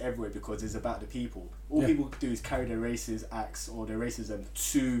place everywhere because it's about the people. All Yeah. people do is carry their racist acts or their racism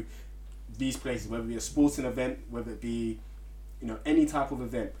to these places, whether it be a sporting event, whether it be, any type of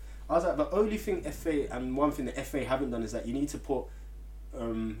event. I was like, the only thing FA, and one thing the FA haven't done is that you need to put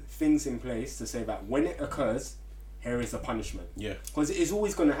things in place to say that when it occurs, here is the punishment. Yeah. Because it is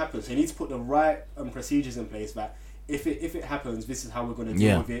always going to happen. So you need to put the right procedures in place that if it happens, this is how we're going to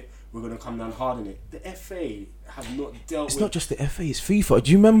deal with it. We're going to come down hard on it. The FA have not dealt It's with... not just the FA, it's FIFA.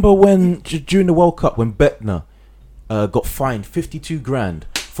 Do you remember when during the World Cup when Bettner got fined 52 grand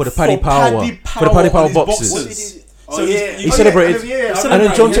for the Paddy Power Paddy for the Paddy Power Power on his boxes? What boxes. did he... So He celebrated, and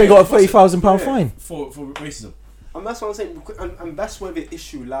then John Terry got a £30,000 fine. for racism. And that's what I'm saying, and that's where the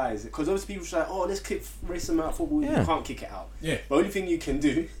issue lies. Because obviously people say, oh, let's kick racism out of football. Yeah. You can't kick it out. Yeah. The only thing you can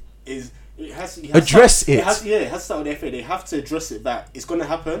do is it has Address it. It has to start with the FA. They have to address it that it's going to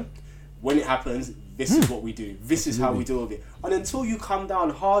happen. When it happens, this is what we do. This is how we deal with it. And until you come down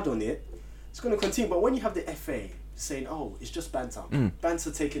hard on it, it's going to continue. But when you have the FA saying, oh, it's just banter,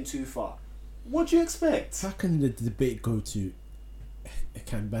 banter taken too far, what do you expect? How can the debate go to?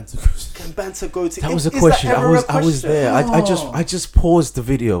 Can banter go to? Can banter go to? That was a is question. that I ever was a I was question? there. I just paused the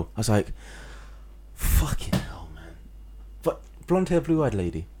video. I was like, fucking hell, man. But blonde hair, blue eyed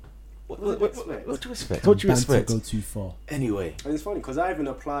lady. What do you expect? What do you expect? What do you expect? Go too far. Anyway, And it's funny because I even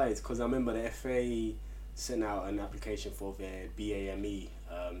applied because I remember the FA sent out an application for their BAME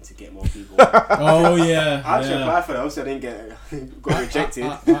to get more people. Oh yeah. I actually applied for that. Obviously, I didn't got rejected.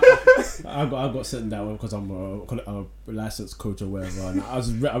 I got sent that one because I'm a licensed coach or whatever. And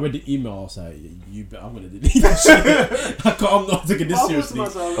I read the email. I was like, I'm gonna delete this shit. I'm not taking this seriously. I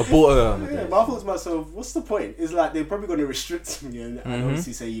bought Yeah, but I thought to myself, what's the point? It's like they're probably going to restrict me and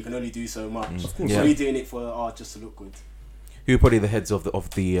obviously say you can only do so much. Of course. Yeah. So you're doing it for just to look good. who were probably the heads of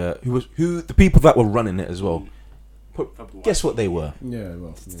the people that were running it as well. Probably Guess what they were? Yeah,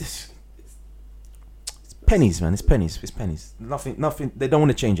 well. Yeah. It's pennies, man. It's pennies. It's pennies. Nothing. They don't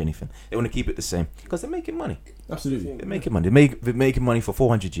want to change anything. They want to keep it the same because they're making money. Absolutely. They're making money. They're making money for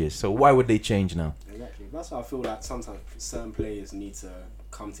 400 years. So why would they change now? Exactly. That's why I feel like sometimes certain players need to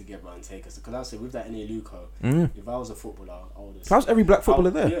come together and take us. Because I said with that Ene Luko, if I was a footballer, I would have. How's every black footballer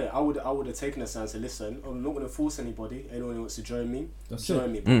there? Yeah, I would have taken a stance and said, listen, I'm not going to force anybody. Anyone who wants to join me,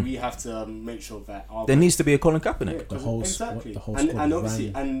 join me. But we have to make sure that there needs to be a Colin Kaepernick. The whole squad and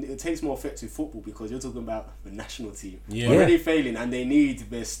obviously, and it takes more effective football because you're talking about the national team already failing, and they need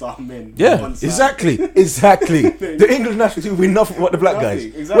their star men. Yeah, exactly. The England national team will win nothing but the black guys.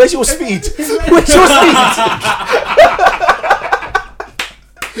 Exactly. Where's your speed? Where's your speed?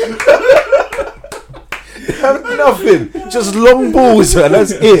 Nothing. Just long balls, and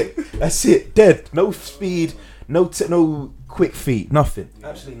that's it. Dead. No speed. No quick feet. Nothing.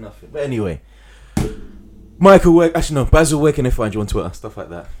 Absolutely nothing. But anyway, Michael, Basil, where can they find you on Twitter? Stuff like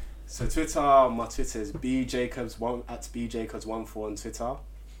that. So my Twitter is bjacobs1 at bjacobs14 on Twitter.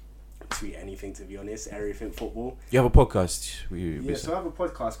 Tweet anything, to be honest, everything football. You have a podcast? So I have a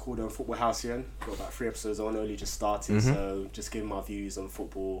podcast called Football Halcyon. Got about 3 episodes on, only just started, so just giving my views on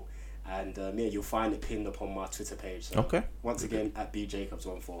football. And you'll find it pinned up on my Twitter page. So okay. Once again, at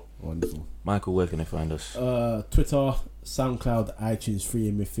bjacobs14. Wonderful. Michael, where can they find us? Twitter, SoundCloud, iTunes, Free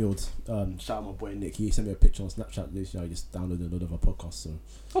in Midfield. Shout out my boy Nick. He sent me a picture on Snapchat. This year I just downloaded a lot of our podcasts. So.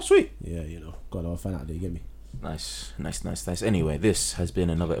 Oh, sweet. Yeah, got another fan out there. You get me? Nice. Anyway, this has been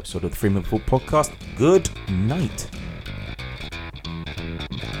another episode of the Free Midfield Podcast. Good night.